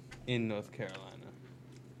in North Carolina.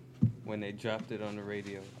 When they dropped it on the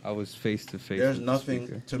radio, I was face to face. There's with nothing The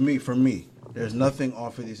speaker. to me. For me, there's nothing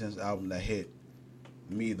on 50 Cent's album that hit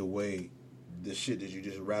me the way the shit that you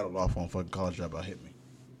just rattled off on fucking College Dropout hit me.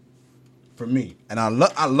 For me, and I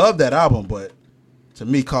love that album, but to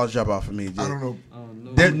me, College Dropout for me, I don't know.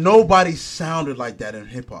 There nobody sounded like that in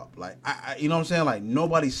hip hop. Like I, you know what I'm saying? Like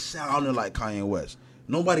nobody sounded like Kanye West.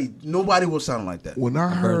 Nobody was sounding like that. When I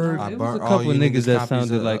heard I It was burnt a all couple you niggas that copies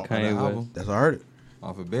sounded of- like of the Kanye West. album That's how I heard it.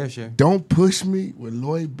 Off of Bear Share. Don't Push Me with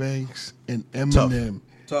Lloyd Banks and Eminem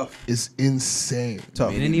Tough. is insane.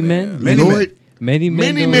 Tough. Many men, Many men. Lloyd, many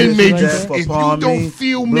men, Many don't men live made like you- that. if you upon don't me,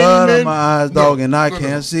 feel blood Many in my eyes, Men- dog, no, and I no, no.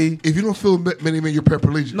 can't see. if you don't feel Many Men, you're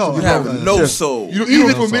paraplegic. No, You no, have no, no just- soul. You don't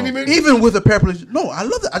Even- feel Many Men. Even with a paraplegic, no, I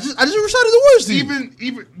love that. I just recited the words to you.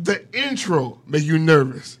 Even the intro make you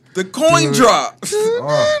nervous. The coin drop.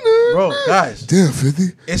 Bro, guys, Damn, 50.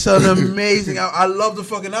 it's an amazing album. I love the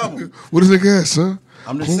fucking album. What is it, guys, son?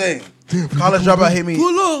 I'm just saying. Damn, College pull Dropout hit me.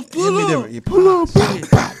 Pull up, hit pull me up. different. Yeah, Pull up,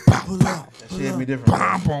 Pull up. That shit hit me different.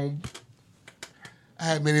 Bom, bom. I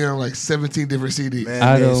had many on like 17 different CDs. Man,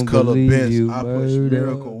 I there's don't color believe bins. you, I push murder.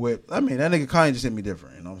 Miracle Whip. I mean, that nigga Kanye just hit me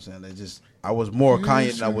different. You know what I'm saying? They just, I was more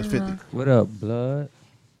Kanye than I was 50. What up, blood?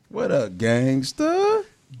 What up, gangster?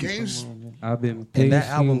 Games. I've been And patiently that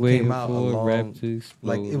album waiting came out for a rap along, to explode.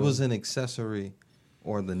 like it was an accessory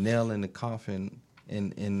or the nail in the coffin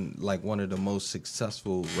in like one of the most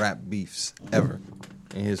successful rap beefs ever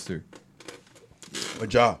in history.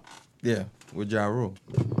 With Ja. Yeah, with Ja Rule.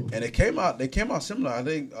 And they came out similar. I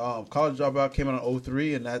think College Dropout came out in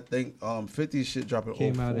 03, and I think 50 shit dropped in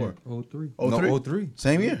came out 04. in 03. 03? No, 03.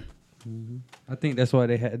 Same year. I think that's why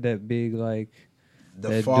they had that big like The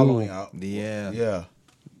that following duel. out. Yeah. Yeah.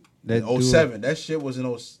 that In duel. 07. That shit was in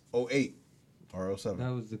 08 or 07.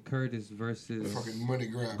 That was the Curtis versus Fucking money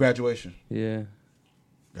grab. Graduation. yeah.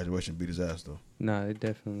 Graduation beat his ass though. Nah, it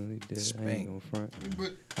definitely did. I Spank. ain't gonna front.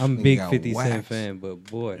 But I'm a Nigga big got 50 Cent waxed. fan, but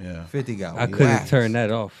boy, Yeah, 50 got I couldn't waxed. turn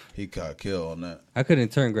that off. he got killed on that. I couldn't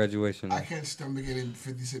turn Graduation I off. can't stomach any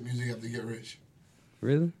 50 Cent music after Get Rich.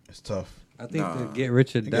 Really? It's tough. I think Nah. the Get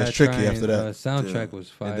Rich or It gets Die tricky Trying after that. soundtrack Yeah. was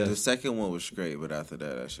And fire. the second one was great, but after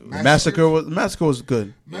that shit was. Massacre was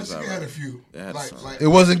good. Massacre alright. had a few. It had some. Like, It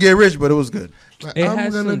wasn't Get Rich, but it was good. like It I'm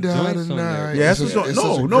had gonna some die joints on there. tonight. Yeah, that's It's what's a- on- it's no,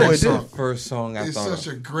 such a no, great it song. did. First song I It's thought such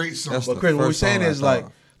of. a great song. That's But the Chris, what we're first saying song I is like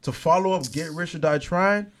thought to follow up Get Rich or Die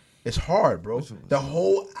Trying. It's hard, bro. The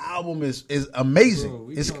whole album is amazing. Bro,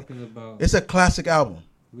 we It's talking about. it's a classic album.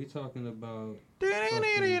 We talking about.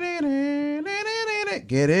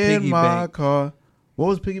 Get in Piggy my bank. car. What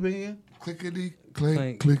was Piggy Bank again? Clickety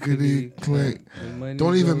Clank, clank, clickety clank. The money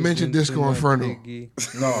Don't even goes mention into Disco my Inferno. piggy.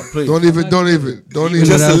 No, please. Don't even.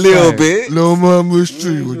 Just a little bit. Little mama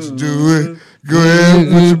street, what you doing? Go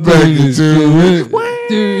ahead, put your back into it.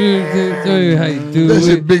 Show you how you do That it.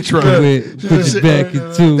 shit big try. Do it. Put your back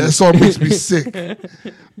into That it. song makes me sick.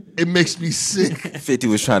 It makes me sick. 50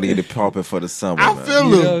 was trying to get it popping for the summer. I man. feel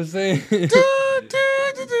You know what him. I'm saying?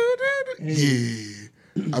 Yeah.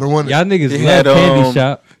 I don't want Y'all it. niggas He love had, Candy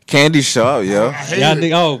Shop. Candy Shop, yeah. I hate Y'all it.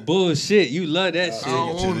 think, oh bullshit, you love that shit.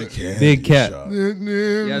 don't want it. Big cap. Shop. Y'all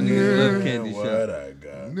niggas love Candy What Shop. I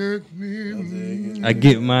got. I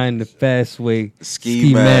get mine the fast way,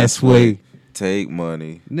 Ski mask way. Take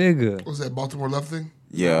money. nigga. What was that Baltimore Love thing?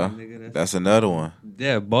 Yeah. Nigga, That's another one.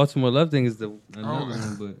 Yeah, Baltimore Love Thing is the another Oh.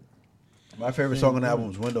 one, but My favorite song on the album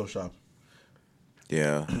is Window Shop.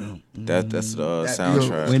 Yeah. That's the That-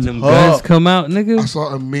 soundtrack. when them Huh. guns come out, I nigga.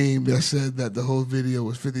 saw a meme that said that the whole video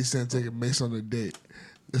was 50 Cent taking Mace on a date.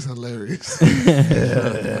 It's hilarious.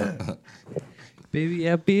 Baby,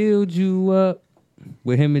 I build you up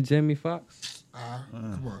with him and Jamie Foxx.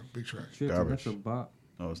 Come on, big track. Garbage. That's a bop.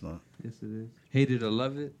 No, it's not. Yes, it is. Hate it or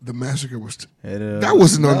love it. The massacre was. That That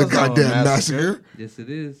wasn't on the was on goddamn massacre. Yes, it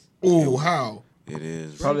is. Oh, how? It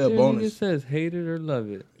is. Probably a Right there, nigga, bonus. It says hate it or love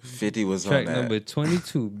it. 50 was Track on that. number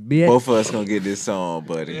 22. Bitch. Both of us gonna get this song,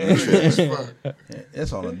 buddy. It's fun.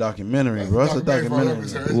 It's on a documentary, bro. It's a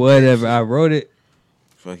documentary. Whatever. I wrote it.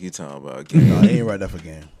 Fuck you talking about? Nah, he ain't write that for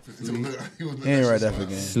game. He He ain't write that for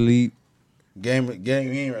game. Sleep. Game, he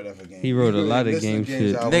ain't write that for game. He wrote a really lot of listen to game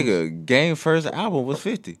Game's shit. albums. Nigga, Game first album was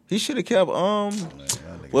 50. He should have kept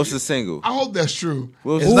what's the single? I hope that's true.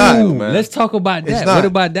 What was It's the not, single, man? Let's talk about It's that. not. What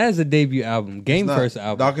about that as a debut album? It's Game not. first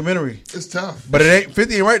album. Documentary. It's tough. But it ain't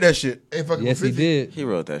 50 ain't write that shit. Ain't fucking Yes, he 50. did. He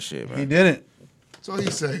wrote that shit, man. He didn't. So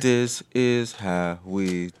he say. This is how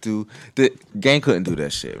we do. The Game couldn't do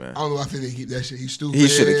that shit, man. I don't know. I think they keep that shit. He's stupid. He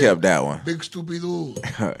should have kept that one. Big stupid dude.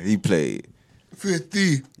 He played.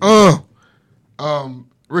 50.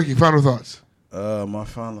 Ricky, final thoughts. My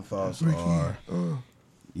final thoughts are: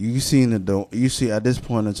 you see at this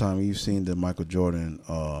point in time, you've seen the Michael Jordan,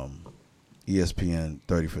 ESPN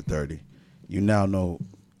 30 for 30. You now know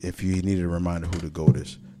if you needed a reminder who the GOAT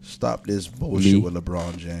is. Stop this bullshit Me. with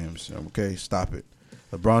LeBron James. Okay, stop it.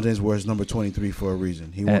 LeBron James wears number 23 for a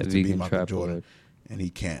reason. He At wanted to be Vegan Michael Trap Jordan, Lord. and he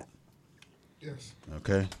can't. Yes,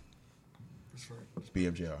 Okay, that's right. it's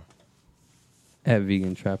BMJR. At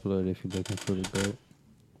Vegan Trap Lord if you're looking for the GOAT.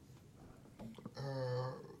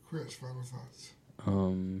 Chris, final thoughts.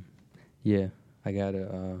 Yeah, I got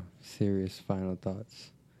a serious final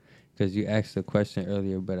thoughts. Because you asked a question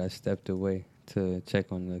earlier, but I stepped away to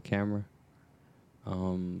check on the camera.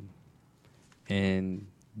 And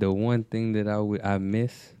the one thing that I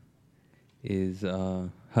miss is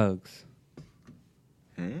hugs.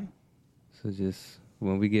 So just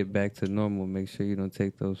when we get back to normal, make sure you don't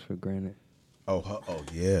take those for granted. Oh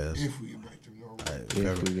yes. If we get back to normal.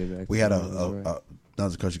 If we get back We to had normal, right.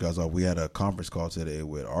 not to cut you guys off. We had a conference call today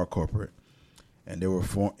with our corporate, and they were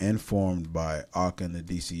informed by ARC and the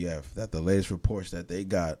DCF that the latest reports that they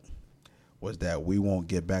got was that we won't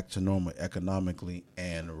get back to normal economically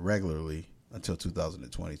and regularly until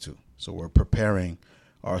 2022. So we're preparing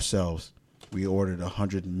ourselves. We ordered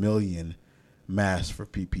 100 million masks for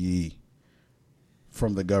PPE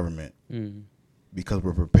from the government because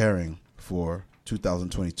we're preparing for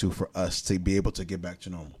 2022 for us to be able to get back to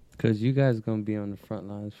normal. Because you guys going to be on the front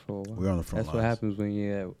lines for a while. We're on the front That's what lines. happens when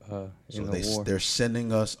you're So in a war. they're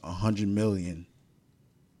sending us 100 million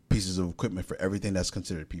pieces of equipment for everything that's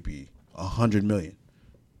considered PPE. 100 million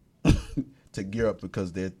to gear up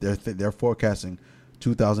because they're forecasting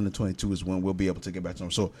 2022 is when we'll be able to get back to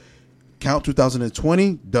normal. So count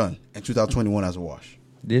 2020 done and 2021 as a wash.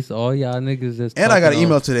 This all y'all niggas that's And I got an talking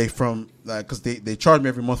email off- today from because they charge me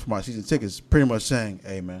every month for my season tickets, pretty much saying,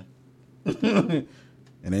 "Hey man, it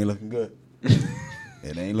ain't looking good."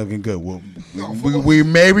 It ain't looking good. We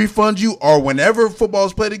may refund you, or whenever football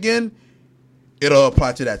is played again, it'll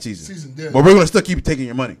apply to that season. But we're gonna still keep taking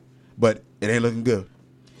your money. But it ain't looking good.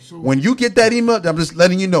 So when you get that email, I'm just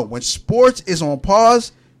letting you know. When sports is on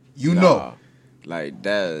pause, you know. Like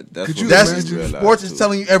that. That's sports is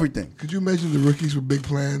telling you everything. Could you imagine the rookies with big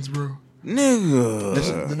plans, bro?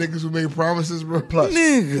 Nigga. The niggas who made promises, bro. Plus,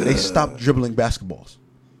 nigga. They stopped dribbling basketballs.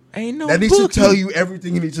 Ain't no that needs to tell you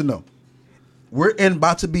everything you need to know. We're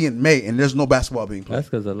about to be in May, and there's no basketball being played. That's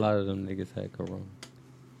because a lot of them niggas had corona.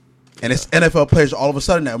 And it's NFL players all of a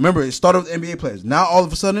sudden now. Remember, it started with NBA players. Now, all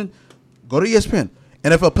of a sudden, go to ESPN.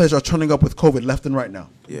 NFL players are turning up with COVID left and right now.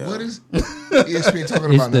 Yeah. What is ESPN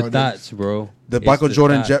talking about It's the nowadays? thoughts, bro. The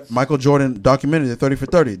Michael Jordan documentary, the 30 for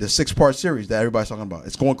 30, the 6-part series that everybody's talking about.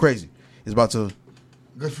 It's going crazy. It's about to.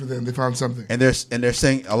 Good for them. They found something. And they're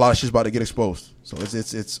saying a lot of shit's about to get exposed. So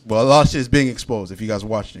it's a lot of shit is being exposed if you guys are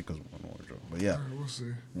watching it. But yeah, All right, we'll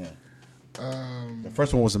see. Yeah. The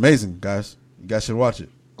first one was amazing, guys. You guys should watch it.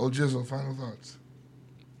 Oh, Jizzle, final thoughts.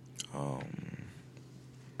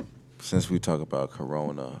 Since we talk about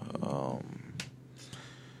Corona,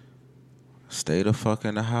 stay the fuck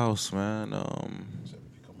in the house, man.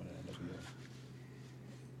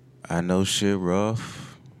 I know shit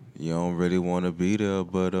rough. You don't really want to be there,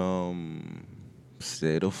 but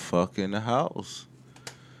stay the fuck in the house.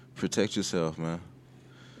 Protect yourself, man.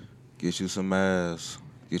 Get you some masks.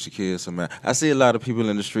 Get your kids some masks. I see a lot of people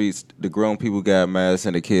in the streets. The grown people got masks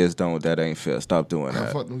and the kids don't. That ain't fair. Stop doing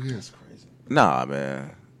that. Fuck them kids. Nah,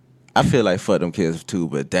 man. I feel like fuck them kids too,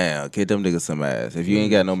 but damn, get them niggas some ass. If you ain't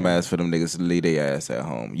got no mask for them niggas, leave their ass at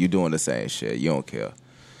home. You doing the same shit. You don't care.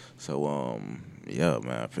 So, yeah,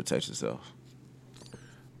 man, protect yourself.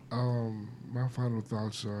 My final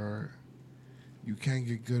thoughts are, you can't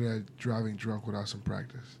get good at driving drunk without some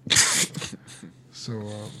practice. So,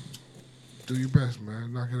 do your best,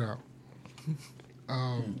 man. Knock it out.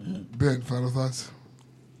 Ben, final thoughts?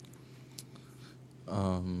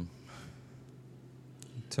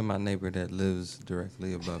 To my neighbor that lives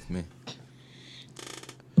directly above me,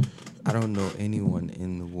 I don't know anyone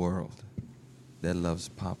in the world that loves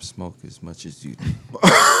Pop Smoke as much as you do.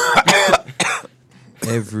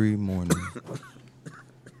 Every morning,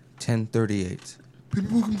 10:38.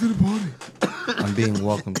 People welcome to the party. I'm being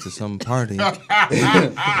welcomed to some party, and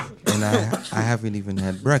I haven't even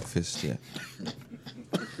had breakfast yet.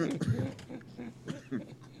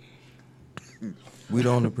 We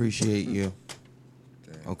don't appreciate you.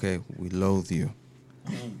 Okay, we loathe you.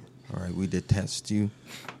 All right, we detest you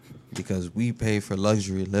because we pay for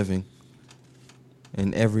luxury living,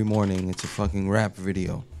 and every morning it's a fucking rap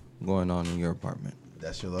video going on in your apartment.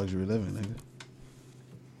 That's your luxury living, nigga.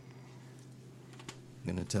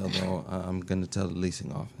 I'm gonna tell the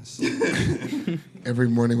leasing office. Every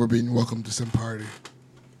morning we're being welcomed to some party.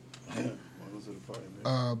 Welcome to the party,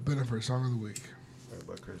 man. Benefit, song of the week. Sorry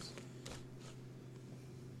about Chris.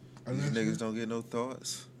 These niggas don't get no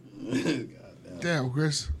thoughts. Damn,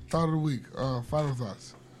 Chris. Thought of the week. Final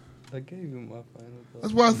thoughts. I gave you my final thoughts.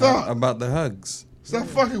 That's what I thought. About the hugs. Stop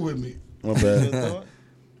fucking with me. My bad.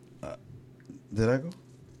 Did I go?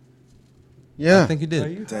 Yeah. I think you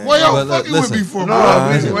did. Why y'all fucking with me for,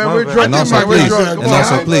 bro? We're drunk.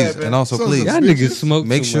 And also, please, y'all niggas smoke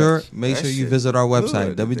make too sure much. you visit our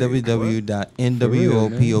website,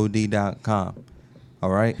 www.nwopod.com. All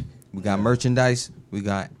right? We got merchandise. We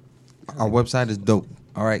got... Our website is dope.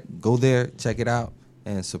 All right? Go there, check it out,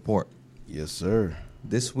 and support. Yes, sir.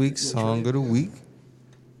 This week's song of the week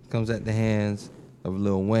comes at the hands of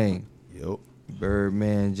Lil Wayne. Yep.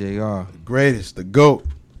 Birdman JR. Greatest, the GOAT.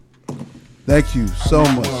 Thank you so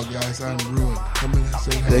much. Well, guys, I'm ruined. Come in and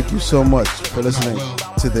say hi. Thank you so much for listening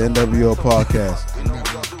to the NWO podcast.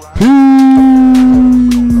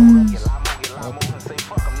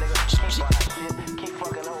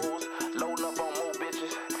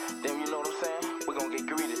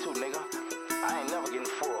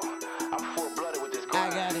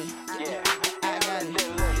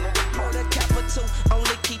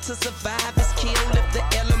 To survive is kill if the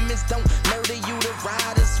elements don't murder you. The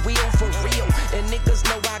riders wheel for real, and niggas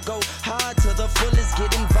know I go hard to the fullest.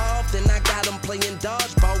 Get involved, and I got them playing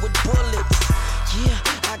dodgeball with bullets. Yeah,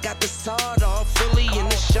 I got the sawed off fully in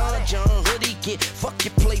the Sean John hoodie. Get fuck you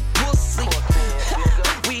play pussy.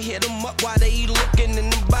 We hit them up while they looking in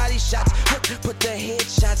the body shots. Put the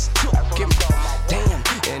headshots took him. Damn,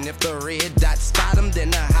 and if the red dot spot him, then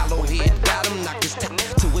the hollow head got him. Knock his top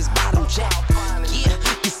to his bottom jack. Yeah.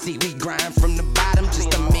 See, we grind from the bottom just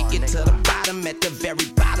to make it to the bottom, at the very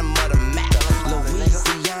bottom of the map.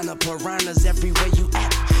 Louisiana piranhas everywhere you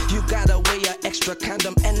at. You gotta weigh an extra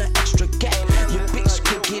condom and an extra gap. Your bitch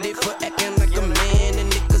could get it for acting like a man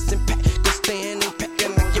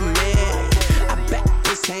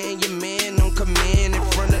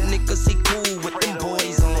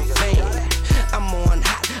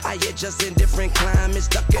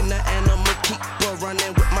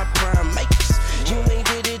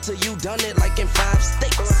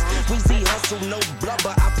muscle, no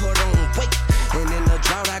blubber, I put on weight. And in the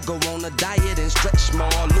drought, I go on a diet and stretch more.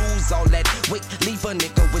 Lose all that weight, leave a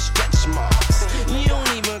nigga with stretch marks. You don't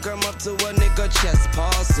even come up to a nigga chest,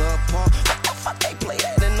 paws up, paw. What the fuck they play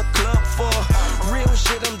that in the club for? Real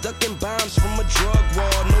shit, I'm ducking bombs from a drug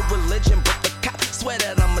war. No religion, but the cop swear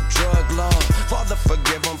that I'm a drug lord. Father,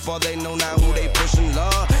 forgive them, for they know now who they pushing,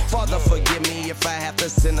 Lord. Father, forgive me if I have to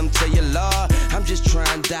send them to your Lord. I'm just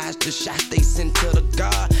trying to dodge the shots they send to the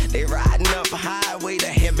God. They riding up highway to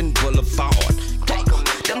heaven boulevard.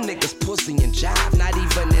 Them niggas pussy and jive, not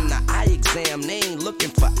even in the eye exam. They ain't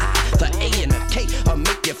looking for I, the A and the K, or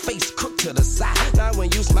make your face crook to the side. Now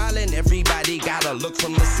when you smiling, everybody gotta look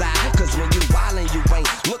from the side. Cause when you wildin', you ain't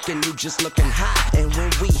looking, you just looking high. And when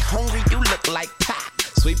we hungry, you look like pie.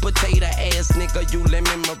 Sweet potato ass nigga, you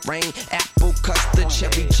lemon meringue, apple custard,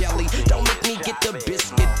 cherry jelly. Don't make me get the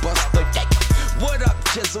biscuit buster. What up,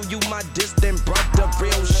 Jizzle? You my distant brother.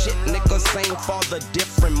 Real shit, nigga, same father,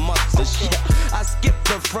 different mother. Shit, I skip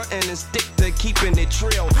the front and stick to keeping it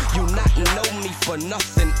trill. You not know me for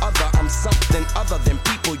nothing other. I'm something other than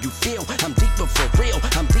people you feel. I'm deeper for real.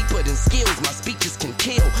 I'm deeper than skills. My speeches can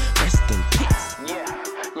kill. Rest in peace.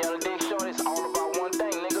 Yeah, the Dick Short is all about one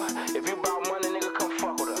thing, nigga. If you bout money, nigga, come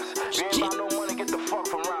fuck with us. If you ain't bout no money, get the fuck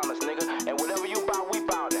from around us, nigga. And whatever you bout, we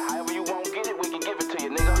bout it. However you won't get it, we can give it to you,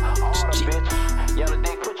 nigga. All up, bitch. Yellow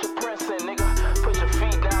Dick, put your prints in, nigga. Put your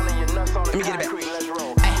feet down and your nuts on the concrete. Let's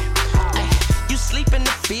roll. You sleep in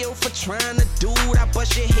the field for trying to do it. I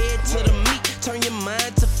bust your head to the meat, turn your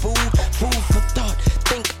mind to food. Food for thought,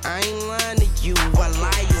 think I ain't lying to you. I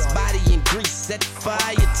lie his body in grease, set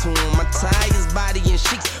fire to him. I tie his body in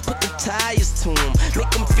sheets, put the tires to him.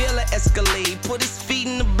 Make him feel an Escalade, put his feet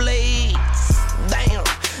in the blades. Damn,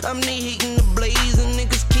 I'm the heat in the blaze, and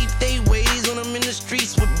niggas keep they ways when I'm in the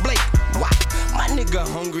streets with Blake. Why? My nigga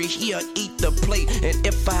hungry, he'll eat the plate. And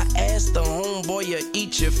if I ask the homeboy, he'll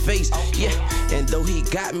eat your face. Yeah, and though he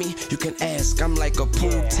got me, you can ask, I'm like a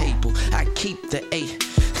pool table. I keep the A.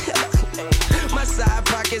 My side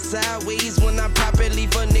pocket sideways. When I pop it,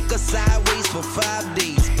 leave a nigga sideways for 5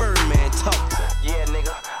 days. Birdman talk. Yeah,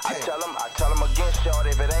 nigga. I tell him again, short.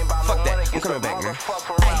 If it ain't about Fuck no that. money, I'm get coming the back, man.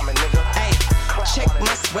 motherfucker around me, nigga. Hey, check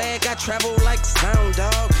my swag. I travel like sound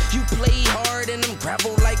dog. You play hard and I'm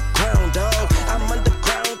gravel like ground dog. I'm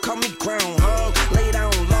underground, call me groundhog. Lay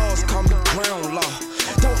down laws, call me ground law.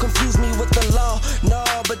 Don't confuse me with the law, no,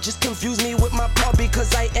 but just confuse me with my paw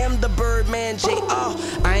because I am the Birdman JR.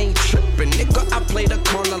 I ain't trippin', nigga. I play the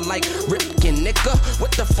corner like Ripkin, nigga.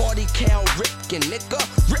 With the 40 cal Ripkin, nigga.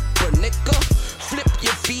 Ripper, nigga. Flip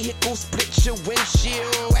your vehicle, split your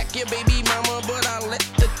windshield. Whack your baby mama, but I let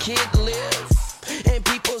the kid live. And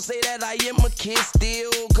people say that I am a kid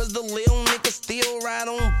still, cause the little nigga still ride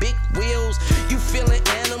on big wheels. You feelin'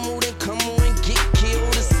 animal, then come on and get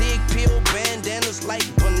killed. A sig pill, bandanas like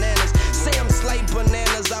bananas. Say I'm slight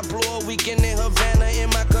bananas, I blow a weekend in Havana in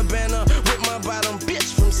my cabana with my bottom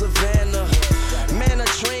bitch from Savannah. Man, a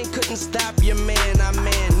train couldn't stop your man. I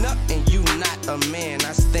man up and you not a man.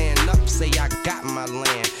 I stand up, say I got my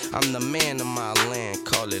land. I'm the man of my land,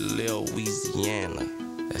 call it Lil Louisiana.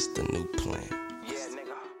 That's the new plan.